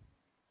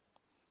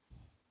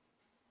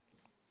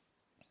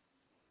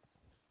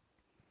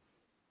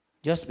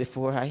 Just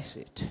before I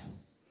sit.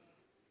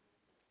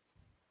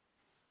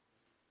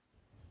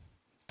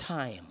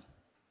 Time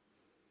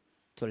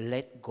to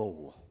let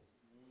go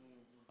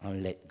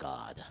and let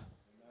God.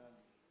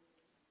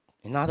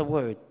 In other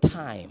words,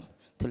 time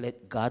to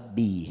let God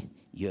be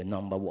your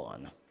number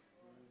one.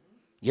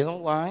 You know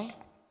why?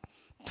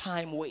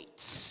 Time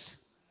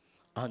waits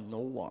on no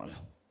one.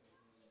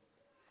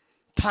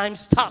 Time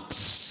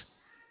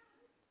stops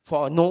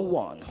for no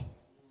one.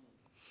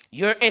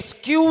 Your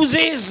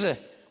excuses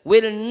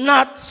will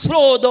not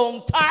slow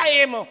down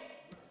time.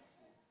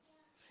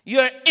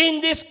 Your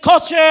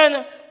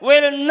indiscussion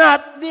will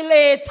not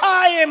delay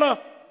time.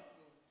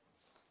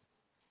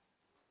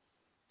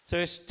 So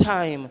it's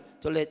time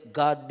to let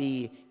God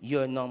be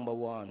your number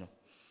one.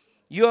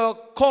 Your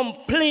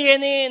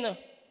complaining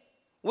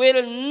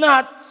will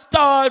not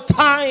stall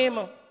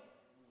time.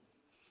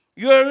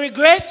 Your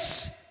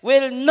regrets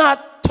will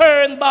not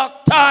turn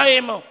back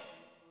time.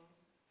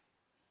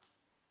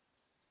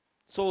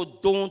 So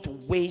don't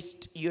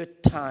waste your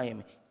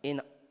time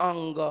in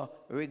anger,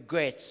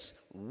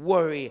 regrets,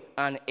 worry,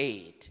 and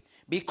hate,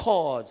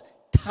 because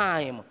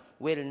time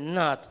will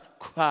not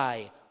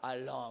cry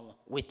along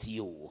with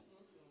you.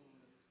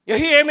 You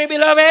hear me,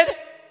 beloved?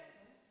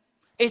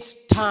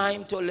 It's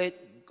time to let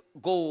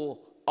go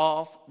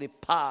of the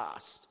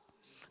past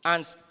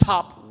and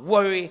stop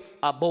worrying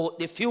about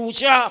the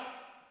future.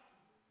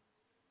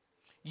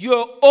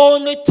 Your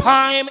only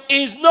time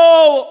is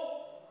now.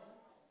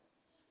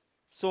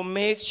 So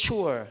make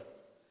sure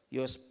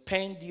you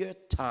spend your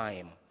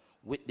time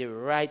with the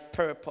right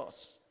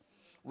purpose,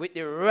 with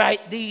the right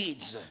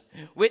deeds,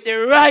 with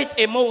the right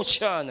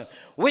emotion,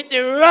 with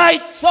the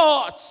right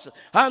thoughts,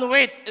 and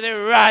with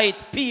the right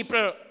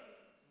people.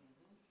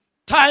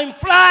 Time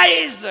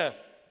flies.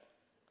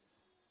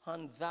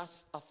 And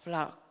that's a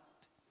fact.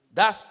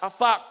 That's a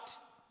fact.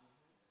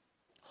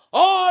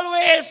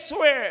 Always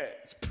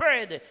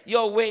spread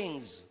your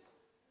wings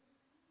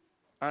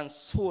and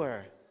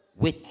soar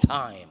with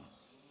time,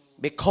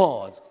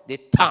 because the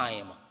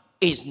time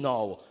is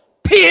now.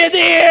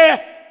 Period.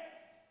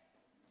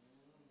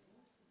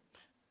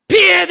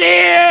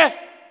 Period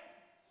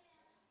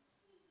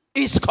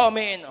is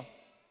coming.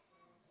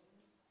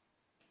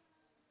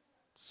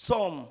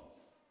 Some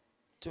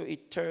to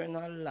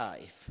eternal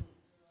life,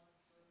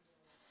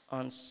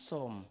 and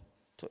some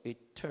to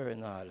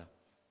eternal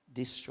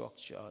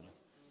destruction.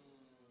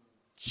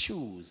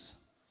 Choose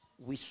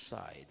which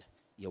side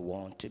you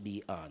want to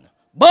be on.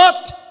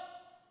 But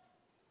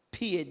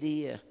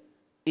payday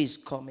is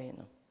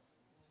coming.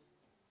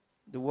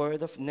 The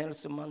word of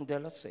Nelson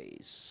Mandela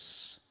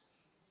says,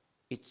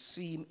 it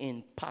seems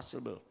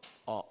impossible,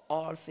 or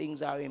all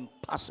things are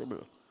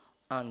impossible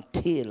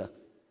until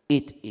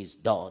it is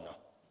done.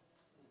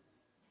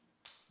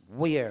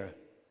 Where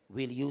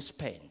will you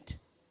spend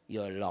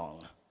your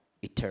long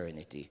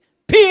eternity?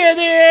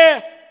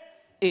 Payday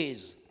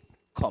is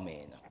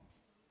coming.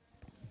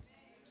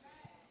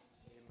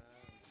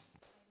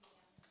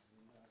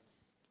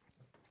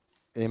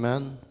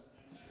 Amen.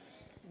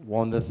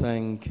 Want to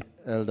thank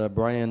Elder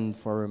Bryan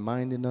for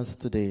reminding us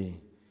today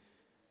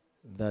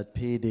that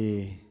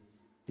payday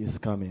is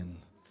coming.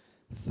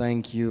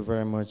 Thank you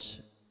very much,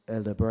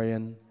 Elder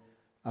Bryan.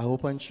 I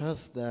hope and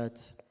trust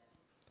that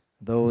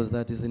those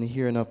that is in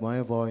hearing of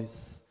my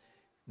voice,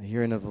 the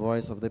hearing of the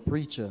voice of the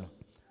preacher,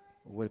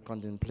 will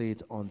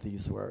contemplate on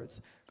these words.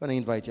 I'm going to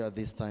invite you at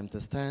this time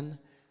to stand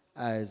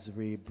as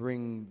we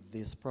bring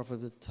this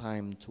prophetic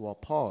time to a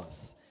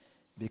pause,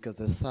 because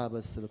the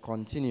Sabbath still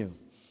continue.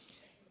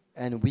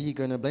 And we're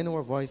going to blend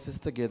our voices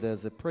together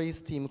as the praise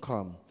team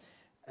come,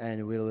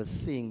 and we'll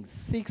sing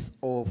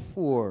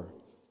 604.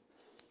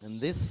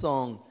 And this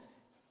song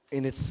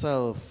in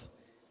itself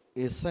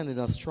is sending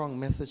a strong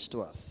message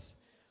to us.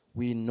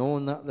 We know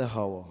not the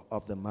hour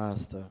of the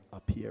Master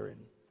appearing.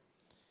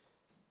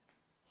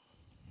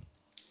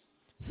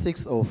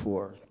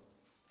 604.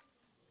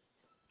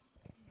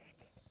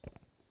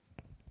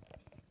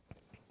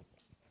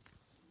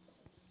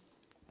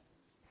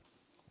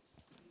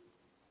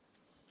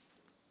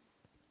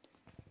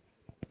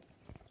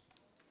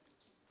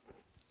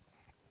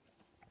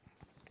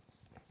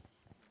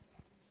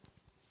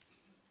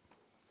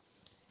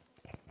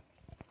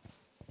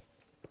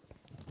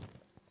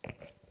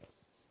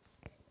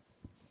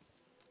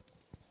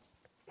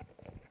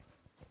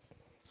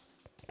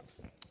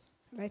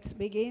 Let's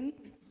begin.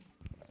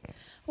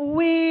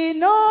 We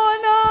know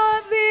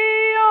not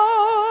the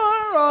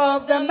hour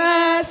of the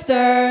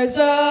Master's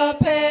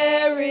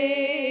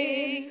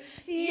appearing,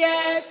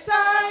 yet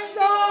signs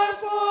are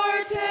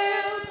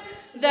foretell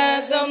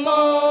that the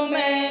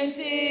moment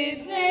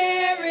is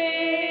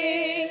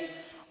nearing.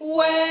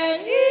 When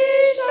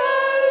he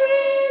shall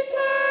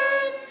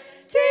return,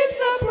 'tis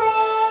a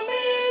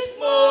promise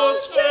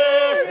most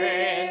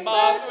cheering,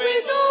 but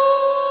we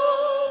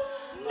know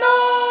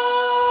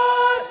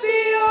not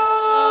the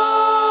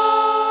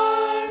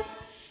hour.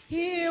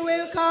 He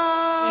will come.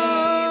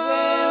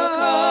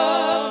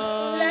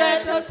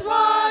 Let us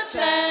watch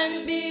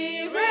and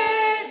be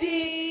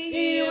ready.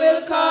 He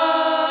will come.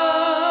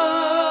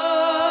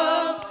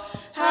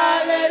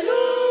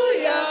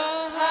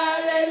 Hallelujah,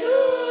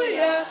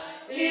 hallelujah.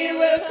 He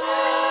will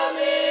come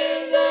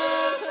in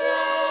the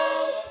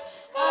clouds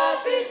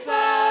of his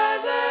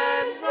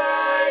Father's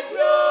bright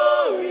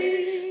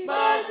glory,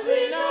 but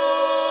we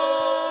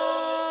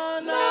know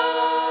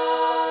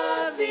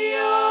not the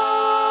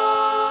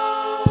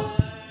hour.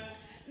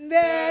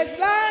 There's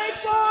light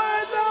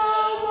for the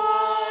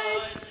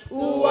ones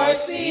who are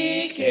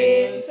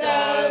seeking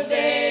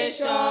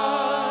salvation.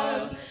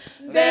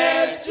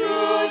 There's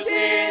truth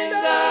in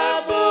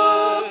the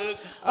book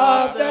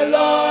of the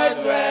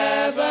Lord's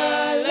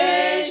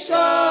revelation.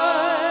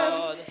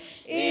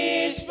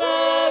 Each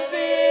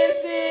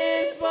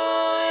prophecy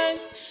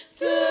points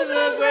to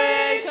the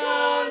great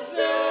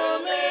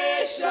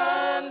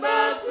consummation,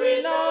 but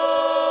we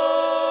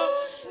know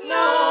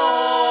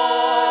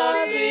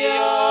not the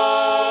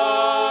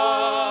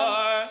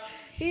hour.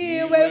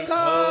 He will come,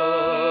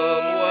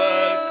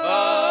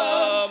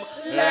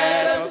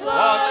 Let us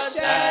watch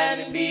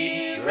and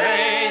be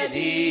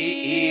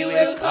ready. He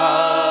will come,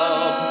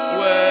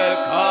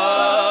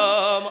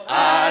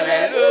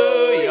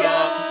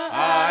 Hallelujah,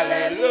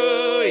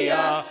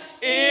 hallelujah.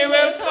 He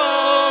will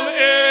come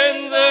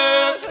in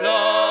the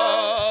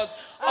clouds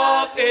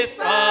of his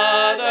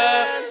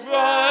Father's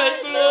bright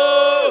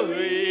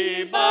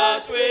glory,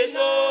 but we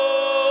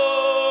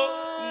know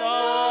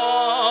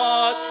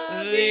not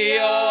the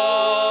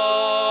hour.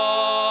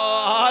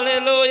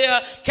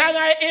 Hallelujah. Can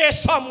I hear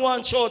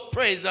someone shout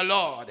praise the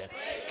Lord?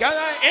 Can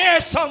I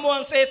hear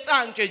someone say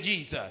thank you,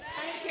 Jesus?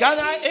 Can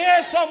I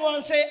hear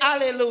someone say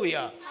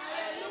hallelujah?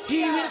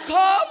 He will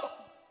come.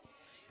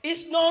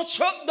 It's no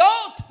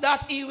doubt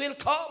that he will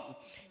come.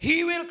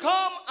 He will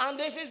come, and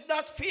this is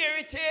not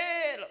fairy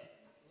tale.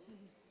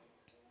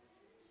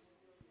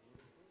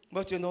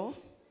 But you know,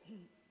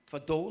 for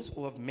those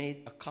who have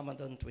made a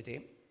covenant with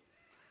him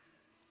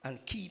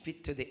and keep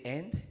it to the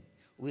end,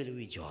 will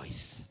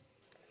rejoice.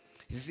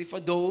 You see, for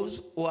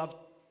those who have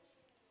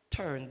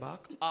turned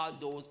back, or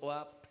those who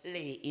are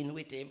playing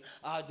with him,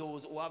 or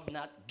those who have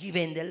not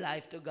given their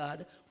life to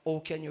God, how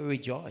can you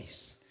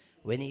rejoice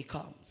when he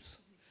comes?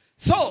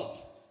 So,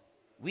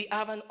 we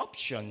have an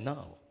option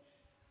now,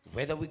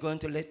 whether we're going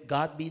to let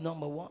God be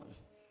number one.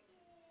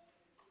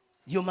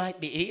 You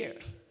might be here,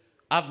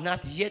 have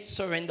not yet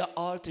surrendered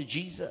all to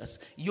Jesus.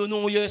 You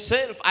know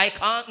yourself. I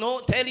can't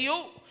tell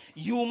you.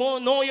 You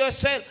won't know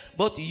yourself,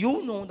 but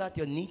you know that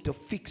you need to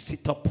fix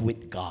it up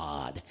with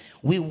God.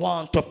 We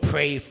want to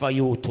pray for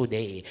you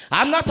today.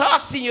 I'm not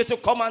asking you to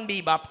come and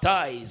be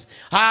baptized.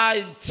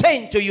 I'm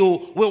saying to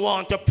you, we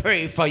want to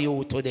pray for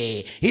you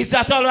today. Is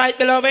that all right,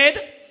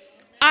 beloved?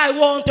 I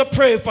want to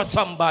pray for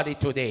somebody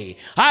today.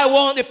 I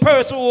want the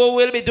person who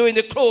will be doing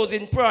the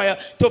closing prayer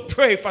to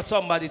pray for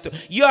somebody.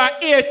 You are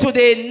here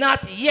today,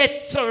 not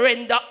yet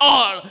surrender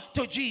all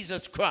to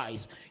Jesus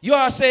Christ. You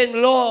are saying,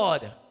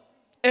 Lord,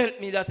 help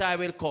me that I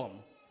will come.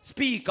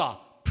 Speaker,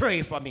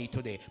 pray for me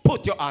today.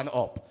 Put your hand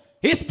up.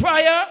 His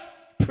prayer,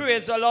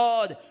 praise the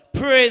Lord,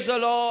 praise the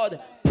Lord,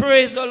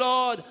 praise the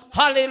Lord.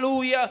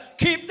 Hallelujah.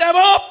 Keep them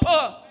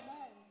up.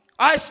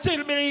 I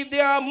still believe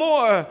there are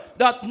more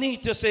that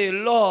need to say,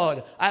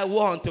 Lord, I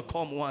want to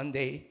come one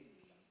day.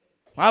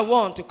 I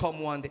want to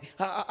come one day.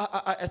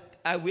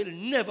 I will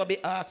never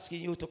be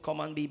asking you to come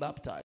and be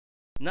baptized.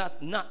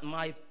 Not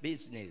my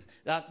business.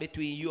 That's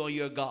between you and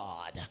your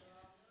God.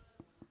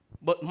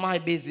 But my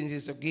business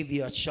is to give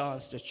you a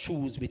chance to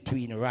choose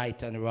between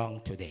right and wrong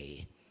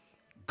today.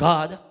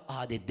 God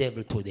or the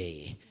devil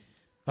today.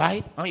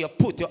 Right? And you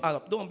put your hand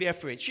up. Don't be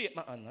afraid. Shake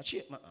my hand.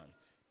 Shake my hand.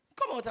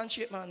 Come out and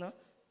shake my hand.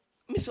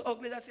 Mr.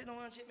 Ugly, that's it. Don't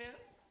want to shake my hand.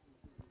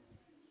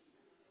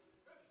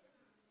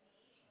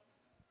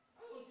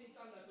 I don't think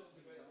I'm not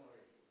ugly, Brother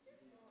Morris.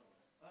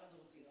 I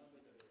don't think I'm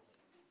better.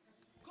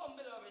 Come,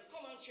 beloved.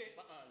 Come and shake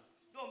my hand.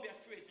 Don't be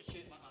afraid to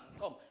shake my hand.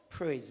 Come.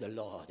 Praise the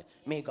Lord.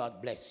 May God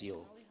bless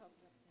you.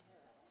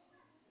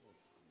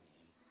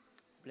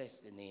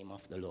 Bless the name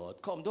of the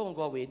Lord. Come, don't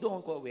go away.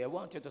 Don't go away. I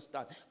want you to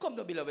stand. Come,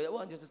 no, beloved. I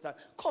want you to stand.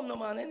 Come, no,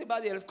 man.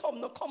 Anybody else?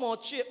 Come, no. Come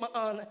out. Shake my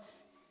hand.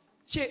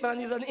 Shake my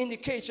hand is an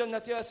indication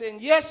that you are saying,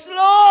 yes,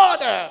 Lord.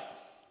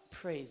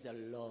 Praise the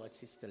Lord,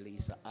 Sister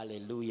Lisa.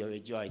 Hallelujah.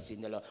 Rejoice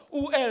in the Lord.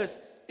 Who else?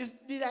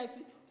 Did I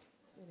see?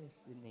 Bless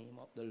the name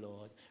of the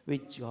Lord.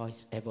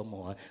 Rejoice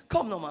evermore.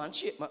 Come, no, man.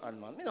 Shake my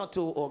hand, man. Me not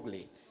too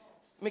ugly.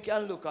 Me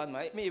can look on,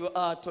 man. Me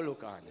hard to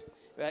look on.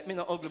 Right? Me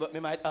not ugly, but me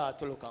might hard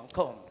to look on.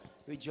 Come.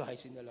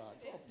 Rejoice in the Lord.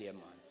 Go up there,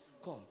 man.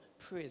 Come.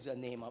 Praise the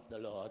name of the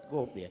Lord.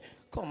 Go up there.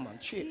 Come, man.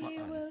 Shake my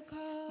hand.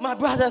 My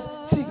brothers,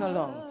 sing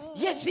along.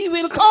 Yes, he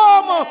will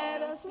come.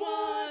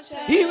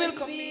 He will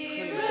come. Praise the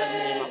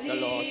name of the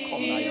Lord.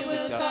 Come, my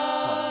sister. Come.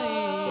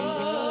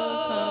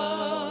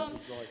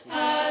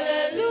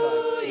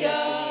 Hallelujah.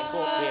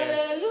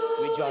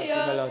 Rejoice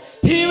in the Lord.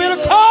 He will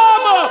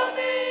come.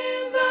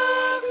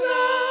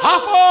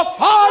 Half our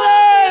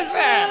fathers.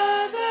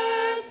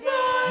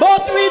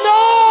 But we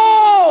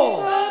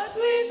know.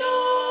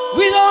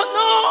 We don't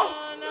know.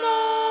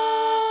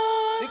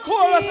 The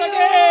chorus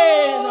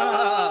again.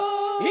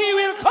 He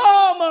will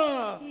come.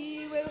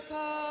 He will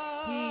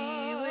come.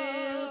 He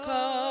will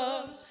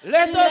come.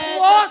 Let us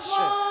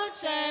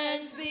watch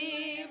and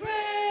be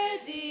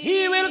ready.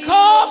 He will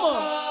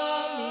come.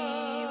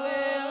 He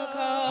will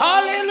come.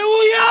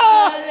 Hallelujah.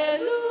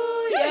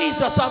 Hallelujah.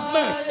 Jesus have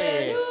mercy.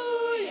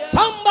 Hallelujah.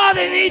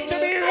 Somebody need to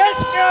be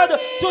rescued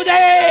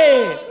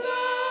today.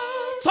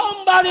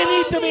 Somebody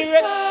need to be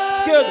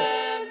rescued.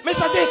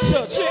 Mr.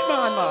 Dixon, shake my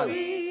hand, man.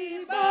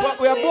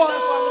 We are born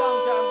for a long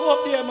time. Go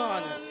up there,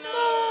 man.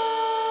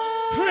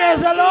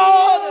 Praise the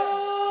Lord.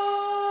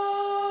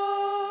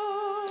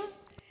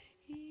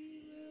 He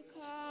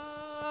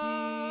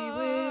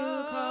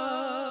will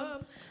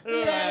come.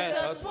 Let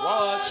us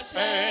watch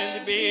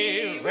and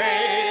be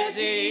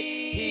ready.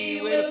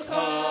 He will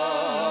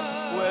come.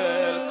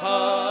 Will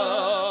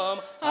come.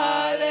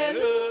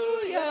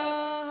 Hallelujah.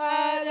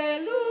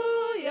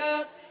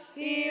 Hallelujah.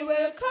 He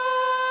will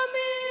come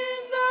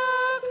in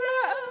the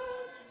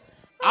clouds.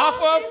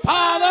 Of our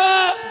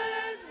Father.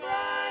 His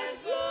bright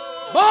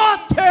glory.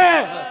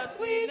 But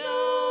We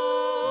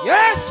know.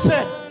 yes,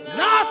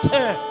 not.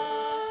 the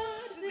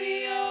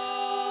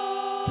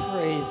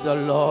Praise the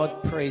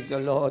Lord, praise the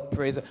Lord,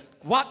 praise the Lord.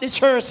 What the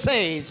church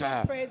says.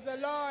 Praise the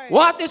Lord.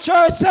 What the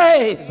church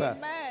says.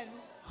 Amen.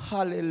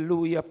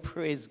 Hallelujah,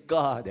 praise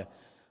God.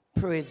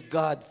 Praise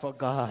God for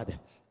God.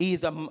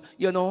 He's a,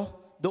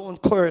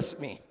 don't curse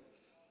me.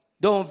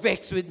 Don't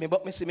vex with me,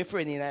 but me see my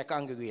friend in our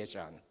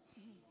congregation.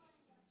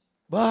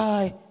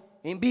 Boy,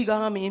 him big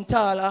on me, him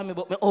tall on me,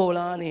 but me all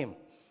on him.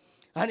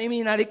 And him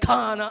in the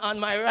corner on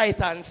my right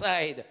hand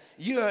side,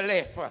 your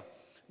left.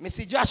 Me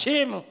see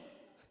Joshim.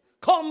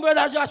 Come,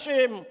 brother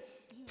Joshim.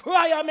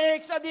 Prayer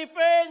makes a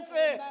difference.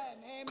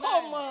 Amen.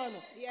 Come on.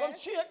 Yes. Come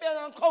straight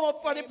there and come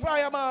up for the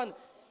prayer, man.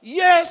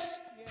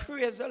 Yes.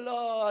 Praise the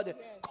Lord. Yes.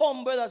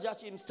 Come, brother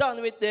Joshim.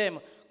 Stand with them.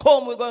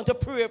 Come, we're going to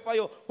pray for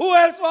you. Who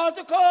else want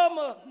to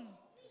come?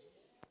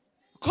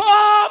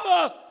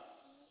 Come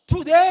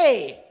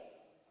today.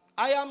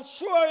 I am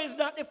sure it's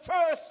not the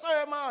first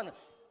sermon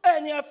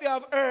any of you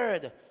have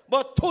heard,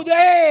 but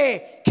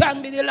today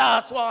can be the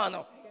last one.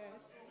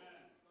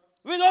 Yes.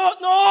 We don't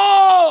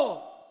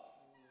know,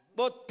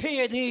 but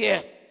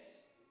payday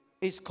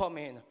is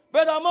coming.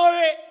 Brother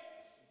Murray,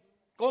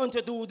 going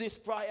to do this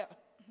prayer.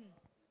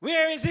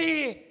 Where is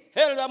he?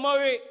 Elder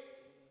Murray,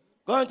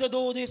 going to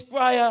do this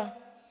prayer.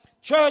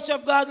 Church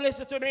of God,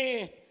 listen to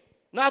me.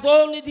 Not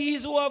only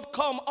these who have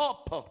come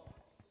up,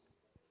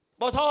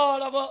 but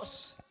all of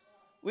us.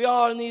 We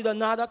all need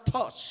another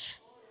touch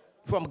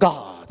from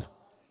God.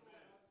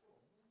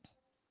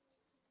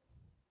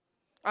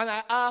 And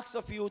I ask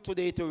of you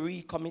today to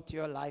recommit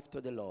your life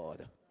to the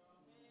Lord.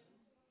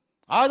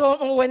 I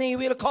don't know when he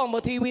will come,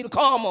 but he will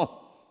come.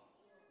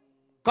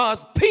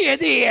 Because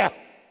payday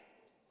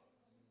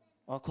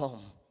will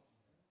come.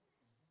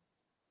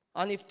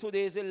 And if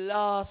today is the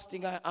last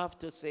thing I have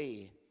to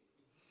say,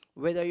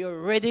 whether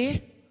you're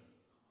ready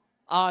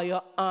or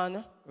you're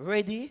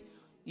unready,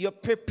 you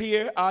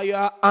prepare or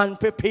you're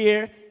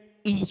unprepared,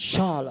 it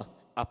shall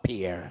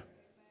appear.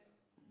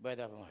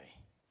 Brother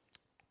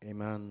Boy.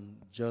 Amen.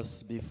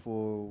 Just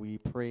before we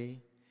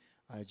pray,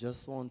 I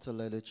just want to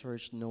let the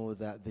church know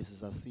that this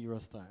is a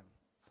serious time.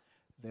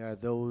 There are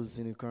those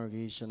in the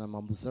congregation, I'm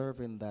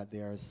observing that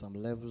there is some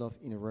level of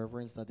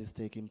irreverence that is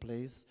taking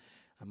place.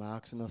 I'm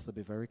asking us to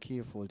be very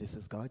careful. This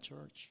is God's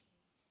church,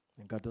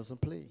 and God doesn't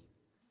play.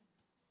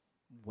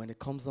 When it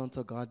comes down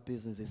to God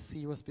business, it's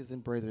serious business,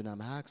 brethren.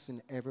 I'm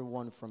asking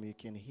everyone from you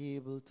can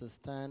able to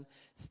stand.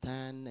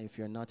 If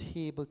you're not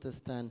able to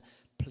stand,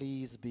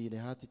 please be in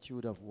the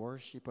attitude of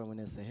worship. And when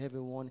I say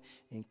everyone,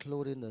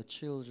 including the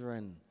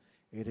children,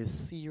 it is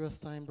serious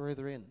time,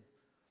 brethren.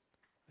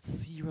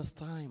 Serious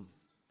time.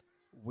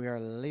 We are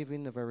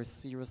living a very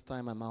serious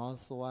time. I'm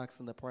also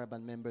asking the prayer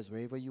band members,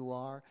 wherever you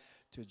are,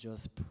 to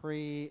just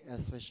pray a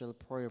special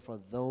prayer for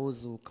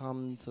those who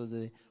come to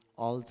the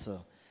altar.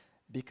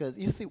 Because,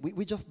 you see,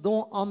 we just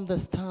don't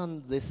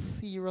understand the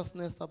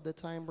seriousness of the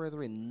time,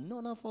 brethren.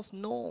 None of us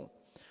know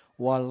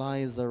what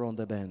lies around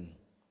the bend.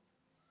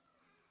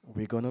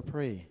 We're going to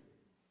pray.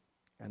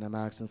 And I'm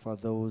asking for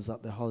those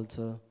at the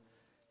altar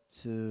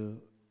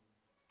to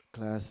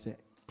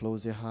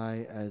close your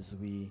eye as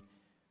we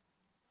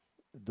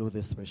do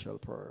this special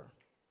prayer.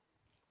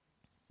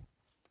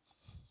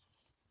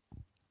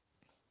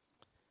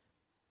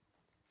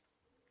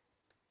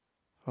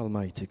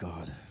 Almighty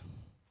God,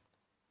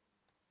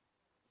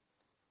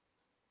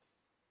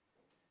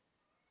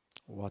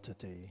 what a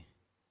day.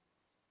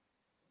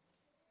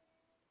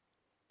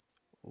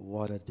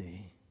 What a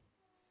day.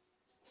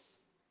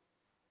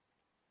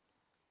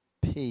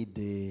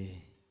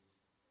 Payday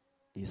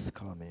is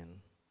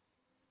coming.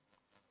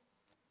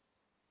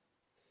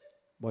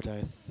 But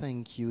I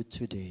thank you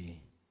today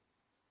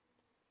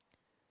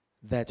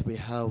that we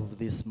have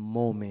this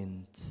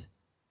moment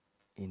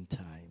in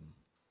time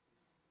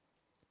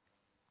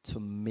to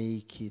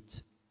make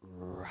it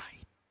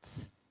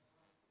right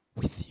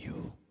with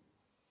you.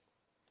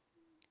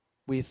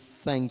 We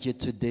thank you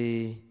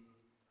today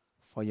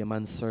for your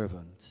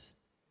manservant.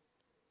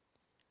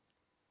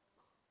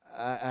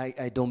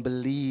 I don't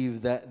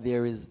believe that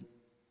there is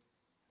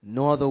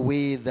no other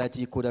way that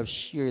you could have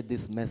shared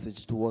this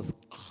message to us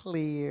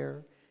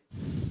clear,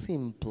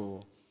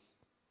 simple,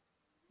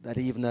 that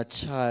even a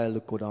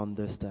child could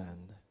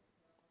understand.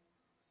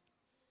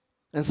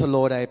 And so,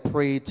 Lord, I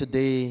pray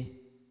today,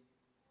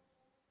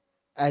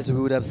 as we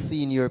would have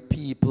seen your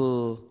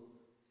people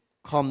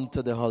come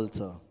to the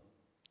altar,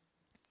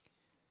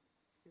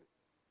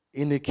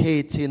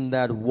 indicating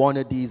that one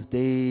of these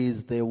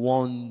days they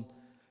want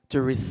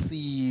to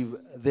receive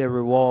the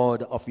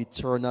reward of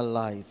eternal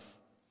life.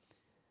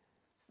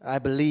 I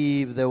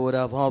believe they would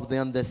have the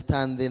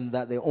understanding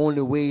that the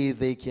only way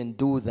they can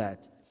do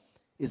that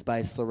is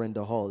by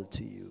surrender all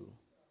to you.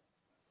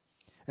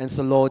 And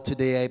so, Lord,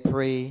 today I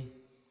pray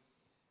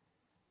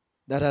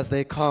that as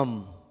they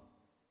come,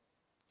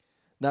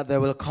 that they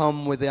will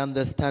come with the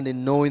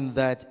understanding, knowing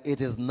that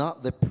it is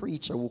not the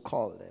preacher who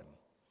called them,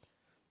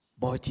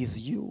 but it is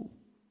you.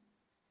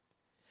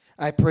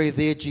 I pray,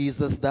 dear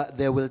Jesus, that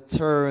they will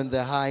turn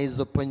their eyes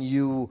upon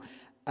you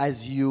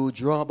as you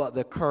draw back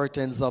the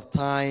curtains of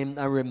time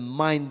and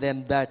remind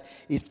them that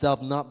if it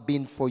had not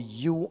been for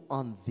you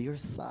on their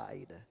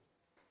side,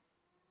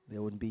 they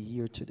wouldn't be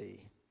here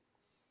today.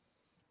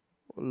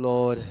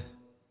 Lord,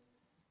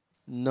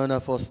 none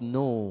of us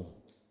know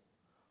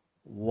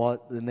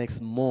what the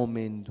next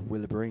moment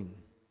will bring,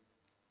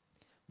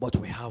 but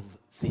we have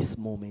this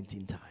moment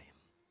in time.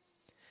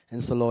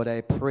 And so, Lord,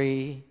 I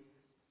pray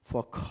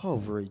for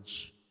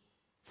coverage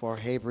for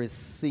every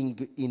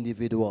single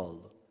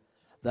individual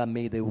that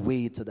made their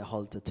way to the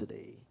altar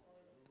today.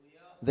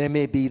 There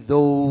may be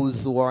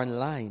those who are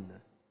online.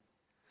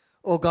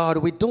 Oh God,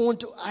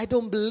 I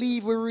don't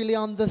believe we really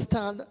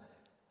understand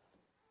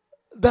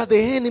that the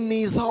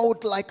enemy is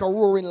out like a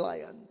roaring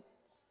lion.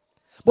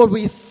 But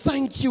we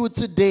thank you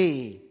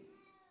today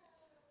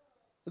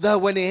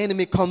that when the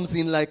enemy comes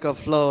in like a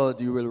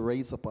flood, you will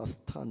raise up a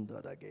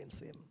standard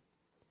against him.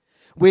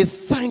 We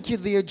thank you,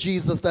 dear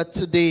Jesus, that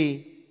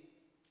today,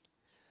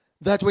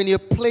 that when you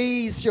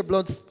place your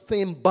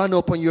blood-stained banner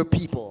upon your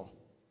people,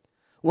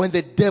 when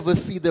the devil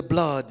see the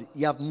blood,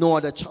 you have no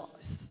other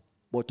choice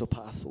but to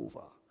pass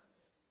over.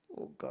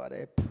 Oh God,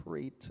 I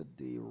pray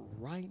today,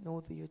 right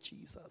now, dear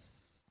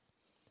Jesus,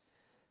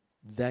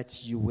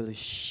 that you will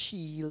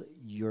shield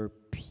your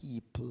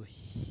people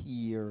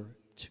here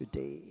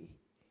today.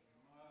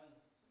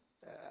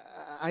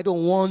 I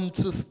don't want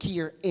to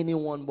scare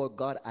anyone, but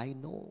God, I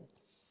know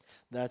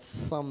that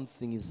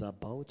something is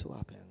about to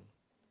happen.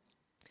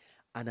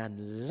 And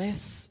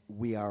unless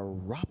we are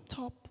wrapped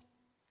up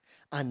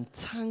and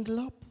tangled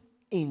up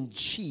in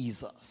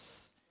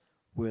Jesus,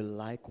 we'll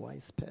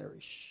likewise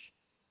perish.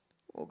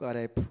 Oh God,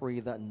 I pray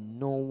that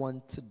no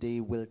one today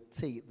will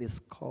take this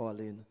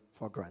calling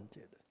for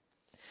granted.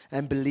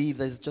 and believe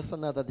that it's just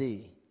another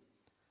day.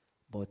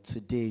 But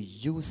today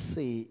you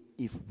say,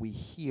 if we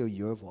hear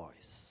your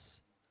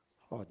voice,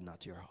 harden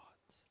not your heart.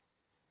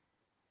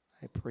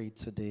 I pray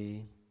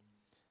today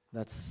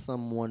that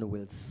someone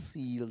will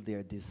seal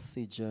their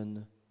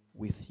decision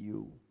with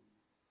you,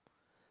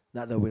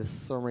 that they will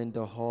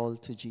surrender all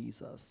to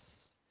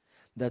Jesus,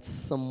 that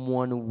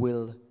someone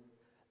will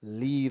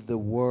leave the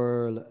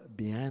world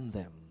behind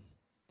them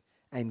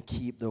and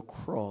keep the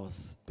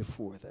cross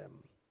before them.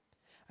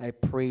 I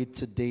pray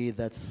today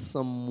that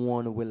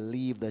someone will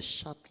leave the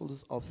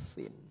shackles of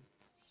sin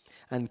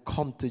and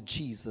come to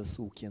Jesus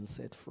who can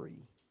set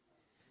free.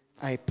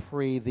 I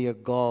pray, dear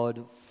God,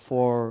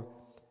 for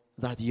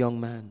that young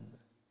man,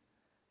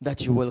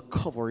 that you will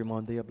cover him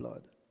under your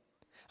blood.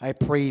 I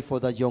pray for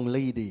that young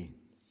lady,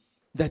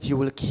 that you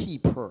will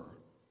keep her.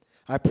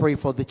 I pray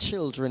for the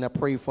children. I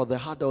pray for the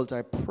adults.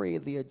 I pray,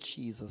 dear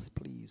Jesus,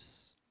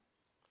 please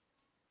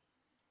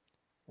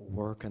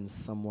work on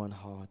someone's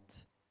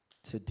heart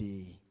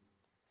today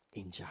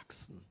in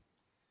Jackson.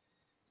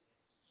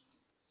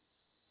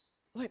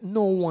 Let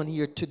no one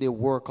here today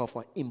work off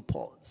an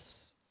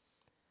impulse,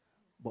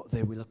 but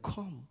they will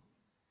come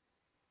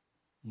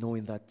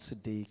knowing that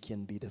today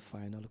can be the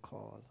final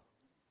call.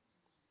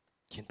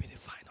 Can be the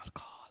final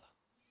call.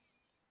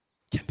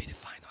 Can be the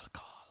final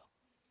call.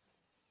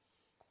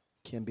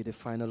 Can be the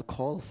final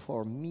call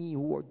for me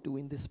who are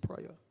doing this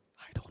prayer.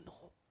 I don't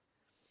know.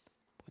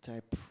 But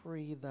I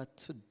pray that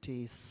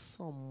today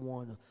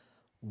someone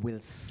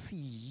will see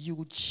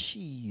you,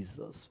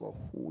 Jesus, for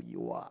who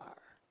you are.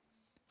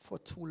 For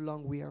too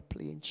long we are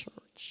playing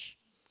church.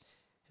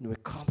 And we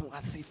come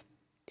as if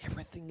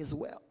everything is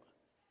well.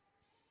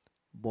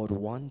 But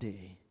one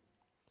day,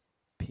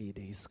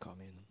 payday is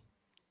coming.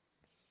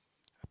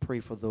 I pray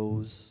for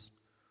those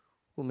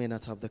who may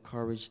not have the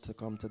courage to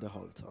come to the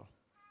altar,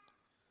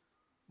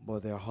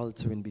 but they're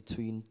haltering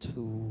between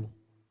two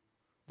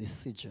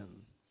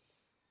decisions.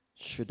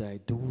 Should I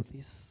do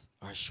this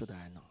or should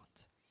I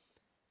not?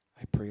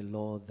 I pray,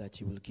 Lord, that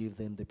you will give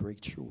them the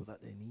breakthrough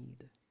that they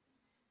need,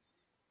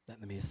 that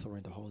they may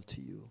surrender all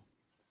to you.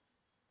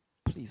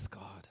 Please,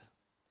 God,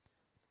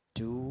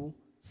 do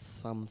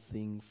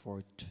something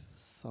for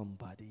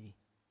somebody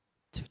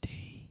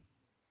today.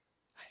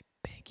 I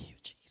beg you,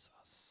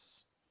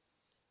 Jesus.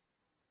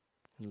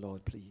 And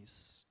Lord,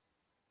 please,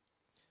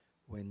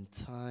 when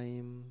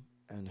time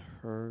and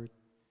hurt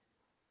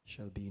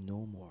shall be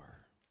no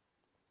more,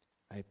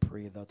 I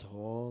pray that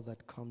all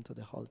that come to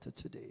the altar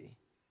today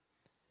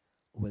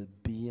will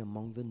be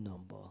among the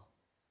number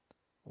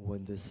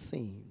when the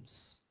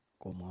saints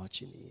go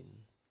marching in.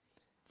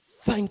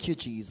 Thank you,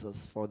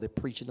 Jesus, for the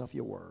preaching of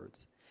your word.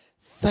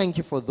 Thank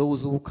you for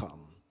those who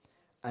come.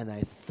 And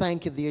I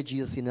thank you, dear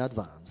Jesus, in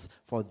advance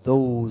for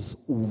those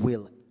who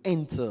will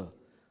enter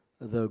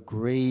the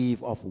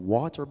grave of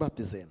water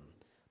baptism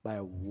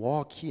by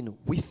walking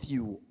with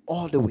you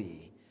all the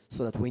way,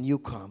 so that when you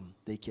come,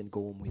 they can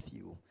go home with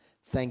you.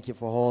 Thank you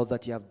for all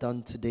that you have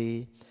done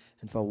today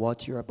and for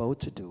what you're about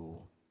to do.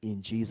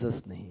 In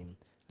Jesus' name,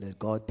 let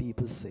God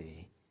people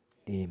say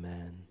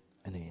amen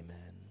and amen.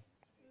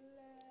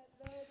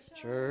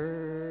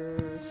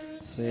 Church,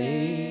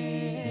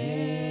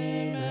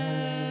 say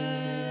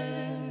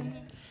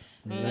amen.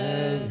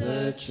 Let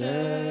the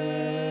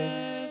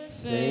church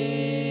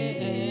say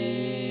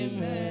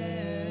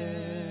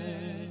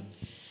amen.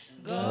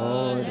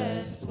 God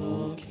has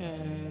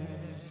spoken,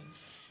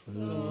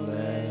 so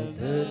let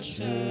the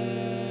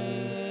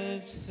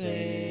church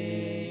say